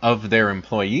that of their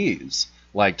employees,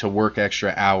 like to work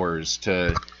extra hours,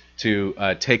 to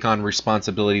take on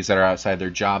responsibilities that are outside their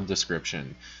job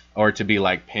description, or to be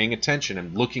like paying attention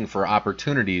and looking for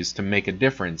opportunities to make a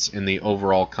difference in the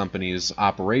overall company's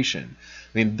operation.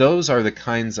 I mean, those are the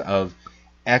kinds of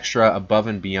extra above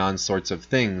and beyond sorts of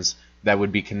things that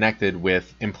would be connected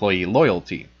with employee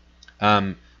loyalty.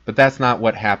 But that's not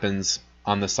what happens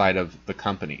on the side of the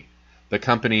company. The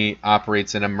company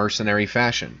operates in a mercenary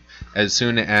fashion. As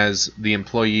soon as the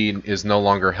employee is no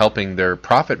longer helping their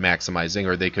profit maximizing,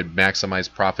 or they could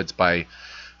maximize profits by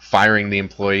firing the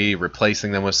employee,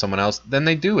 replacing them with someone else, then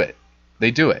they do it.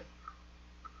 They do it.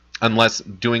 Unless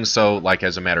doing so, like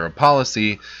as a matter of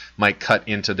policy, might cut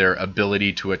into their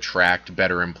ability to attract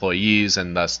better employees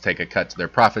and thus take a cut to their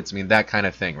profits. I mean, that kind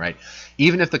of thing, right?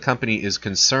 Even if the company is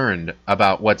concerned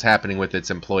about what's happening with its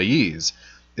employees,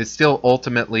 it's still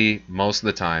ultimately, most of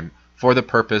the time, for the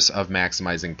purpose of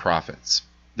maximizing profits.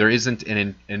 There isn't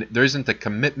a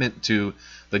commitment to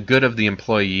the good of the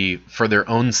employee for their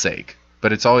own sake,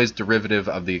 but it's always derivative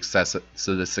of the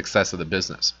success of the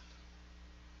business.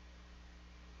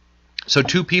 So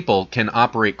two people can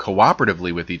operate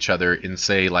cooperatively with each other in,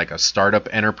 say, like a startup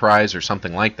enterprise or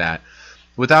something like that,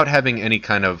 without having any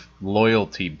kind of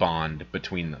loyalty bond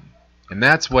between them. And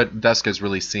that's what Duska is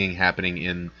really seeing happening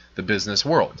in the business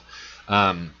world.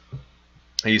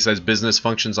 He says business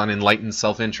functions on enlightened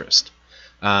self-interest.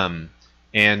 So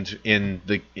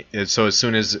as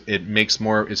soon as it makes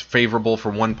it's favorable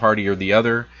for one party or the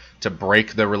other to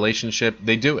break the relationship,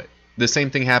 they do it. The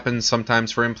same thing happens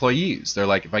sometimes for employees. They're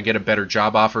like, if I get a better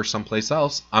job offer someplace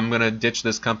else, I'm going to ditch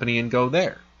this company and go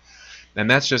there. And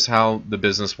that's just how the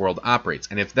business world operates.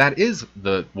 And if that is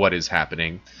what is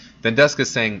happening, then Duska is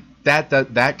saying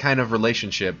that kind of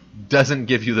relationship doesn't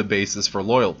give you the basis for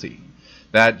loyalty.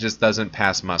 That just doesn't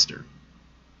pass muster.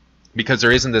 Because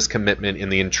there isn't this commitment in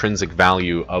the intrinsic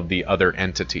value of the other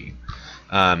entity,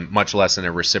 much less in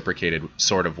a reciprocated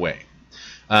sort of way.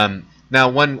 Now,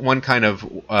 one kind of,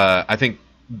 I think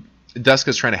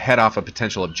Duska is trying to head off a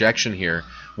potential objection here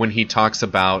when he talks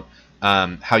about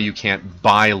how you can't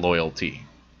buy loyalty,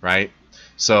 right?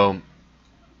 So,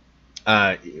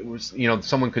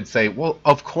 someone could say, well,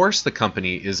 of course the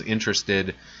company is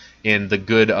interested in the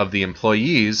good of the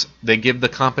employees. They give the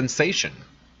compensation,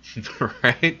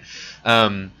 right?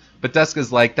 But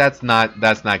Duska's like, that's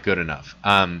not good enough.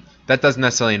 That doesn't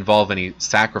necessarily involve any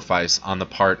sacrifice on the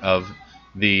part of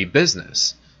the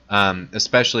business,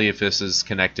 especially if this is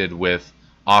connected with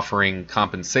offering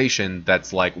compensation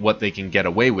that's like what they can get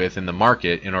away with in the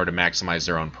market in order to maximize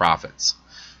their own profits.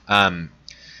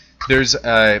 There's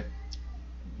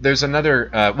another,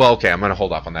 well, okay, I'm going to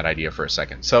hold off on that idea for a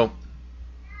second. So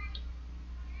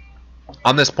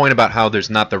on this point about how there's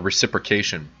not the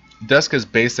reciprocation, Duska's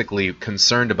basically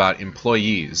concerned about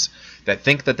employees that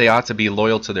think that they ought to be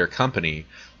loyal to their company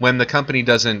when the company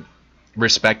doesn't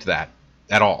respect that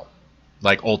at all,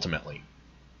 like ultimately.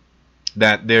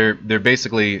 That they're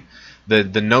basically,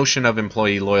 the notion of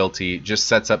employee loyalty just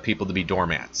sets up people to be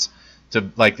doormats, to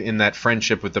like in that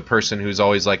friendship with the person who's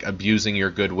always like abusing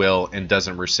your goodwill and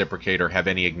doesn't reciprocate or have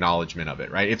any acknowledgement of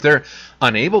it, right? If they're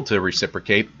unable to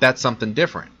reciprocate, that's something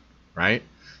different, right?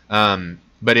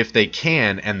 But if they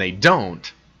can and they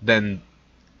don't, then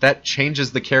that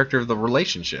changes the character of the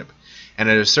relationship, and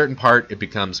at a certain part it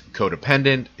becomes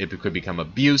codependent, it could become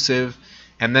abusive.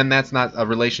 And then that's not a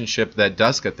relationship that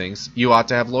Duska thinks you ought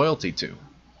to have loyalty to.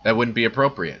 That wouldn't be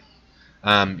appropriate.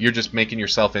 You're just making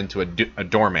yourself into a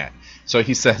doormat. So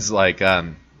he says, like,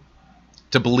 to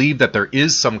believe that there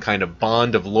is some kind of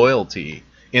bond of loyalty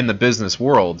in the business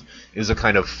world is a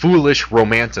kind of foolish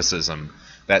romanticism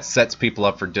that sets people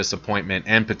up for disappointment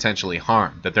and potentially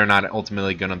harm, that they're not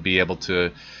ultimately going to be able to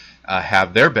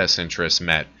have their best interests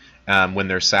met when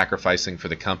they're sacrificing for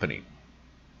the company.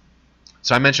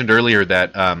 So I mentioned earlier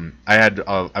that I've had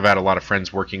a lot of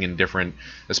friends working in different,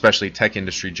 especially tech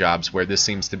industry jobs, where this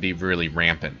seems to be really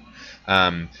rampant,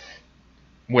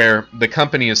 where the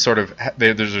company is sort of,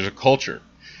 there's a culture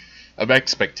of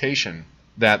expectation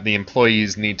that the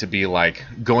employees need to be like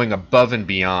going above and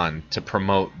beyond to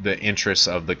promote the interests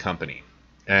of the company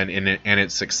and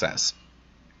its success.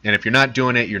 And if you're not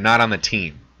doing it, you're not on the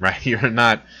team, right? You're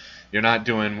not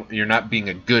being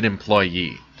a good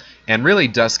employee. And really,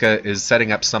 Duska is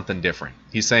setting up something different.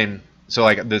 He's saying, so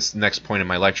like this next point in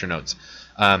my lecture notes,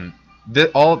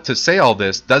 to say all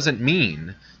this doesn't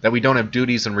mean that we don't have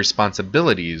duties and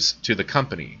responsibilities to the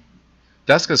company.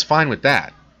 Duska's fine with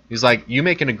that. He's like, you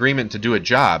make an agreement to do a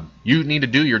job, you need to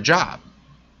do your job.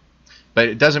 But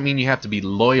it doesn't mean you have to be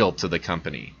loyal to the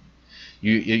company.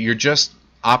 You're just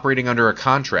operating under a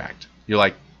contract. You're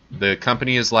like, the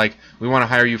company is like, we want to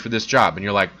hire you for this job. And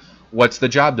you're like, what's the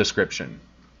job description?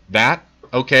 That?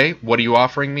 Okay, what are you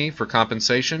offering me for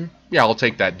compensation? Yeah, I'll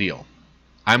take that deal.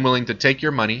 I'm willing to take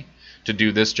your money to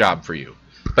do this job for you.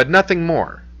 But nothing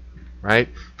more, right?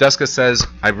 Duska says,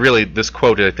 this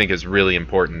quote I think is really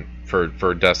important for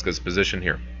Duska's position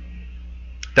here.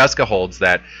 Duska holds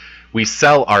that we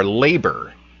sell our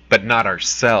labor, but not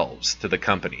ourselves to the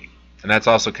company. And that's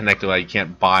also connected to how you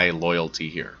can't buy loyalty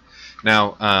here.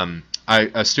 Now,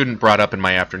 a student brought up in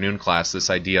my afternoon class this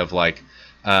idea of like,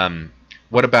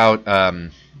 what about,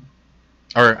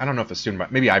 or I don't know if a student,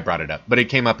 maybe I brought it up, but it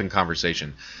came up in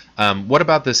conversation. What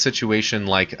about this situation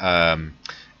like a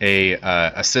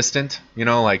assistant,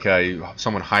 like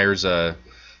someone hires a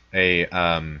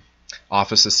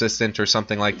office assistant or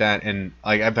something like that, and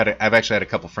like I've actually had a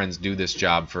couple friends do this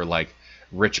job for like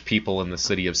rich people in the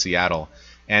city of Seattle,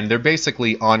 and they're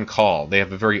basically on call. They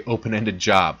have a very open-ended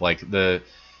job. Like their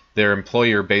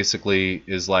employer basically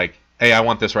is like, hey, I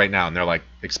want this right now, and they're like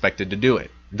expected to do it.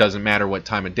 It doesn't matter what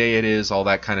time of day it is, all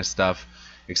that kind of stuff,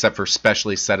 except for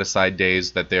specially set aside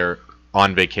days that they're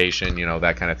on vacation,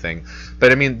 that kind of thing.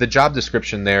 But I mean, the job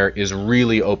description there is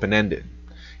really open-ended,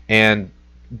 and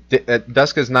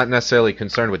Duska's not necessarily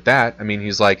concerned with that. I mean,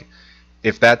 he's like,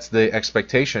 if that's the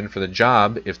expectation for the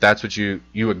job, if that's what you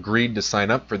agreed to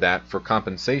sign up for that for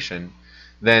compensation,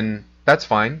 then that's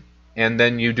fine, and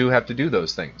then you do have to do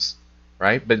those things,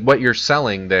 right? But what you're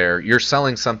selling there, you're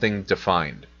selling something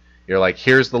defined. You're like,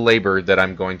 here's the labor that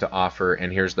I'm going to offer,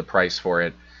 and here's the price for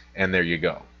it, and there you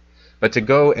go. But to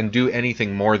go and do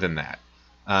anything more than that,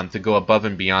 to go above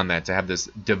and beyond that, to have this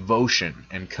devotion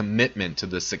and commitment to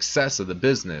the success of the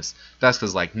business,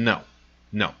 Duska's like, no,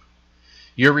 no.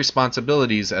 Your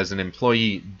responsibilities as an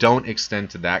employee don't extend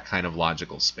to that kind of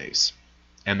logical space.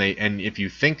 And if you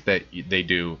think that they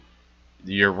do,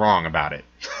 you're wrong about it.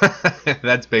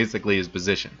 That's basically his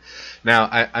position. Now,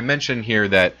 I mentioned here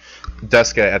that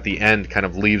Duska at the end kind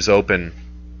of leaves open.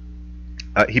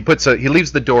 He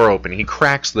leaves the door open. He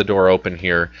cracks the door open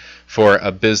here for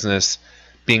a business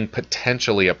being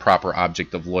potentially a proper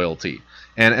object of loyalty,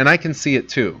 and I can see it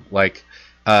too. Like,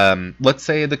 let's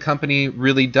say the company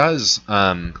really does,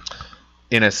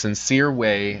 in a sincere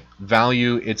way,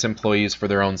 value its employees for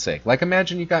their own sake. Like,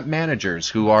 imagine you got managers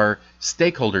who are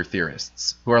stakeholder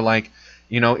theorists, who are like,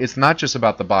 it's not just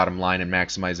about the bottom line and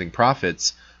maximizing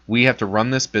profits. We have to run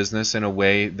this business in a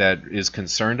way that is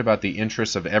concerned about the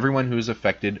interests of everyone who's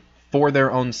affected for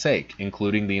their own sake,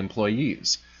 including the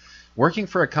employees. Working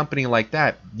for a company like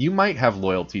that, you might have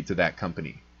loyalty to that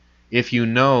company if you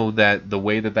know that the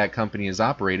way that that company is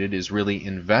operated is really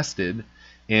invested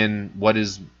in what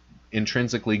is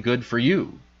intrinsically good for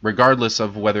you, regardless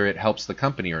of whether it helps the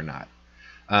company or not.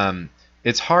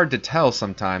 It's hard to tell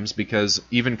sometimes, because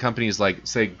even companies like,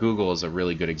 say, Google is a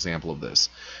really good example of this.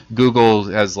 Google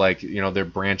has, like, their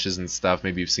branches and stuff.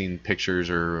 Maybe you've seen pictures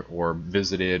or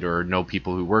visited or know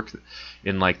people who work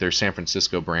in, like, their San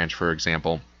Francisco branch, for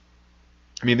example.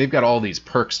 I mean, they've got all these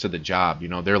perks to the job.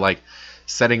 They're like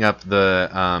setting up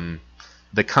the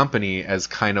company as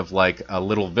kind of like a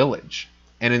little village.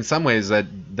 And in some ways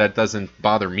that doesn't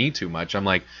bother me too much. I'm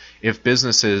like, if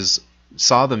businesses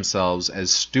saw themselves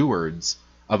as stewards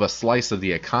of a slice of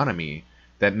the economy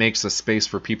that makes a space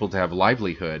for people to have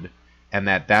livelihood, and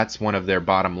that's one of their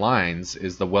bottom lines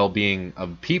is the well-being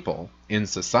of people in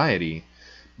society,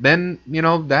 then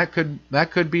that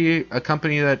could be a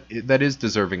company that is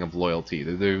deserving of loyalty.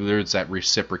 There's that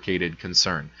reciprocated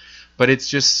concern. But it's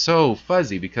just so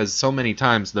fuzzy, because so many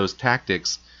times those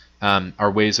tactics are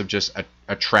ways of just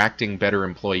attracting better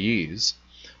employees,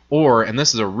 or, and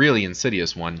this is a really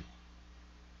insidious one,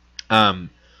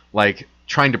 like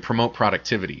trying to promote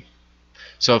productivity.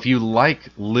 So if you like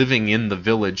living in the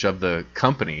village of the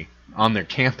company, on their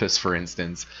campus, for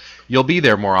instance, you'll be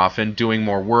there more often, doing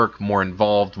more work, more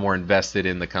involved, more invested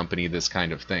in the company, this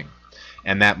kind of thing.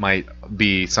 And that might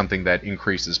be something that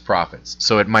increases profits.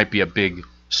 So it might be a big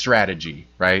strategy,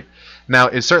 right? Now,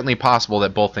 it's certainly possible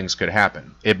that both things could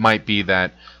happen. It might be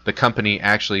that the company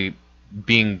actually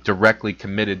being directly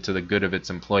committed to the good of its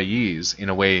employees in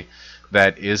a way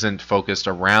that isn't focused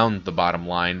around the bottom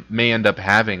line may end up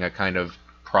having a kind of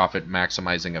profit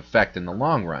maximizing effect in the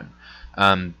long run.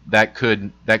 That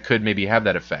could maybe have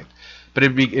that effect. But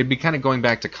it'd be kind of going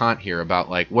back to Kant here about,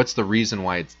 like, what's the reason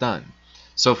why it's done.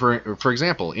 So for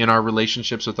example, in our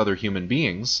relationships with other human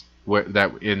beings,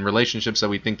 in relationships that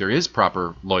we think there is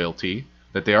proper loyalty,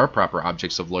 that they are proper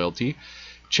objects of loyalty,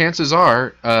 chances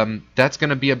are that's going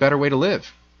to be a better way to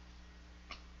live.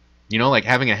 Like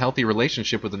having a healthy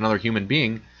relationship with another human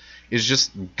being is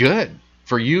just good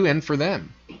for you and for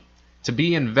them. To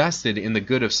be invested in the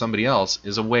good of somebody else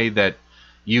is a way that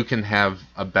you can have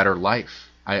a better life.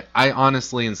 I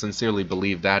honestly and sincerely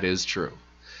believe that is true.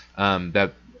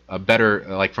 That a better,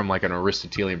 like from like an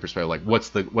Aristotelian perspective, like what's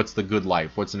the good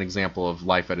life? What's an example of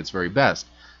life at its very best?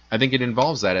 I think it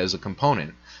involves that as a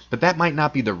component. But that might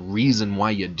not be the reason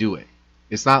why you do it.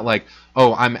 It's not like,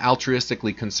 oh, I'm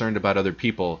altruistically concerned about other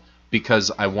people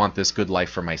because I want this good life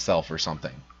for myself or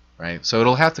something, right? So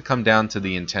it'll have to come down to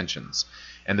the intentions.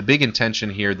 And the big intention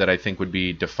here that I think would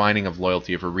be defining of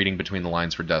loyalty, if we're reading between the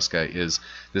lines for Duska, is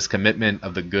this commitment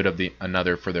of the good of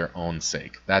another for their own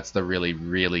sake. That's the really,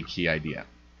 really key idea.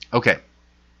 Okay.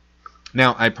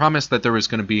 Now, I promised that there was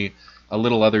going to be a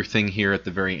little other thing here at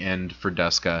the very end for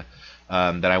Duska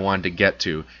that I wanted to get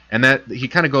to. And that he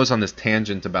kind of goes on this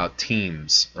tangent about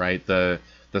teams, right? The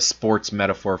sports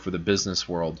metaphor for the business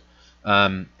world.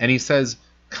 And he says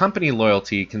company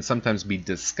loyalty can sometimes be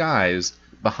disguised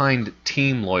behind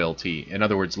team loyalty. In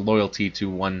other words, loyalty to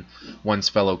one's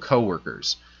fellow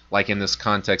coworkers. Like in this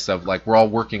context of, like, we're all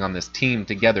working on this team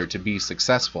together to be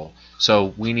successful.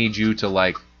 So we need you to,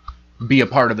 like, be a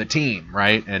part of the team,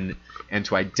 right? And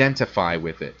to identify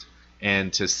with it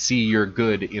and to see your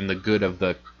good in the good of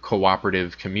the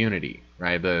cooperative community,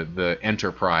 right? The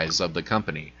enterprise of the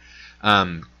company.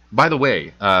 By the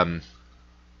way,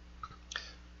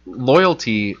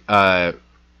 loyalty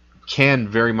can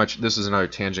very much, this is another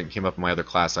tangent, came up in my other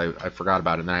class, I forgot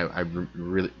about it, and then I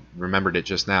really remembered it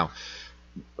just now.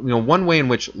 One way in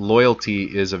which loyalty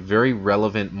is a very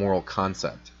relevant moral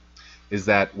concept is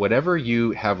that whatever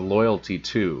you have loyalty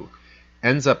to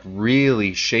ends up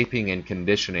really shaping and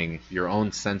conditioning your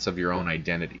own sense of your own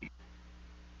identity.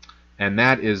 And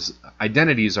that is,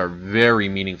 identities are very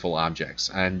meaningful objects.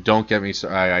 And don't get me,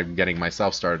 I'm getting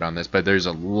myself started on this, but there's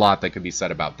a lot that could be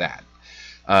said about that.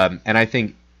 And I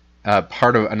think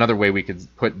part of another way we could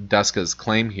put Duska's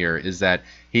claim here is that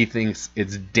he thinks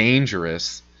it's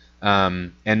dangerous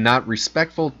and not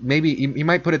respectful. Maybe you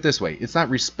might put it this way: it's not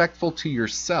respectful to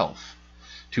yourself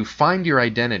to find your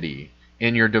identity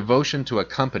in your devotion to a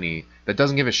company that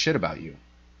doesn't give a shit about you.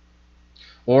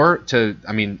 Or to,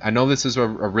 I mean, I know this is a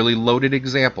really loaded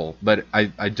example, but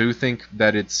I do think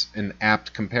that it's an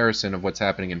apt comparison of what's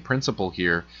happening in principle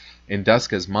here in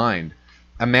Duska's mind.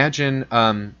 Imagine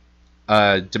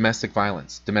domestic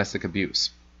violence, domestic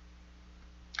abuse.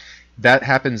 That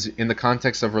happens in the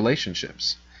context of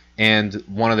relationships. And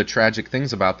one of the tragic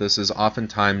things about this is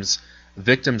oftentimes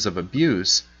victims of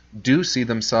abuse do see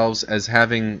themselves as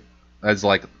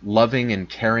like loving and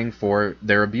caring for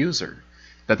their abuser,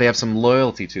 that they have some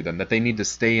loyalty to them, that they need to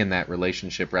stay in that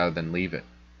relationship rather than leave it.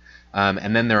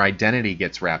 And then their identity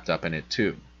gets wrapped up in it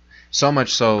too. So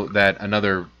much so that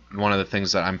one of the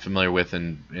things that I'm familiar with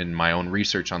in my own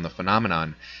research on the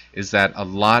phenomenon is that a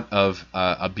lot of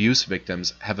abuse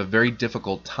victims have a very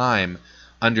difficult time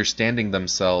understanding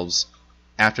themselves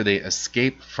after they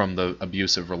escape from the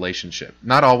abusive relationship.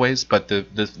 Not always, but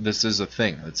this is a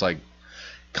thing. It's like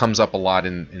comes up a lot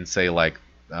in say like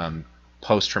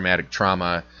post-traumatic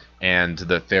trauma and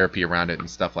the therapy around it and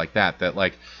stuff like that. That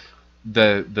like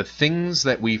the things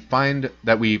that we find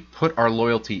that we put our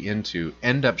loyalty into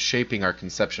end up shaping our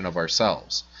conception of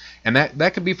ourselves. And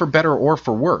that could be for better or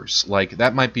for worse. Like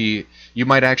that might be, you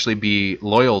might actually be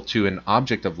loyal to an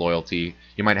object of loyalty.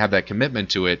 You might have that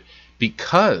commitment to it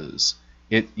because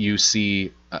you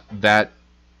see that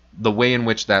the way in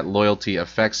which that loyalty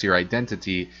affects your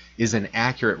identity is an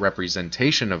accurate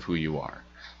representation of who you are.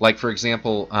 Like, for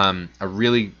example, a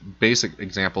really basic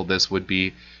example of this would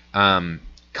be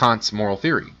Kant's moral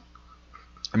theory.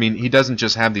 I mean, he doesn't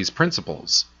just have these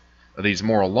principles, these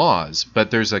moral laws,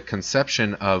 but there's a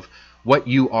conception of what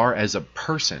you are as a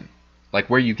person, like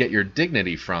where you get your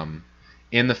dignity from,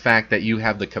 in the fact that you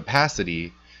have the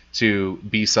capacity to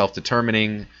be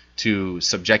self-determining, to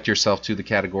subject yourself to the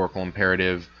categorical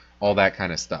imperative, all that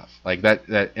kind of stuff. Like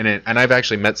and I've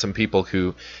actually met some people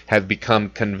who have become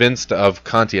convinced of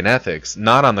Kantian ethics,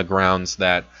 not on the grounds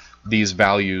that these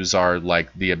values are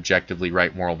like the objectively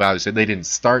right moral values. They didn't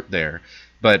start there,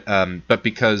 but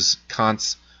because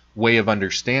Kant's way of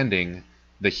understanding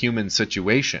the human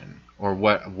situation, or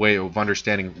what way of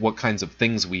understanding what kinds of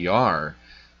things we are,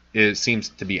 it seems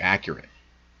to be accurate.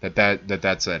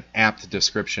 That's an apt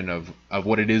description of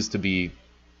what it is to be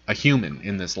a human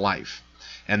in this life.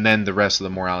 And then the rest of the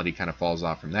morality kind of falls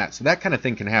off from that. So that kind of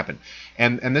thing can happen.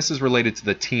 And this is related to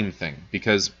the team thing,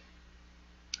 because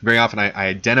very often I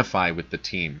identify with the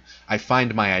team. I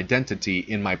find my identity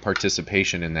in my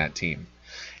participation in that team.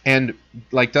 And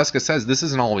like Duska says, this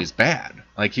isn't always bad.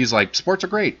 Like he's like, sports are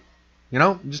great. You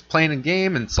know, just playing a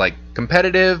game, and it's like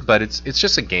competitive, but it's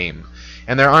just a game.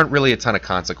 And there aren't really a ton of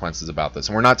consequences about this.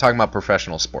 And we're not talking about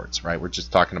professional sports, right? We're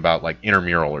just talking about like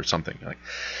intramural or something. Like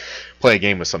play a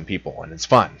game with some people and it's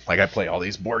fun. Like I play all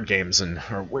these board games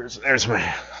there's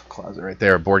my closet right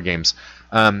there, board games.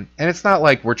 And it's not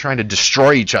like we're trying to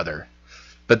destroy each other.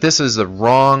 But this is the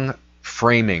wrong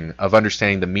framing of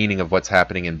understanding the meaning of what's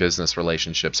happening in business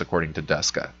relationships according to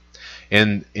Duska.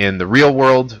 In the real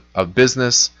world of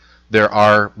business, there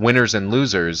are winners and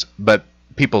losers, but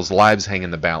people's lives hang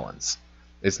in the balance.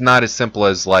 It's not as simple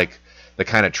as like the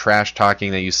kind of trash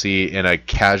talking that you see in a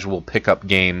casual pickup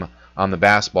game on the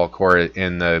basketball court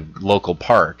in the local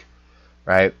park,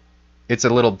 right? It's a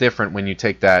little different when you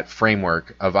take that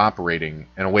framework of operating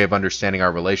and a way of understanding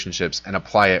our relationships and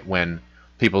apply it when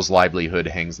people's livelihood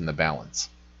hangs in the balance,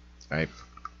 right?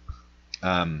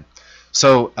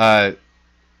 So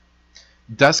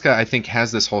Duska, I think,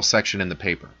 has this whole section in the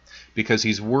paper because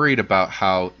he's worried about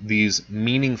how these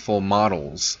meaningful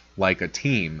models, like a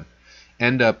team,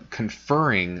 end up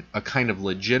conferring a kind of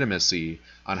legitimacy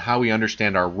on how we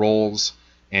understand our roles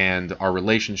and our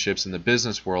relationships in the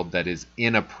business world that is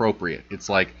inappropriate. It's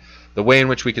like the way in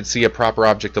which we could see a proper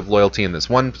object of loyalty in this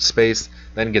one space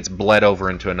then gets bled over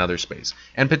into another space.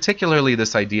 And particularly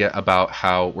this idea about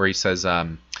how, where he says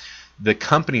the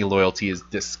company loyalty is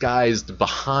disguised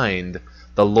behind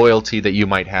the loyalty that you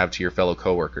might have to your fellow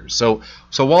coworkers. So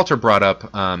Walter brought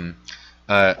up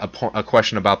a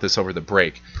question about this over the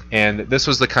break, and this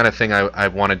was the kind of thing I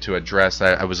wanted to address.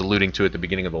 I was alluding to at the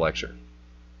beginning of the lecture.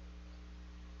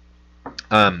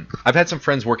 I've had some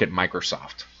friends work at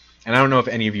Microsoft, And I don't know if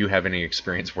any of you have any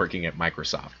experience working at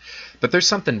Microsoft, but there's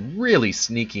something really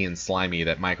sneaky and slimy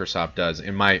that Microsoft does,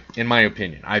 in my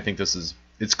opinion. I think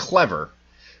it's clever,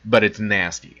 but it's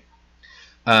nasty.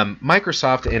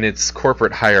 Microsoft, in its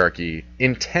corporate hierarchy,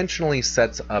 intentionally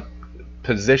sets up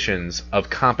positions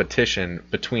of competition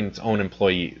between its own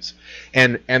employees,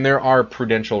 and there are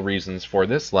prudential reasons for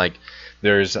this. Like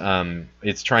there's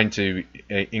it's trying to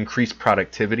increase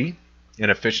productivity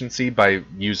and efficiency by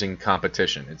using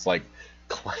competition. It's like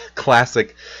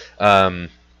classic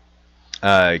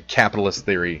capitalist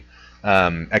theory,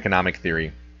 economic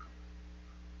theory,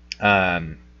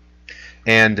 and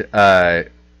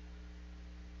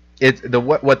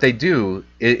what they do,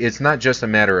 it's not just a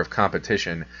matter of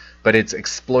competition, but it's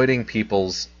exploiting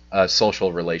people's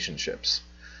social relationships.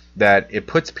 That it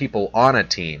puts people on a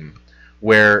team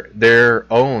where their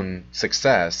own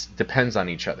success depends on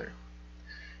each other.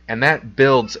 And that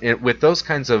builds, with those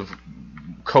kinds of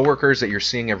coworkers that you're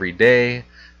seeing every day,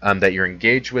 that you're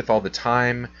engaged with all the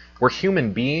time, we're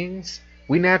human beings.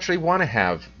 We naturally want to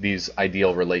have these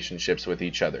ideal relationships with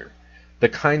each other. The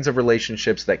kinds of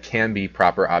relationships that can be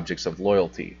proper objects of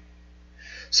loyalty.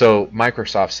 So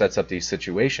Microsoft sets up these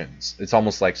situations. It's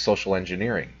almost like social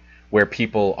engineering, where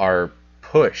people are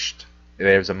pushed.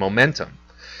 There's a momentum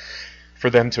for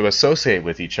them to associate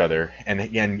with each other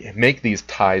and make these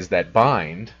ties that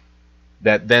bind,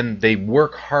 that then they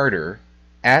work harder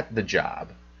at the job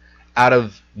out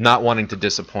of not wanting to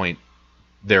disappoint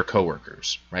their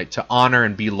coworkers, right? To honor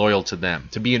and be loyal to them,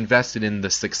 to be invested in the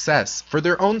success for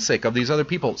their own sake of these other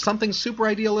people, something super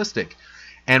idealistic.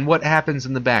 And what happens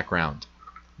in the background?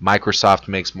 Microsoft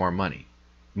makes more money,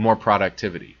 more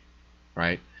productivity,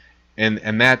 right?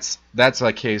 And that's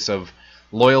a case of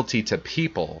loyalty to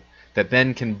people that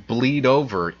then can bleed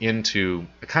over into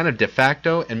a kind of de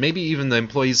facto, and maybe even the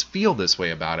employees feel this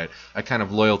way about it, a kind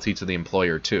of loyalty to the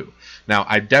employer too. Now,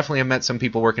 I definitely have met some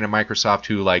people working at Microsoft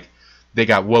who, like, they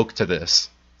got woke to this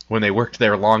when they worked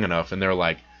there long enough, and they're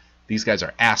like, these guys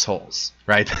are assholes,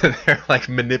 right? They're like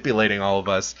manipulating all of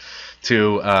us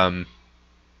to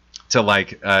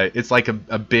like, it's like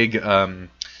a big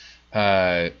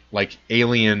like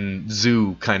alien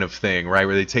zoo kind of thing, right?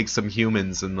 Where they take some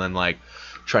humans and then like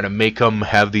try to make them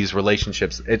have these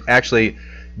relationships. It actually,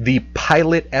 the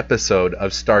pilot episode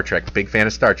of Star Trek, big fan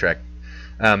of Star Trek,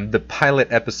 the pilot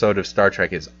episode of Star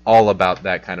Trek is all about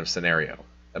that kind of scenario,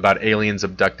 about aliens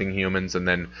abducting humans and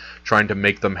then trying to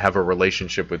make them have a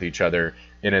relationship with each other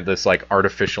in this like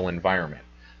artificial environment.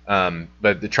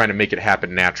 But they're trying to make it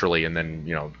happen naturally, and then,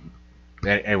 you know,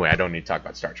 anyway, I don't need to talk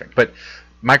about Star Trek. But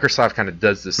Microsoft kind of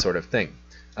does this sort of thing.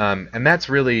 And that's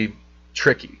really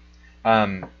tricky.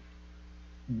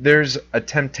 There's a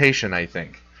temptation, I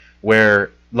think,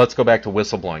 where, let's go back to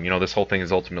whistleblowing. You know, this whole thing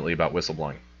is ultimately about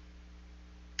whistleblowing.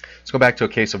 Let's go back to a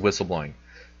case of whistleblowing.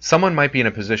 Someone might be in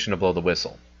a position to blow the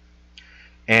whistle,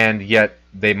 and yet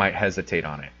they might hesitate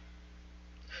on it.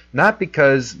 Not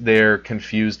because they're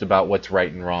confused about what's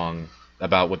right and wrong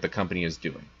about what the company is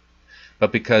doing,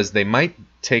 but because they might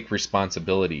take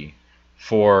responsibility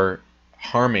for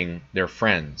harming their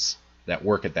friends that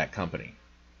work at that company.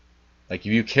 Like,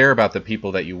 if you care about the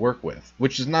people that you work with,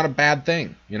 which is not a bad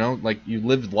thing, you know, like, you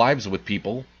live lives with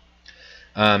people,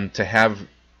 to have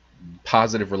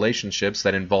positive relationships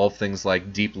that involve things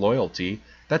like deep loyalty,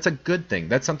 that's a good thing.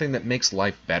 That's something that makes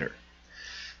life better.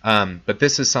 But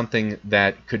this is something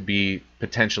that could be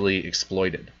potentially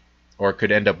exploited, or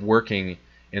could end up working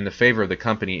in the favor of the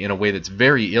company in a way that's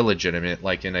very illegitimate,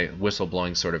 like in a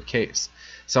whistleblowing sort of case.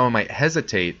 Someone might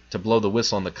hesitate to blow the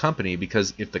whistle on the company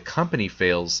because if the company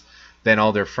fails, then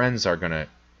all their friends are going to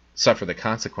suffer the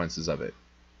consequences of it.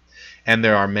 And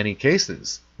there are many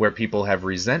cases where people have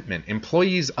resentment.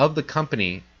 Employees of the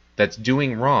company that's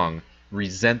doing wrong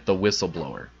resent the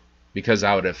whistleblower because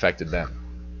how it affected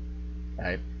them.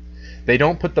 Right? They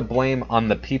don't put the blame on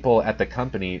the people at the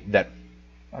company that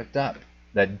fucked up,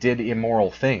 that did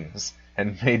immoral things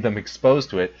and made them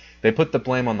exposed to it. They put the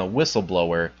blame on the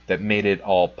whistleblower that made it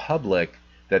all public,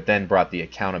 that then brought the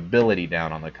accountability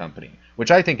down on the company,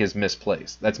 which I think is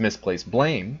misplaced. That's misplaced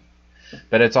blame,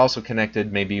 but it's also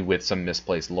connected maybe with some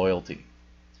misplaced loyalty.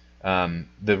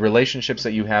 The relationships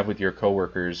that you have with your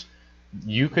coworkers,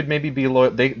 you could maybe be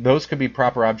loyal. Those could be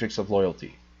proper objects of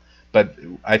loyalty. But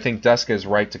I think Duska is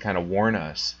right to kind of warn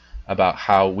us about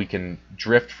how we can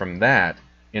drift from that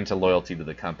into loyalty to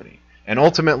the company. And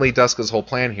ultimately, Duska's whole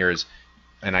plan here is,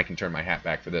 and I can turn my hat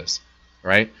back for this,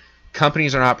 right?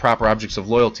 Companies are not proper objects of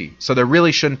loyalty. So there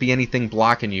really shouldn't be anything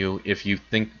blocking you if you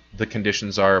think the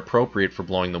conditions are appropriate for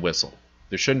blowing the whistle.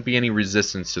 There shouldn't be any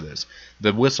resistance to this.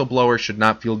 The whistleblower should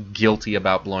not feel guilty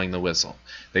about blowing the whistle.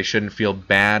 They shouldn't feel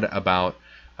bad about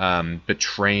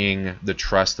betraying the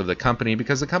trust of the company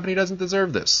because the company doesn't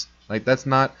deserve this. Like, that's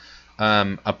not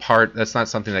that's not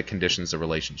something that conditions the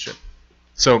relationship.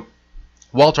 So,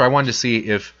 Walter, I wanted to see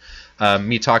if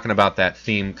me talking about that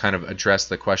theme kind of addressed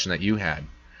the question that you had.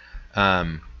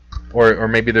 Or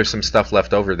maybe there's some stuff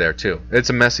left over there too. It's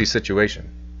a messy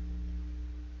situation.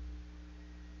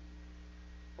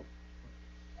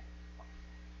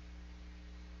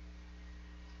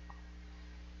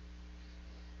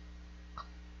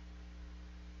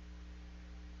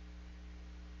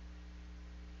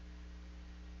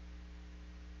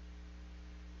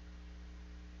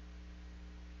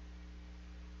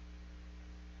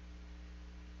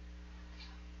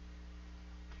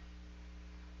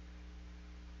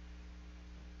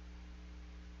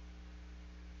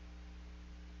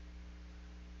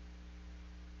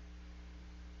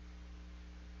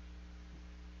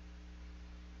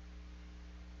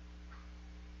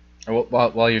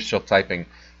 While you're still typing,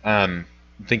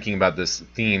 thinking about this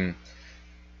theme,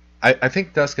 I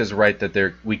think Duska is right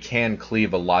that we can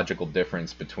cleave a logical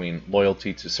difference between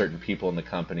loyalty to certain people in the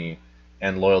company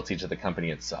and loyalty to the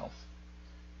company itself.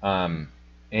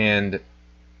 And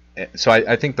so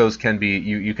I think those can be,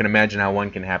 you can imagine how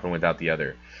one can happen without the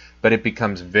other. But it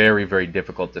becomes very, very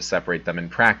difficult to separate them in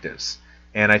practice.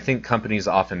 And I think companies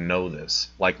often know this,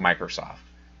 like Microsoft,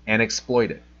 and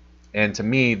exploit it. And to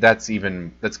me, that's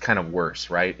kind of worse,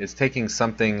 right? It's taking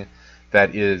something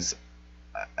that is,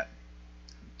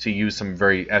 to use some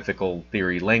very ethical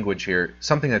theory language here,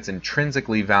 something that's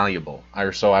intrinsically valuable,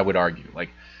 or so I would argue, like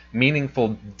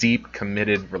meaningful, deep,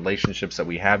 committed relationships that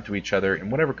we have to each other, in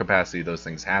whatever capacity those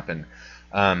things happen,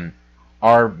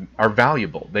 are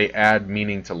valuable. They add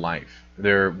meaning to life.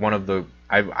 They're one of the,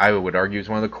 I would argue, is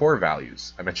one of the core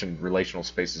values. I mentioned relational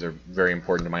spaces are very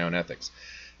important to my own ethics.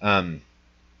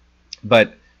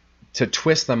 But to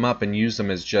twist them up and use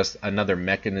them as just another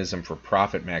mechanism for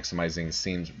profit maximizing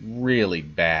seems really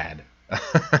bad.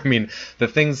 I mean, the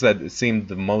things that seem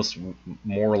the most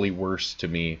morally worse to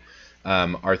me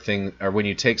are when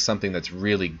you take something that's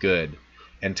really good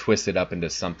and twist it up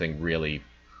into something really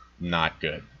not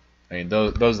good. I mean,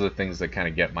 those are the things that kind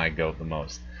of get my goat the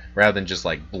most. Rather than just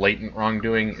like blatant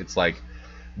wrongdoing, it's like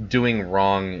doing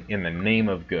wrong in the name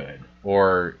of good,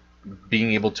 or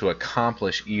being able to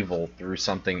accomplish evil through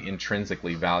something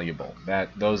intrinsically valuable.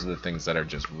 Those are the things that are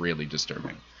just really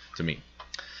disturbing to me.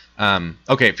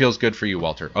 Okay, it feels good for you,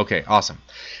 Walter. Okay, awesome.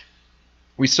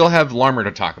 We still have Larmer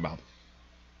to talk about.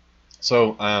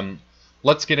 So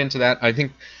let's get into that. I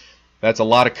think that's a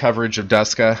lot of coverage of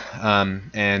Duska,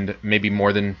 and maybe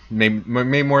more than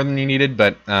you needed,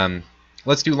 but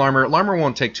let's do Larmer. Larmer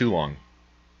won't take too long.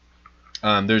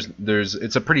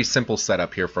 It's a pretty simple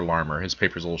setup here for Larmer. His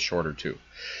paper's a little shorter too.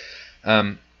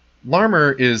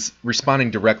 Larmer is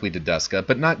responding directly to Duska,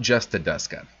 but not just to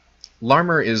Duska.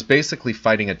 Larmer is basically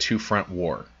fighting a two-front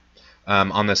war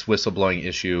on this whistleblowing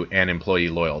issue and employee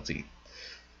loyalty.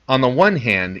 On the one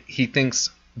hand, he thinks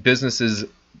businesses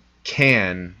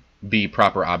can be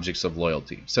proper objects of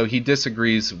loyalty. So he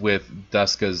disagrees with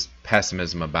Duska's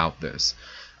pessimism about this.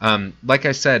 Like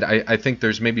I said, I think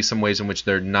there's maybe some ways in which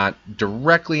they're not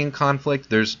directly in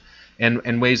conflict.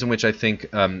 And ways in which I think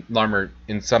Larmer,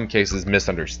 in some cases,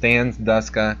 misunderstands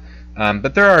Duska.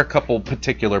 But there are a couple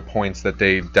particular points that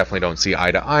they definitely don't see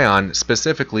eye to eye on,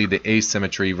 specifically the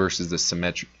asymmetry versus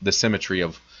the symmetry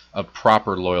of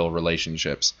proper loyal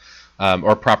relationships,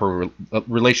 or proper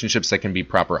relationships that can be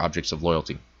proper objects of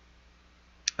loyalty.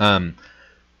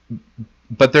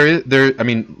 But I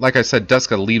mean, like I said,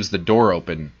 Duska leaves the door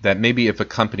open that maybe if a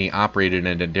company operated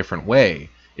in a different way,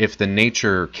 if the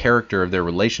nature, character of their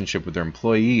relationship with their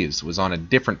employees was on a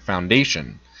different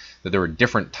foundation, that there were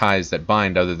different ties that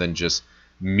bind other than just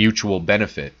mutual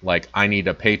benefit, like I need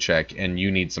a paycheck and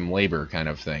you need some labor kind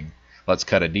of thing, let's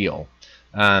cut a deal,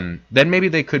 then maybe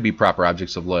they could be proper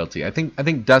objects of loyalty. I think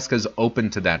Duska's open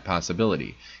to that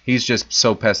possibility. He's just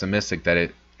so pessimistic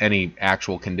that any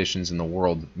actual conditions in the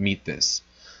world meet this.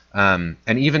 And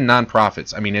even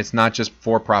nonprofits. I mean, it's not just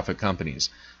for-profit companies.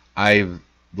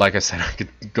 Like I said, I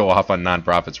could go off on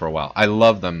nonprofits for a while. I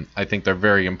love them. I think they're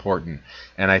very important.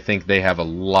 And I think they have a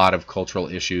lot of cultural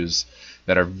issues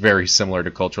that are very similar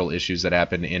to cultural issues that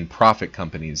happen in profit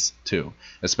companies too,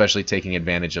 especially taking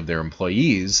advantage of their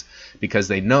employees because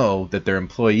they know that their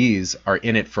employees are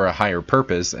in it for a higher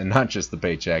purpose and not just the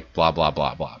paycheck, blah, blah,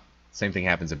 blah, blah. Same thing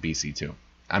happens at BC too.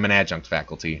 I'm an adjunct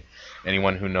faculty.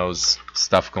 Anyone who knows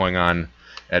stuff going on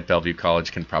at Bellevue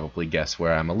College can probably guess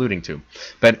where I'm alluding to.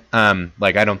 But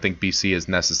like, I don't think BC is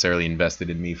necessarily invested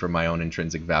in me for my own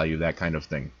intrinsic value, that kind of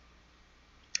thing.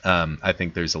 I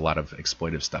think there's a lot of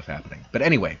exploitive stuff happening. But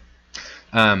anyway,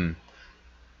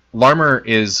 Larmor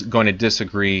is going to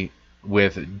disagree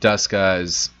with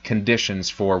Duska's conditions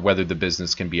for whether the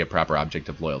business can be a proper object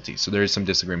of loyalty. So there is some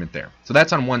disagreement there. So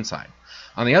that's on one side.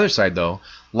 On the other side, though,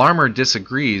 Larmor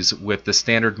disagrees with the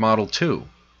Standard Model too.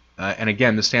 And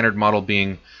again, the Standard Model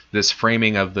being this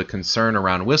framing of the concern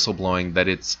around whistleblowing that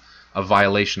it's a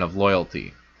violation of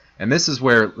loyalty. And this is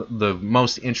where the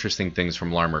most interesting things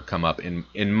from Larmor come up, in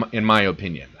my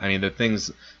opinion. I mean,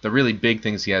 the really big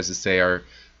things he has to say are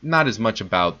not as much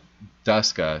about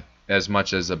Duska as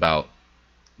much as about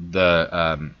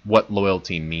the what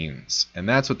loyalty means. And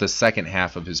that's what the second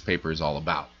half of his paper is all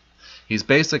about. He's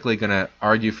basically going to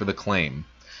argue for the claim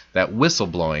that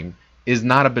whistleblowing is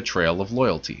not a betrayal of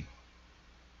loyalty.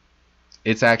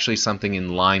 It's actually something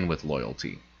in line with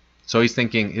loyalty. So he's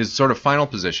thinking his sort of final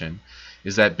position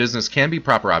is that business can be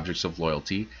proper objects of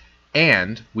loyalty,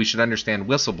 and we should understand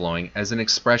whistleblowing as an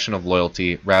expression of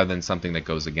loyalty rather than something that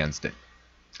goes against it.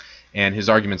 And his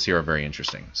arguments here are very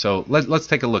interesting. So let's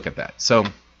take a look at that. So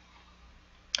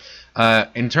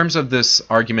in terms of this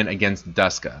argument against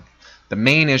Duska, the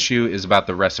main issue is about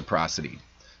the reciprocity.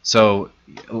 So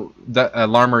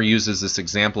Larmor uses this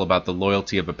example about the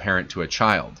loyalty of a parent to a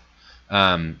child,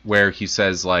 where he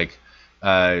says, like,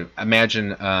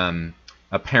 imagine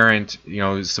a parent,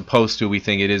 is supposed to, we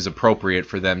think it is appropriate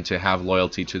for them to have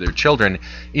loyalty to their children,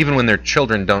 even when their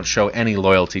children don't show any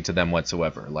loyalty to them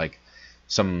whatsoever. Like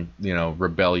some,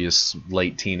 rebellious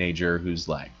late teenager who's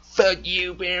like, fuck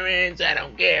you, parents, I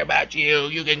don't care about you,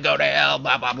 you can go to hell,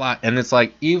 blah, blah, blah. And it's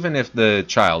like, even if the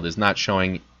child is not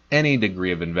showing any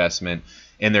degree of investment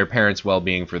in their parents'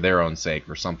 well-being for their own sake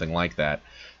or something like that,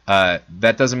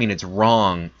 that doesn't mean it's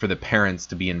wrong for the parents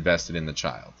to be invested in the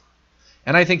child.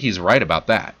 And I think he's right about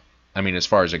that. I mean, as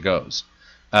far as it goes.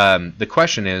 The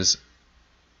question is,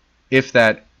 if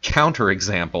that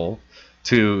counterexample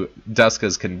to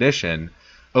Duska's condition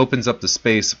opens up the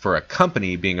space for a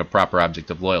company being a proper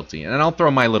object of loyalty. And I'll throw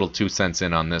my little 2 cents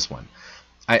in on this one.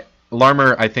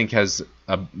 Larmor, I think, has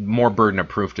a more burden of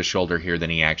proof to shoulder here than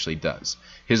he actually does.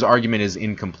 His argument is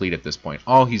incomplete at this point.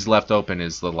 All he's left open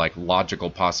is the logical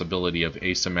possibility of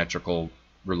asymmetrical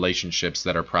relationships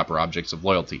that are proper objects of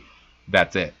loyalty.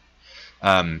 That's it.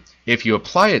 If you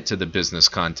apply it to the business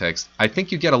context, I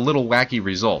think you get a little wacky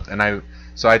result. And I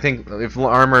think if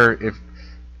Larmor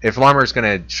is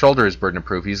going to shoulder his burden of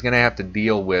proof, he's going to have to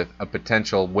deal with a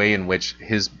potential way in which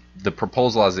the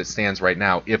proposal as it stands right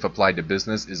now, if applied to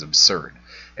business, is absurd.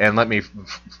 And let me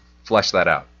flesh that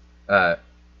out.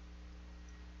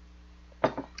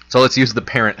 So let's use the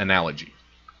parent analogy.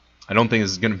 I don't think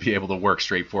this is going to be able to work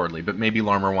straightforwardly, but maybe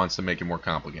Larmor wants to make it more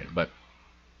complicated. But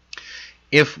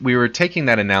if we were taking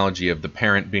that analogy of the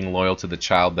parent being loyal to the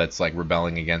child that's like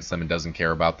rebelling against them and doesn't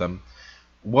care about them,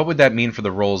 what would that mean for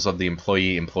the roles of the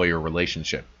employee-employer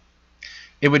relationship?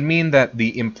 It would mean that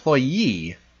the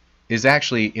employee is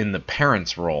actually in the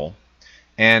parent's role,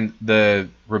 and the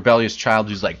rebellious child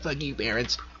who's like, fuck you,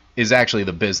 parents, is actually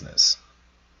the business.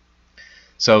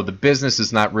 So the business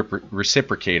is not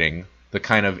reciprocating the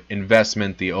kind of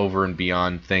investment, the over and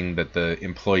beyond thing that the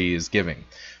employee is giving.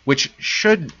 Which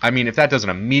should, I mean, if that doesn't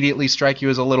immediately strike you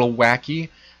as a little wacky,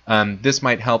 this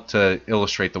might help to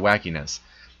illustrate the wackiness.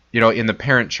 In the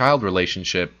parent-child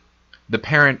relationship, the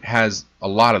parent has a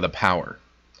lot of the power.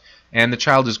 And the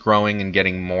child is growing and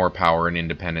getting more power and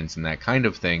independence and that kind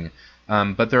of thing.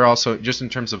 But they're also, just in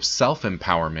terms of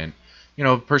self-empowerment,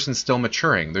 a person's still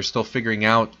maturing. They're still figuring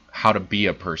out how to be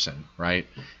a person, right?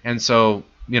 And so,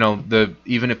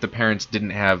 even if the parents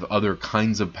didn't have other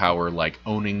kinds of power, like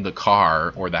owning the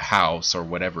car or the house or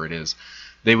whatever it is,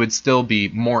 they would still be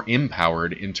more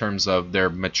empowered in terms of their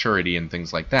maturity and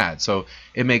things like that. So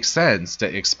it makes sense to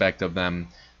expect of them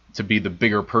to be the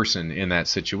bigger person in that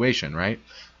situation, right?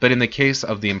 But in the case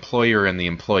of the employer and the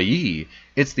employee,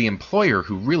 it's the employer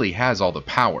who really has all the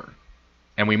power.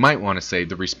 And we might want to say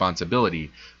the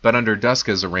responsibility. But under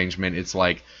Duska's arrangement, it's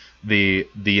like the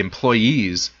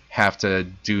employees have to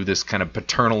do this kind of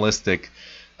paternalistic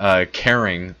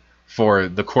caring for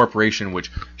the corporation,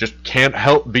 which just can't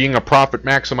help being a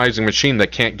profit-maximizing machine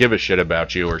that can't give a shit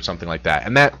about you or something like that.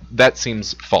 And that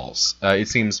seems false. It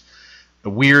seems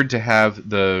weird to have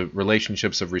the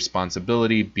relationships of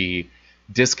responsibility be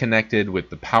disconnected with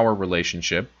the power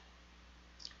relationship.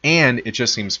 And it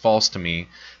just seems false to me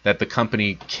that the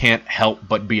company can't help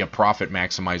but be a profit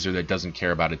maximizer that doesn't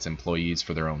care about its employees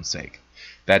for their own sake.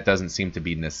 That doesn't seem to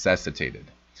be necessitated.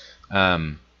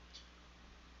 I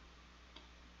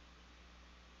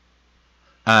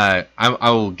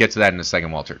will get to that in a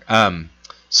second, Walter.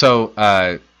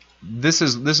 This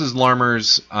is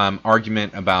Larmor's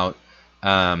argument about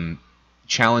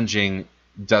challenging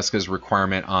Duska's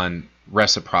requirement on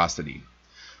reciprocity.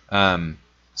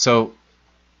 So,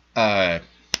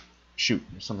 shoot,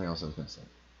 there's something else I was going to say.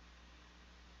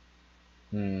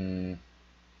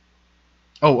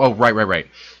 Right.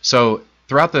 So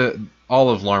throughout all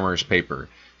of Larmer's paper,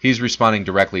 he's responding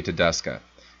directly to Duska.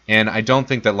 And I don't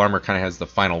think that Larmer kind of has the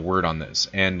final word on this.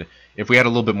 And if we had a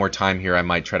little bit more time here, I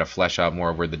might try to flesh out more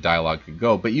of where the dialogue could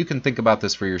go. But you can think about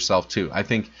this for yourself, too. I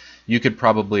think you could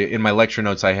probably, in my lecture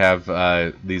notes, I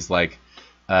have these like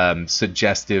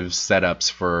suggestive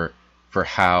setups for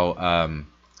how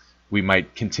we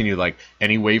might continue, like,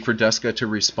 any way for Duska to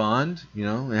respond, you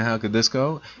know, and how could this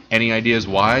go? Any ideas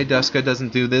why Duska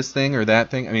doesn't do this thing or that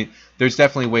thing? I mean, there's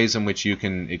definitely ways in which you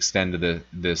can extend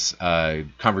this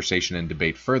conversation and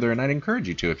debate further, and I'd encourage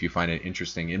you to if you find it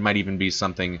interesting. It might even be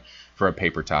something for a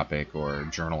paper topic or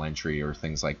journal entry or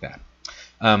things like that.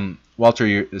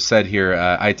 Walter said here,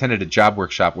 I attended a job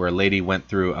workshop where a lady went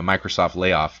through a Microsoft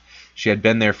layoff. She had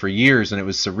been there for years, and it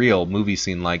was surreal, movie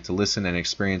scene-like, to listen and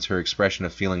experience her expression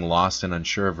of feeling lost and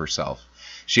unsure of herself.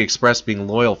 She expressed being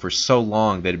loyal for so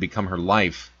long that it had become her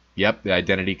life. Yep, the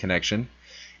identity connection.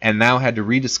 And now had to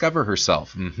rediscover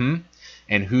herself.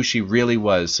 And who she really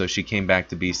was, so she came back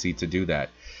to BC to do that.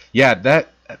 Yeah,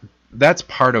 that's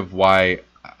part of why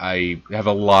I have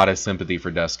a lot of sympathy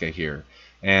for Duska here,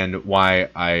 and why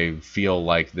I feel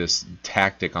like this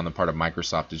tactic on the part of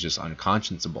Microsoft is just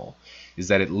unconscionable, is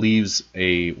that it leaves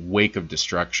a wake of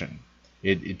destruction.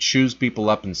 It chews people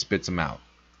up and spits them out.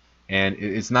 And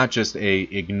it's not just a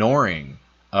ignoring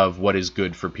of what is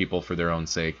good for people for their own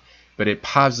sake, but it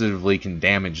positively can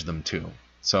damage them too.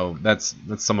 So that's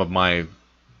some of my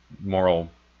moral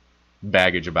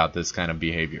baggage about this kind of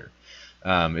behavior.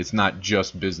 It's not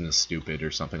just business stupid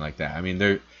or something like that. I mean,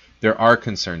 there are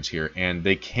concerns here, and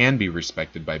they can be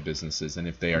respected by businesses, and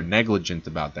if they are negligent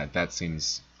about that, that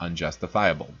seems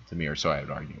unjustifiable to me, or so I would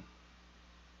argue.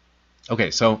 Okay,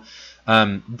 so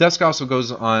Duska also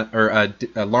goes on, or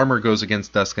Larmer goes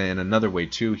against Duska in another way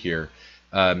too here,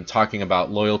 talking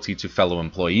about loyalty to fellow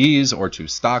employees or to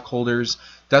stockholders.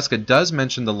 Duska does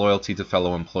mention the loyalty to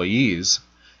fellow employees,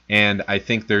 and I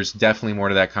think there's definitely more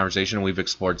to that conversation, and we've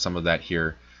explored some of that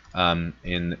here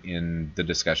in the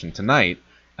discussion tonight.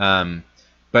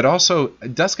 But also,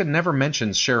 Duska never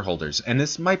mentions shareholders, and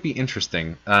this might be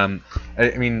interesting. I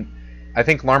mean, I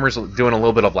think Larmer's doing a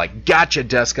little bit of like, gotcha,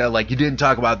 Duska, like, you didn't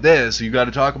talk about this, so you got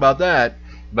to talk about that.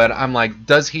 But I'm like,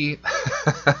 does he?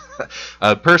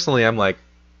 Personally, I'm like,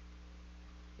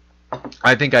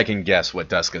 I think I can guess what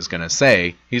Duska's going to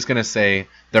say. He's going to say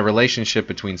the relationship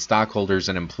between stockholders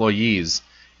and employees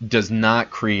does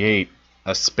not create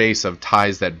a space of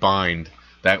ties that bind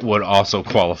that would also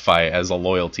qualify as a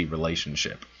loyalty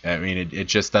relationship. I mean, it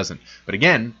just doesn't. But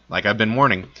again, like I've been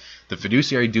warning, the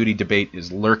fiduciary duty debate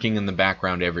is lurking in the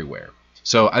background everywhere.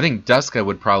 So I think Duska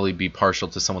would probably be partial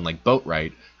to someone like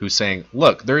Boatwright, who's saying,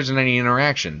 look, there isn't any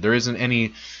interaction. There isn't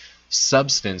any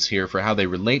substance here for how they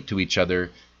relate to each other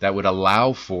that would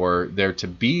allow for there to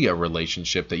be a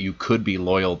relationship that you could be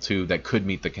loyal to that could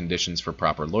meet the conditions for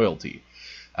proper loyalty.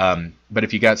 But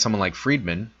if you got someone like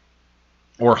Friedman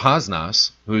or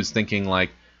Hasnas, who's thinking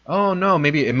like, oh no,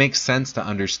 maybe it makes sense to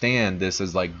understand this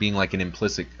as like being like an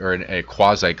implicit or a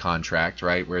quasi-contract,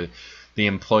 right, where the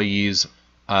employees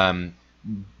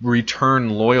return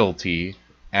loyalty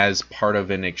as part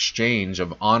of an exchange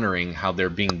of honoring how they're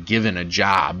being given a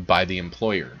job by the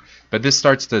employer. But this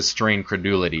starts to strain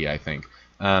credulity, I think.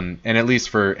 And at least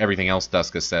for everything else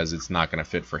Duska says, it's not going to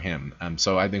fit for him.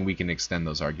 So I think we can extend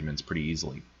those arguments pretty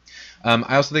easily.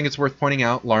 I also think it's worth pointing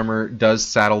out Larmer does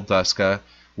saddle Duska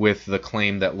with the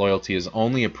claim that loyalty is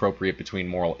only appropriate between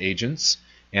moral agents,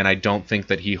 and I don't think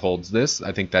that he holds this.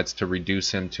 I think that's to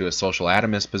reduce him to a social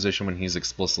atomist position when he's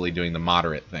explicitly doing the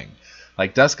moderate thing.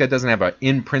 Like, Duska doesn't have an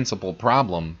in-principle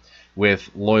problem with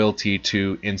loyalty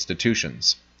to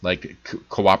institutions, like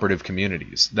cooperative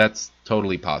communities. That's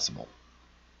totally possible.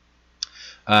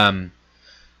 Yeah.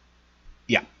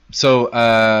 So,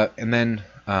 and then...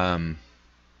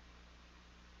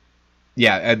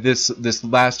 yeah, this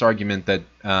last argument that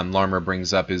Larmer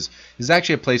brings up is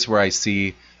actually a place where I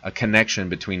see a connection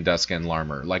between Duska and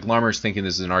Larmer. Like, Larmer's thinking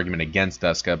this is an argument against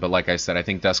Duska, but like I said, I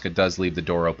think Duska does leave the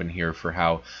door open here for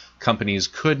how companies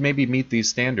could maybe meet these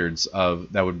standards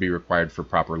that would be required for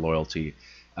proper loyalty,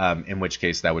 in which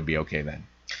case that would be okay then.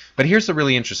 But here's the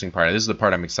really interesting part. This is the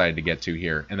part I'm excited to get to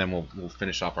here, and then we'll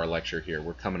finish off our lecture here.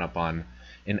 We're coming up on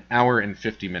an hour and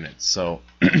 50 minutes, so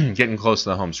getting close to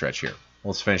the home stretch here.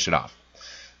 Let's finish it off.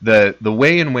 The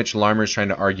way in which Larmer is trying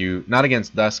to argue, not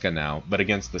against Duska now, but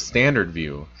against the standard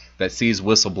view that sees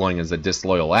whistleblowing as a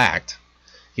disloyal act,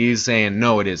 he's saying,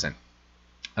 no, it isn't.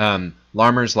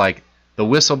 Larmer's like, the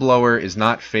whistleblower is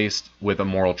not faced with a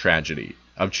moral tragedy.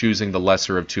 of choosing the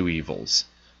lesser of two evils.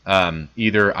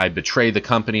 Either I betray the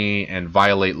company and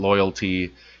violate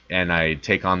loyalty, and I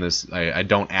take on this, I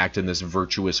don't act in this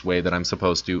virtuous way that I'm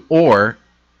supposed to, or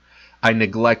I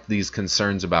neglect these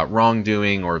concerns about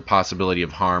wrongdoing or possibility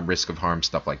of harm, risk of harm,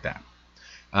 stuff like that.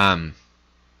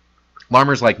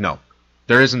 Larmer's like, no,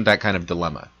 there isn't that kind of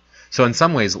dilemma. So in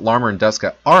some ways, Larmer and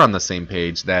Duska are on the same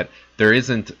page that there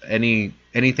isn't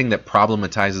anything that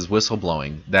problematizes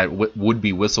whistleblowing that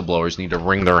would-be whistleblowers need to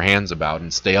wring their hands about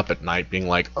and stay up at night being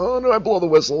like, oh, no, I blow the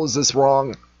whistle, is this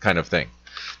wrong? Kind of thing.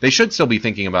 They should still be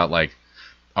thinking about, like,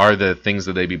 are the things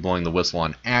that they be blowing the whistle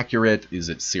on accurate? Is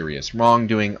it serious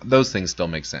wrongdoing? Those things still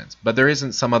make sense. But there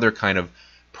isn't some other kind of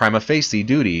prima facie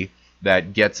duty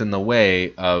that gets in the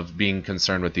way of being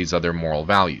concerned with these other moral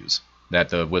values that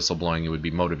the whistleblowing would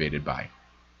be motivated by.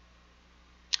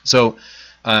 So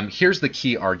here's the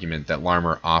key argument that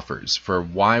Larmer offers for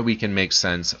why we can make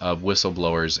sense of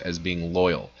whistleblowers as being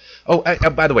loyal. Oh,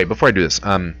 by the way, before I do this,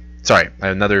 sorry,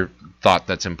 another thought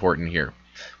that's important here.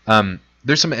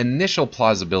 There's some initial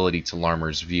plausibility to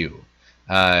Larmer's view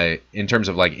in terms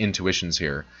of like intuitions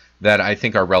here that I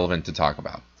think are relevant to talk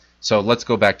about. So let's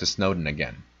go back to Snowden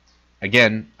again.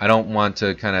 Again, I don't want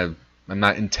to I'm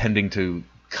not intending to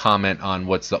comment on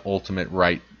what's the ultimate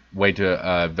right way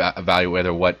to evaluate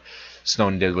whether what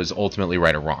Snowden did was ultimately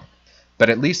right or wrong. But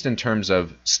at least in terms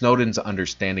of Snowden's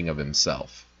understanding of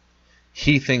himself,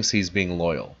 he thinks he's being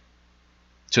loyal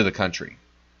to the country,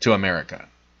 to America,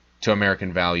 to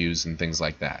American values and things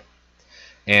like that.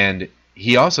 And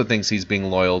he also thinks he's being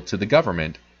loyal to the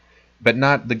government, but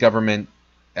not the government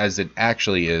as it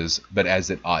actually is, but as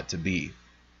it ought to be.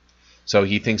 So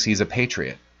he thinks he's a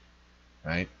patriot,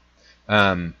 right?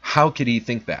 How could he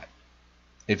think that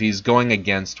if he's going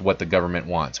against what the government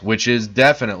wants, which is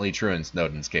definitely true in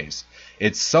Snowden's case?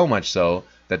 It's so much so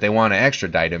that they want to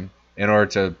extradite him in order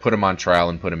to put him on trial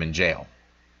and put him in jail,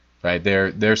 right?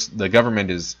 The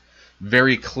government is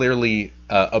very clearly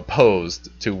opposed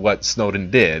to what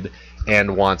Snowden did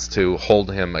and wants to hold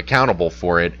him accountable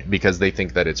for it because they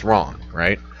think that it's wrong,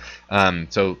 right?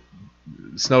 So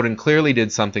Snowden clearly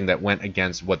did something that went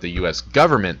against what the U.S.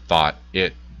 government thought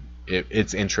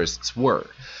its interests were.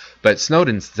 But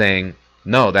Snowden's saying,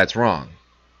 no, that's wrong,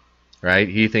 right?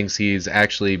 He thinks he's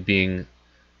actually being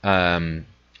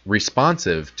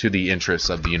responsive to the interests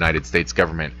of the United States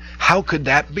government. How could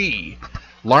that be?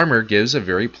 Larmer gives a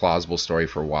very plausible story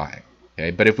for why. Okay,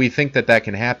 but if we think that that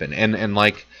can happen, and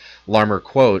like Larmer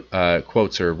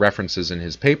quotes or references in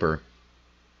his paper,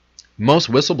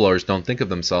 most whistleblowers don't think of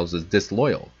themselves as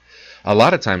disloyal. A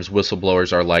lot of times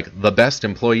whistleblowers are like the best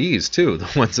employees too,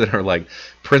 the ones that are like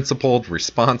principled,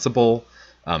 responsible,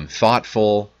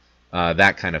 thoughtful,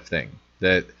 that kind of thing.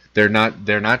 That they're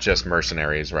not just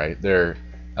mercenaries, right?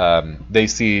 They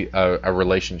see a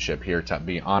relationship here to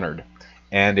be honored,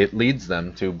 and it leads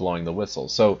them to blowing the whistle.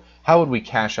 So how would we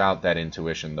cash out that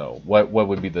intuition though? What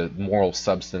would be the moral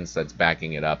substance that's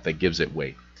backing it up that gives it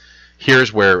weight?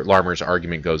 Here's where Larmer's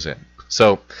argument goes in.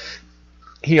 So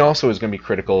he also is going to be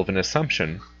critical of an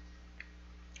assumption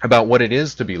about what it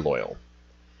is to be loyal.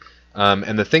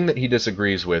 And the thing that he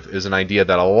disagrees with is an idea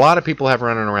that a lot of people have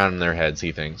running around in their heads,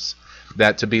 he thinks,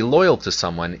 that to be loyal to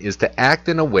someone is to act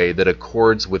in a way that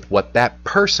accords with what that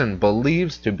person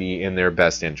believes to be in their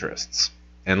best interests.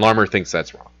 And Larmer thinks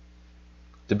that's wrong.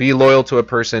 To be loyal to a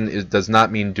person does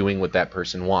not mean doing what that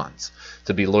person wants.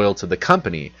 To be loyal to the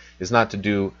company is not to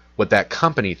do what that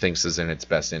company thinks is in its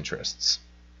best interests.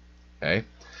 Okay?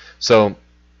 So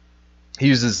he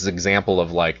uses this example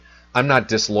of like, I'm not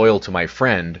disloyal to my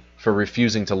friend for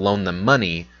refusing to loan them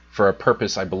money for a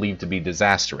purpose I believe to be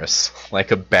disastrous,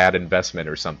 like a bad investment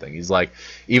or something. He's like,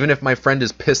 even if my friend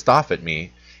is pissed off at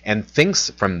me and thinks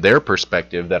from their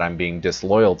perspective that I'm being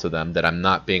disloyal to them, that I'm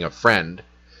not being a friend,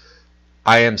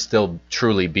 I am still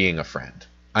truly being a friend.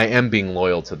 I am being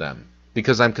loyal to them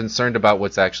because I'm concerned about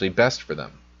what's actually best for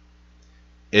them.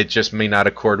 It just may not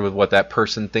accord with what that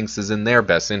person thinks is in their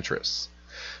best interests.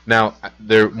 Now,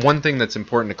 one thing that's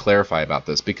important to clarify about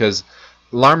this, because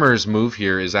Larmer's move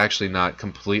here is actually not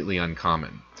completely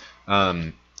uncommon.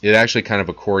 It actually kind of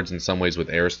accords in some ways with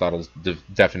Aristotle's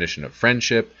definition of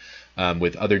friendship,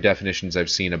 with other definitions I've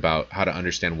seen about how to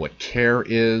understand what care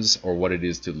is or what it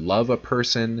is to love a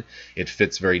person. It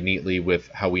fits very neatly with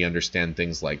how we understand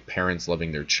things like parents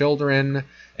loving their children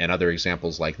and other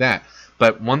examples like that.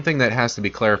 But one thing that has to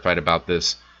be clarified about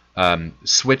this,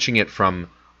 switching it from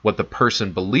what the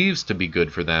person believes to be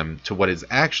good for them to what is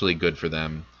actually good for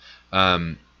them,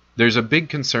 there's a big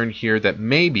concern here that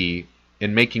maybe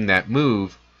in making that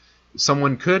move,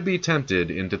 someone could be tempted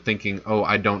into thinking, oh,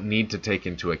 I don't need to take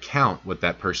into account what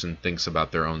that person thinks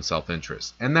about their own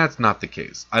self-interest. And that's not the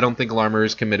case. I don't think Larmor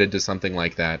is committed to something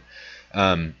like that.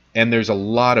 And there's a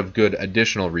lot of good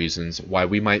additional reasons why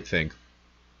we might think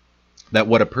that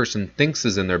what a person thinks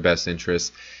is in their best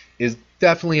interest is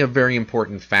definitely a very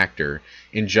important factor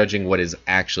in judging what is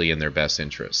actually in their best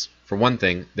interest. For one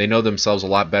thing, they know themselves a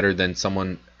lot better than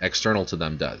someone external to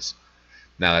them does.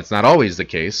 Now, that's not always the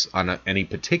case on any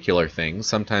particular thing.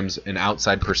 Sometimes an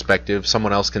outside perspective,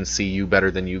 someone else can see you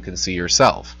better than you can see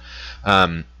yourself.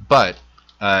 But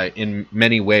in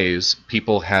many ways,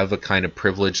 people have a kind of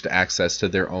privileged access to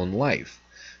their own life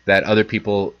that other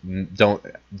people don't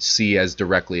see as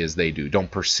directly as they do,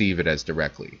 don't perceive it as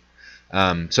directly.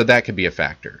 So that could be a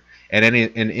factor. And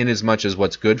in as much as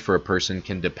what's good for a person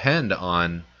can depend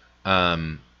on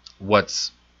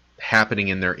what's happening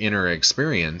in their inner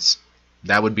experience,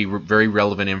 that would be very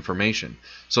relevant information.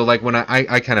 So like when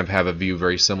I kind of have a view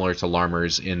very similar to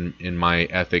Larmor's in my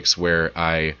ethics, where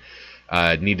I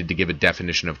needed to give a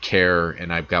definition of care,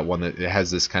 and I've got one that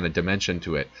has this kind of dimension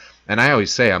to it. And I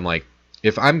always say, I'm like,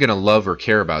 if I'm going to love or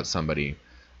care about somebody,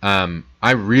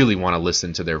 I really want to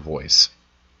listen to their voice.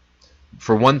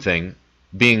 For one thing,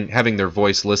 having their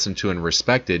voice listened to and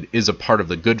respected is a part of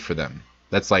the good for them.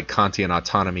 That's like Kantian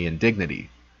autonomy and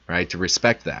dignity, right? To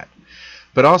respect that.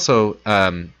 But also,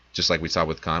 just like we saw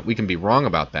with Kant, we can be wrong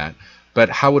about that, but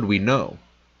how would we know?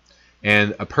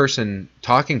 And a person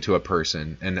talking to a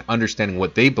person and understanding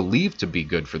what they believe to be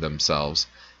good for themselves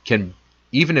can,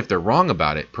 even if they're wrong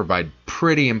about it, provide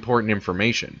pretty important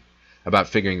information about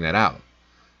figuring that out.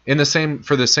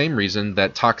 For the same reason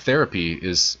that talk therapy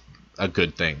is a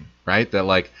good thing, right? That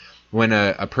like when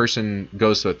a person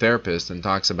goes to a therapist and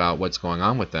talks about what's going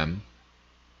on with them,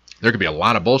 there could be a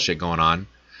lot of bullshit going on.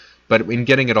 But in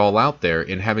getting it all out there,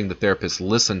 in having the therapist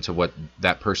listen to what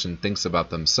that person thinks about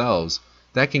themselves,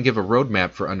 that can give a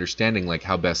roadmap for understanding like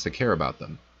how best to care about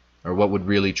them, or what would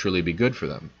really truly be good for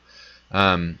them.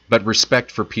 But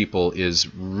respect for people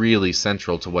is really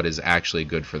central to what is actually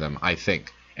good for them, I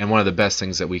think, and one of the best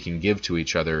things that we can give to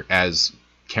each other as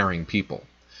caring people.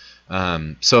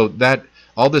 So that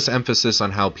all this emphasis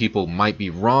on how people might be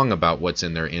wrong about what's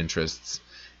in their interests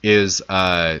is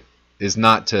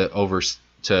not to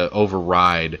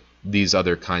override these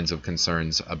other kinds of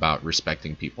concerns about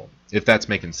respecting people, if that's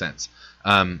making sense.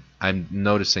 I'm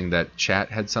noticing that chat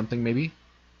had something, maybe?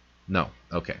 No.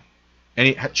 Okay.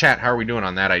 Chat, how are we doing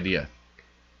on that idea?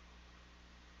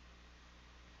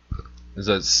 There's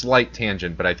a slight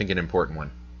tangent, but I think an important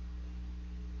one.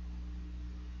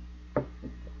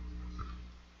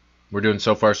 We're doing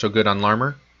so far so good on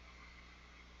Larmor?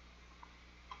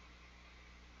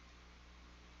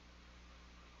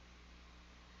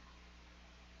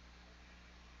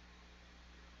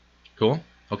 Cool.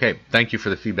 Okay, thank you for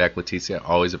the feedback, Leticia.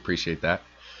 Always appreciate that.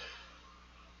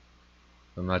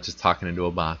 I'm not just talking into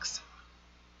a box.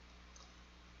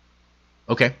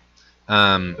 Okay.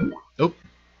 Oh.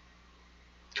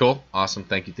 Cool. Awesome.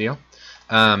 Thank you, Theo.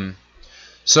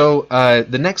 So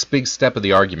the next big step of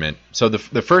the argument. So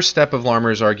the first step of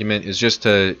Larmor's argument is just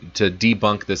to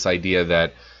debunk this idea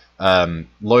that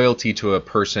loyalty to a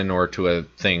person or to a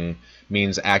thing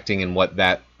means acting in what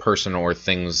that person or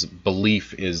thing's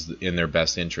belief is in their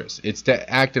best interest. It's to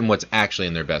act in what's actually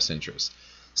in their best interest.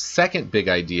 Second big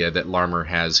idea that Larmor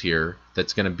has here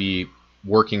that's going to be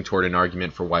working toward an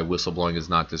argument for why whistleblowing is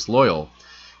not disloyal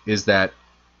is that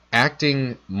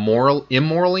acting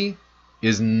immorally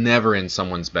is never in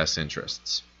someone's best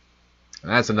interests.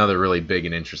 And that's another really big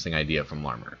and interesting idea from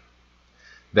Larmor.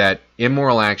 That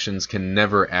immoral actions can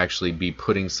never actually be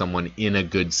putting someone in a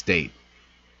good state.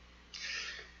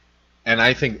 And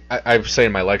I think, I say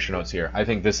in my lecture notes here, I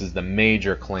think this is the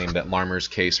major claim that Larmor's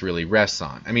case really rests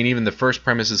on. I mean, even the first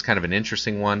premise is kind of an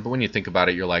interesting one, but when you think about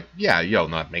it, you're like, yeah, no,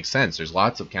 that makes sense. There's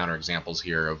lots of counterexamples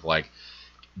here of like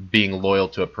being loyal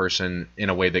to a person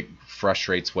in a way that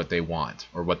frustrates what they want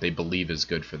or what they believe is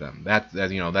good for them. That's a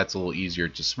little easier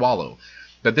to swallow.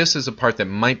 But this is a part that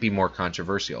might be more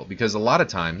controversial, because a lot of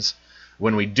times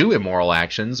when we do immoral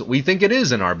actions, we think it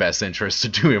is in our best interest to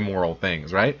do immoral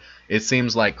things, right? It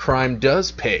seems like crime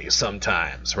does pay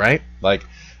sometimes, right? Like,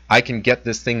 I can get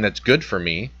this thing that's good for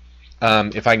me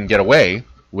if I can get away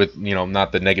with,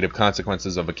 not the negative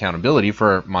consequences of accountability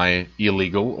for my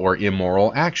illegal or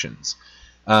immoral actions.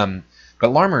 But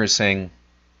Larmor is saying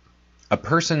a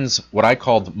person's what I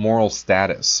called moral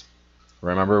status.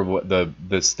 Remember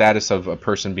the status of a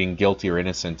person being guilty or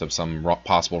innocent of some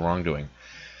possible wrongdoing.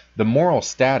 The moral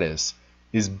status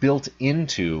is built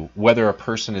into whether a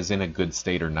person is in a good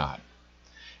state or not.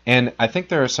 And I think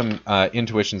there are some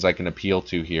intuitions I can appeal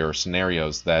to here, or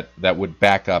scenarios that would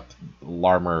back up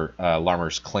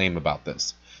Larmer's claim about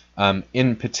this.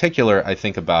 In particular, I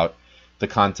think about the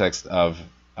context of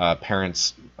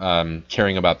parents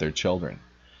caring about their children.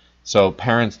 So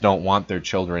parents don't want their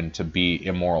children to be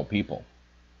immoral people.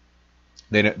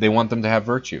 They want them to have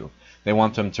virtue. They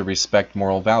want them to respect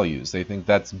moral values. They think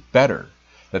that's better,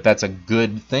 that's a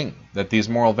good thing, that these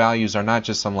moral values are not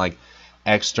just some like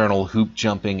external hoop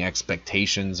jumping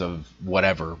expectations of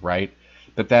whatever, right?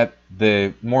 But that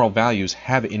the moral values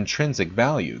have intrinsic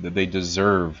value, that they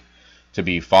deserve to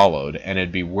be followed, and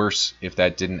it'd be worse if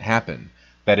that didn't happen.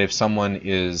 That if someone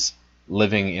is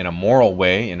living in a moral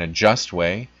way, in a just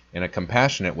way, in a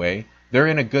compassionate way, they're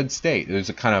in a good state. There's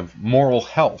a kind of moral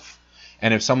health.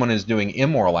 And if someone is doing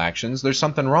immoral actions, there's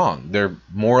something wrong. They're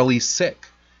morally sick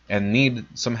and need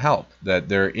some help, that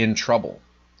they're in trouble,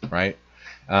 right?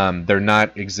 They're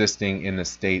not existing in the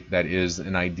state that is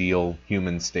an ideal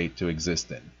human state to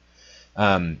exist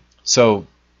in. So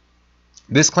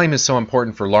this claim is so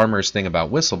important for Larmer's thing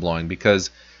about whistleblowing,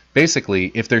 because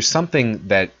basically, if there's something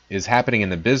that is happening in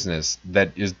the business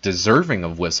that is deserving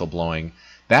of whistleblowing,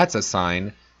 that's a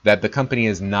sign that the company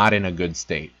is not in a good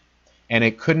state. And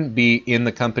it couldn't be in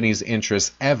the company's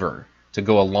interest ever to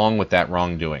go along with that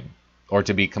wrongdoing, or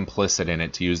to be complicit in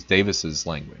it, to use Davis's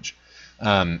language.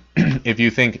 If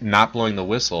you think not blowing the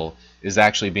whistle is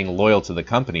actually being loyal to the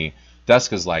company,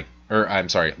 Duska's like, or I'm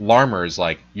sorry, Larmer is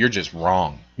like, you're just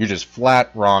wrong. You're just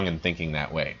flat wrong in thinking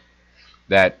that way.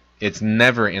 That it's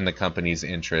never in the company's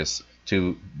interest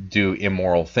to do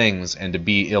immoral things and to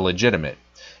be illegitimate.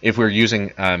 If we're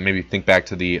using, maybe think back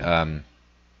to the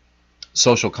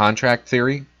social contract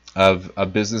theory of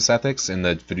business ethics in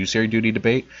the fiduciary duty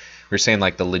debate, we're saying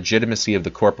like the legitimacy of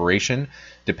the corporation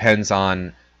depends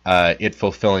on it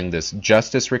fulfilling this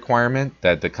justice requirement,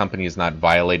 that the company is not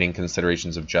violating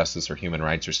considerations of justice or human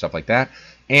rights or stuff like that,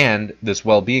 and this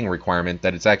well-being requirement,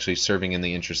 that it's actually serving in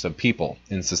the interest of people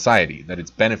in society, that it's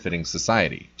benefiting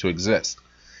society to exist.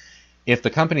 If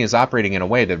the company is operating in a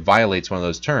way that violates one of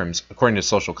those terms, according to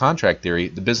social contract theory,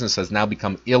 the business has now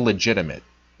become illegitimate.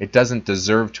 It doesn't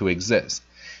deserve to exist.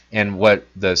 And what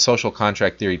the social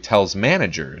contract theory tells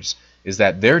managers is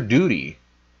that their duty,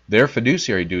 their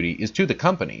fiduciary duty, is to the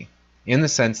company, in the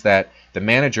sense that the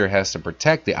manager has to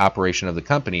protect the operation of the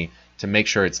company to make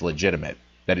sure it's legitimate,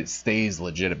 that it stays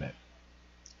legitimate.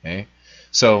 Okay?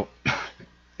 So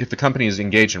if the company is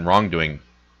engaged in wrongdoing,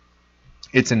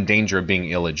 it's in danger of being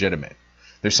illegitimate.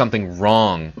 There's something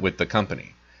wrong with the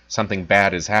company. Something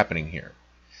bad is happening here.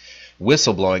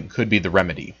 Whistleblowing could be the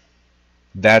remedy.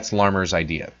 That's Larmer's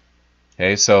idea.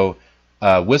 Okay, so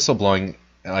whistleblowing,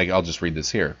 like, I'll just read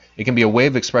this here. It can be a way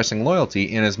of expressing loyalty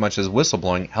in as much as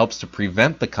whistleblowing helps to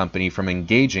prevent the company from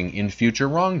engaging in future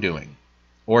wrongdoing,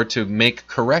 or to make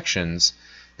corrections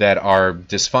that are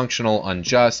dysfunctional,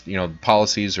 unjust,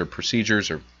 policies or procedures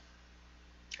or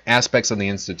aspects of the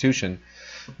institution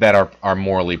that are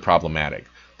morally problematic.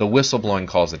 The whistleblowing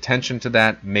calls attention to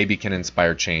that, maybe can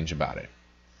inspire change about it.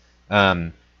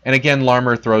 And again,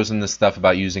 Larmer throws in this stuff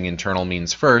about using internal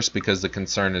means first, because the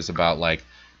concern is about like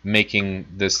making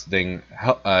this thing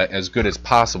as good as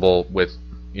possible with,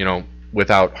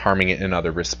 without harming it in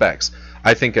other respects.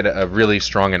 I think a really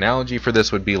strong analogy for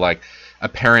this would be like a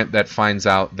parent that finds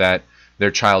out that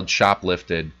their child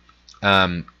shoplifted.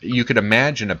 You could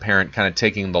imagine a parent kind of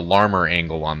taking the Larmer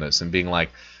angle on this and being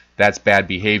like, that's bad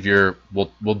behavior.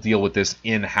 We'll deal with this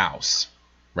in-house,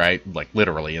 right? Like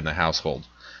literally in the household.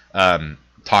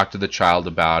 Talk to the child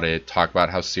about it. Talk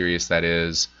about how serious that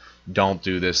is. Don't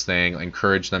do this thing.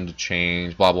 Encourage them to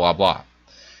change. Blah blah blah.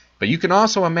 But you can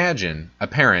also imagine a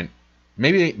parent.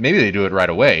 Maybe they do it right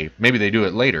away. Maybe they do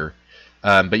it later.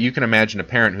 But you can imagine a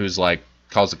parent who's like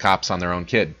calls the cops on their own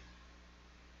kid.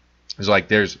 It's like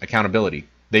there's accountability.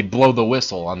 They blow the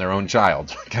whistle on their own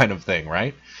child, kind of thing,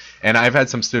 right? And I've had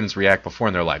some students react before,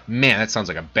 and they're like, "Man, that sounds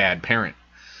like a bad parent."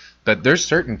 But there's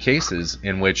certain cases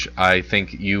in which I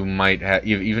think you might have,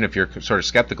 even if you're sort of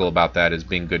skeptical about that as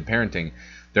being good parenting,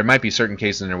 there might be certain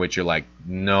cases in which you're like,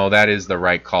 no, that is the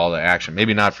right call to action.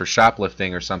 Maybe not for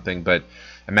shoplifting or something, but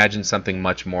imagine something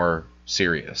much more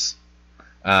serious.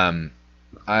 So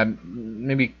I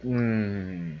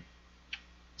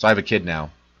have a kid now.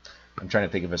 I'm trying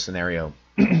to think of a scenario.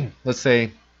 Let's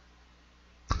say,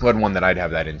 what one that I'd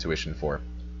have that intuition for?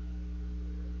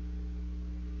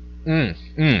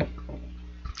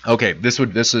 Okay, this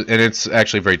is, and it's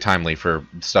actually very timely for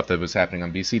stuff that was happening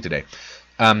on BC today.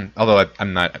 Although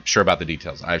I'm not sure about the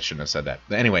details. I shouldn't have said that.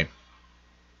 But anyway,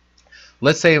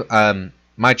 let's say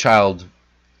my child,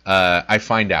 I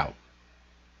find out.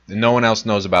 No one else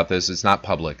knows about this. It's not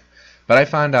public. But I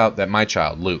found out that my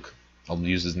child, Luke, I'll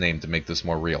use his name to make this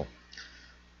more real.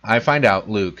 I find out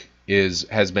Luke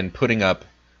has been putting up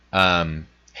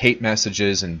hate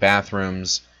messages in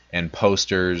bathrooms and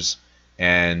posters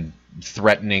and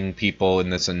threatening people in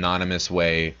this anonymous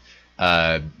way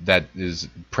that is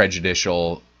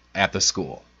prejudicial at the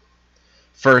school.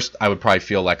 First, I would probably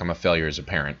feel like I'm a failure as a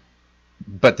parent.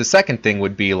 But the second thing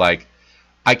would be like,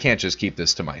 I can't just keep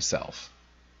this to myself.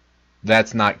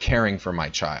 That's not caring for my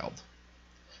child.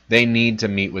 They need to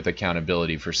meet with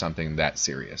accountability for something that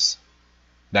serious.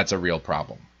 That's a real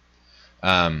problem.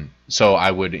 So I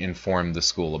would inform the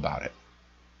school about it.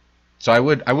 So I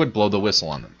would blow the whistle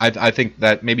on them. I think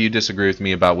that maybe you disagree with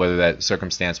me about whether that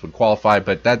circumstance would qualify,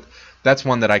 but that's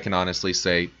one that I can honestly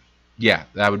say, yeah,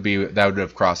 that would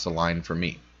have crossed the line for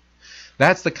me.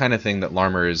 That's the kind of thing that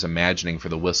Larmer is imagining for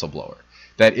the whistleblower.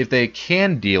 That if they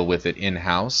can deal with it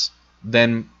in-house,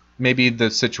 then maybe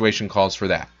the situation calls for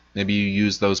that. Maybe you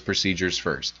use those procedures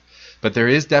first. But there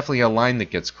is definitely a line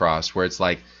that gets crossed where it's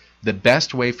like, the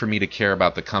best way for me to care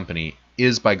about the company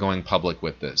is by going public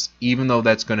with this, even though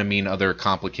that's going to mean other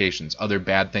complications, other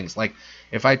bad things. Like,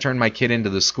 if I turn my kid into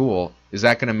the school, is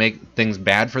that going to make things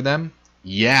bad for them?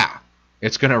 Yeah.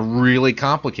 It's going to really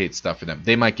complicate stuff for them.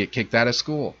 They might get kicked out of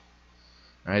school.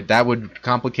 Right? That would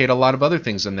complicate a lot of other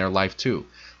things in their life too.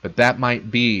 But that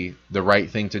might be the right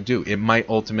thing to do. It might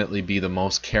ultimately be the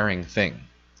most caring thing.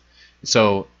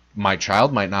 So my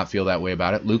child might not feel that way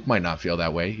about it. Luke might not feel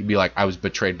that way. He'd be like, I was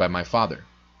betrayed by my father.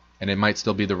 And it might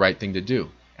still be the right thing to do.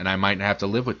 And I might have to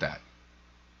live with that.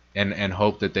 And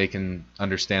hope that they can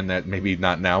understand that, maybe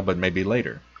not now, but maybe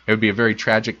later. It would be a very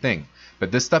tragic thing.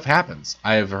 But this stuff happens.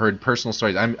 I have heard personal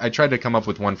stories. I tried to come up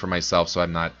with one for myself, so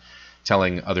I'm not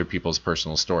telling other people's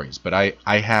personal stories. But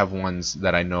I have ones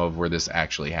that I know of where this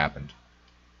actually happened.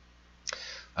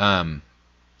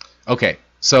 Okay,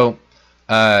 so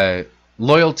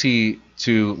loyalty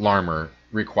to Larmer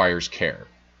requires care.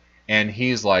 And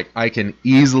he's like, I can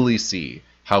easily see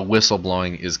how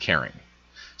whistleblowing is caring.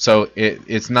 So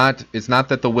it's not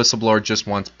that the whistleblower just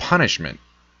wants punishment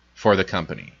for the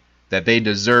company, that they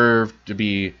deserve to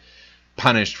be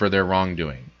punished for their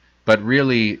wrongdoing. But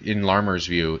really, in Larmer's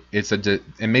view, it's and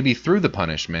maybe through the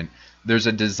punishment, there's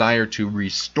a desire to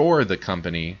restore the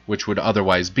company, which would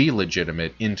otherwise be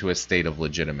legitimate, into a state of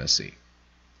legitimacy.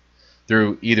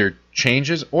 Through either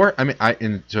changes or, I mean,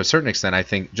 to a certain extent, I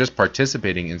think just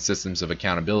participating in systems of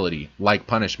accountability, like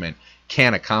punishment,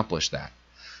 can accomplish that.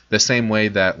 The same way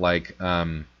that, like,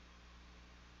 actually,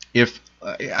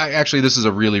 this is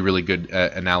a really, really good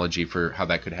analogy for how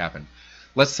that could happen.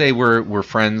 Let's say we're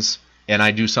friends, and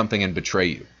I do something and betray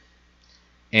you,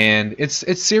 and it's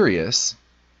serious,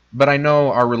 but I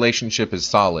know our relationship is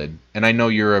solid, and I know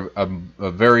you're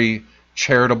a very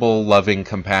charitable, loving,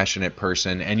 compassionate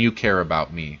person, and you care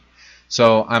about me.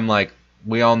 So I'm like,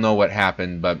 we all know what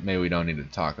happened, but maybe we don't need to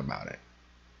talk about it,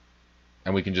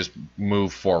 and we can just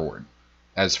move forward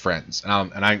as friends.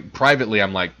 And I privately,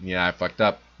 I'm like, yeah, I fucked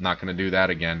up. I'm not going to do that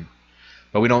again.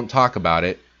 But we don't talk about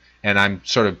it, and I'm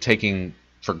sort of taking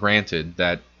for granted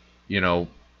that, you know,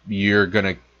 you're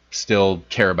going to still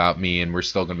care about me, and we're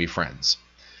still going to be friends.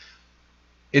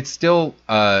 It's still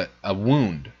a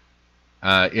wound.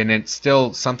 And it's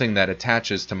still something that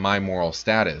attaches to my moral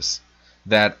status,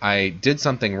 that I did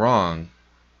something wrong,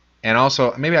 and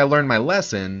also maybe I learned my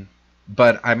lesson,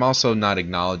 but I'm also not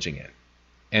acknowledging it.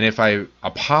 And if I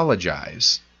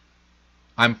apologize,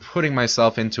 I'm putting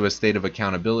myself into a state of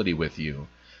accountability with you.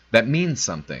 That means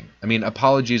something. I mean,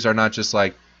 apologies are not just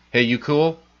like, hey, you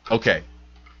cool? Okay.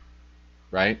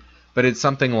 Right? But it's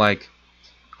something like,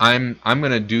 I'm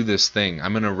going to do this thing.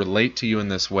 I'm going to relate to you in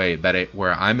this way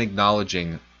where I'm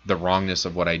acknowledging the wrongness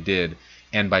of what I did,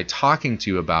 and by talking to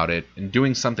you about it and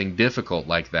doing something difficult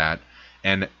like that,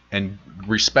 and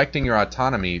respecting your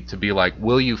autonomy to be like,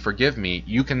 will you forgive me?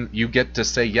 You get to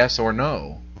say yes or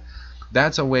no.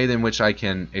 That's a way in which I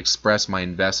can express my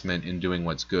investment in doing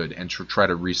what's good and to try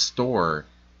to restore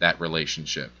that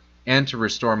relationship, and to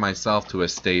restore myself to a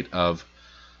state of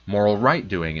moral right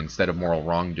doing instead of moral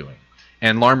wrongdoing.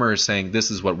 And Larmer is saying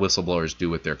this is what whistleblowers do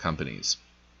with their companies.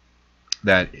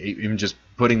 That even just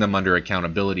putting them under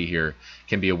accountability here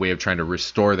can be a way of trying to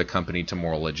restore the company to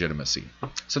moral legitimacy.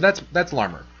 So that's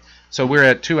Larmer. So we're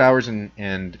at 2 hours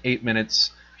and 8 minutes.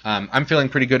 I'm feeling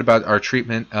pretty good about our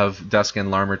treatment of Duska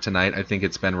and Larmer tonight. I think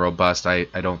it's been robust. I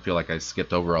don't feel like I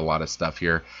skipped over a lot of stuff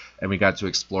here, and we got to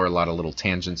explore a lot of little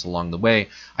tangents along the way.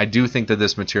 I do think that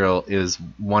this material is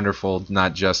wonderful,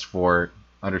 not just for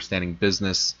understanding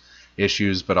business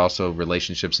issues, but also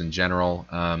relationships in general.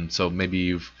 So maybe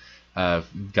you've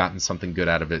gotten something good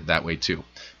out of it that way too.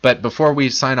 But before we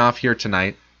sign off here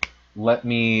tonight, let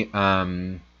me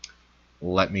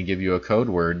give you a code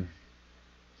word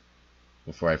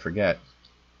before I forget.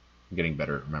 I'm getting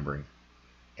better at remembering.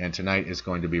 And tonight is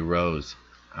going to be rose.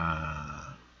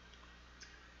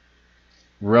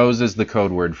 Rose is the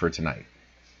code word for tonight.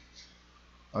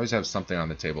 I always have something on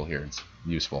the table here. It's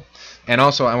useful. And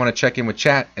also, I want to check in with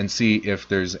chat and see if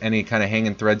there's any kind of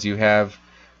hanging threads you have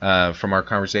from our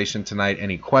conversation tonight.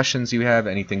 Any questions you have,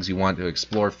 any things you want to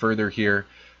explore further here,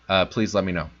 please let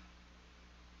me know.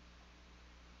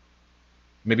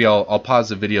 Maybe I'll pause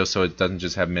the video so it doesn't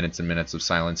just have minutes and minutes of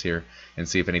silence here, and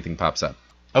see if anything pops up.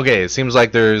 Okay, it seems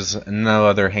like there's no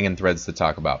other hanging threads to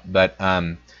talk about. But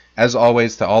as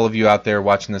always, to all of you out there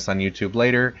watching this on YouTube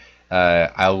later,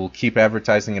 I will keep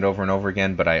advertising it over and over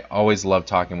again, but I always love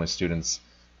talking with students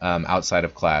outside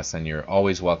of class, and you're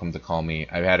always welcome to call me.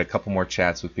 I've had a couple more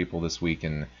chats with people this week,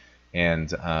 and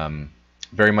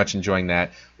very much enjoying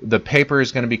that. The paper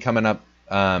is going to be coming up.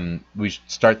 We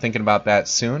should start thinking about that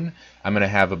soon. I'm going to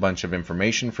have a bunch of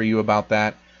information for you about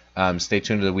that. Stay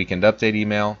tuned to the Weekend Update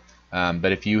email.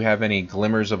 But if you have any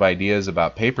glimmers of ideas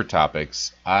about paper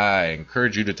topics, I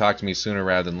encourage you to talk to me sooner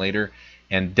rather than later,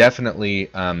 and definitely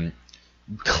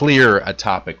clear a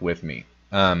topic with me.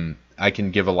 I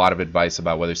can give a lot of advice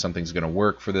about whether something's going to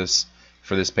work for this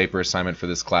paper assignment for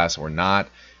this class or not,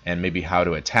 and maybe how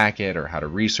to attack it or how to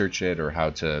research it or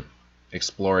how to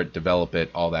explore it, develop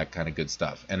it, all that kind of good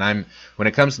stuff. And when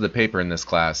it comes to the paper in this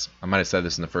class, I might have said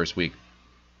this in the first week,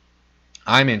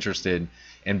 I'm interested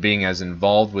in being as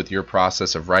involved with your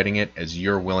process of writing it as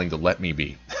you're willing to let me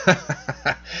be.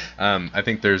 I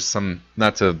think there's some,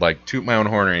 not to like toot my own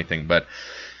horn or anything, but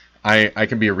I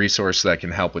can be a resource that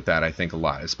can help with that, I think, a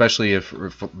lot, especially if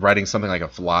writing something like a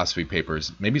philosophy paper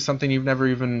is maybe something you've never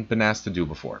even been asked to do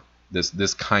before.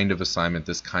 This kind of assignment,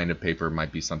 this kind of paper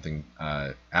might be something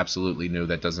absolutely new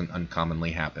that doesn't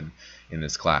uncommonly happen in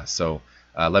this class. So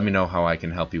let me know how I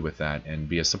can help you with that and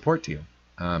be a support to you.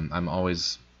 I'm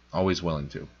always willing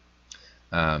to.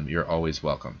 You're always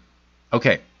welcome.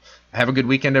 Okay, have a good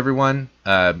weekend, everyone.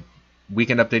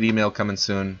 Weekend update email coming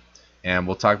soon, and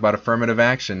we'll talk about affirmative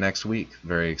action next week.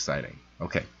 Very exciting.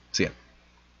 Okay, see ya.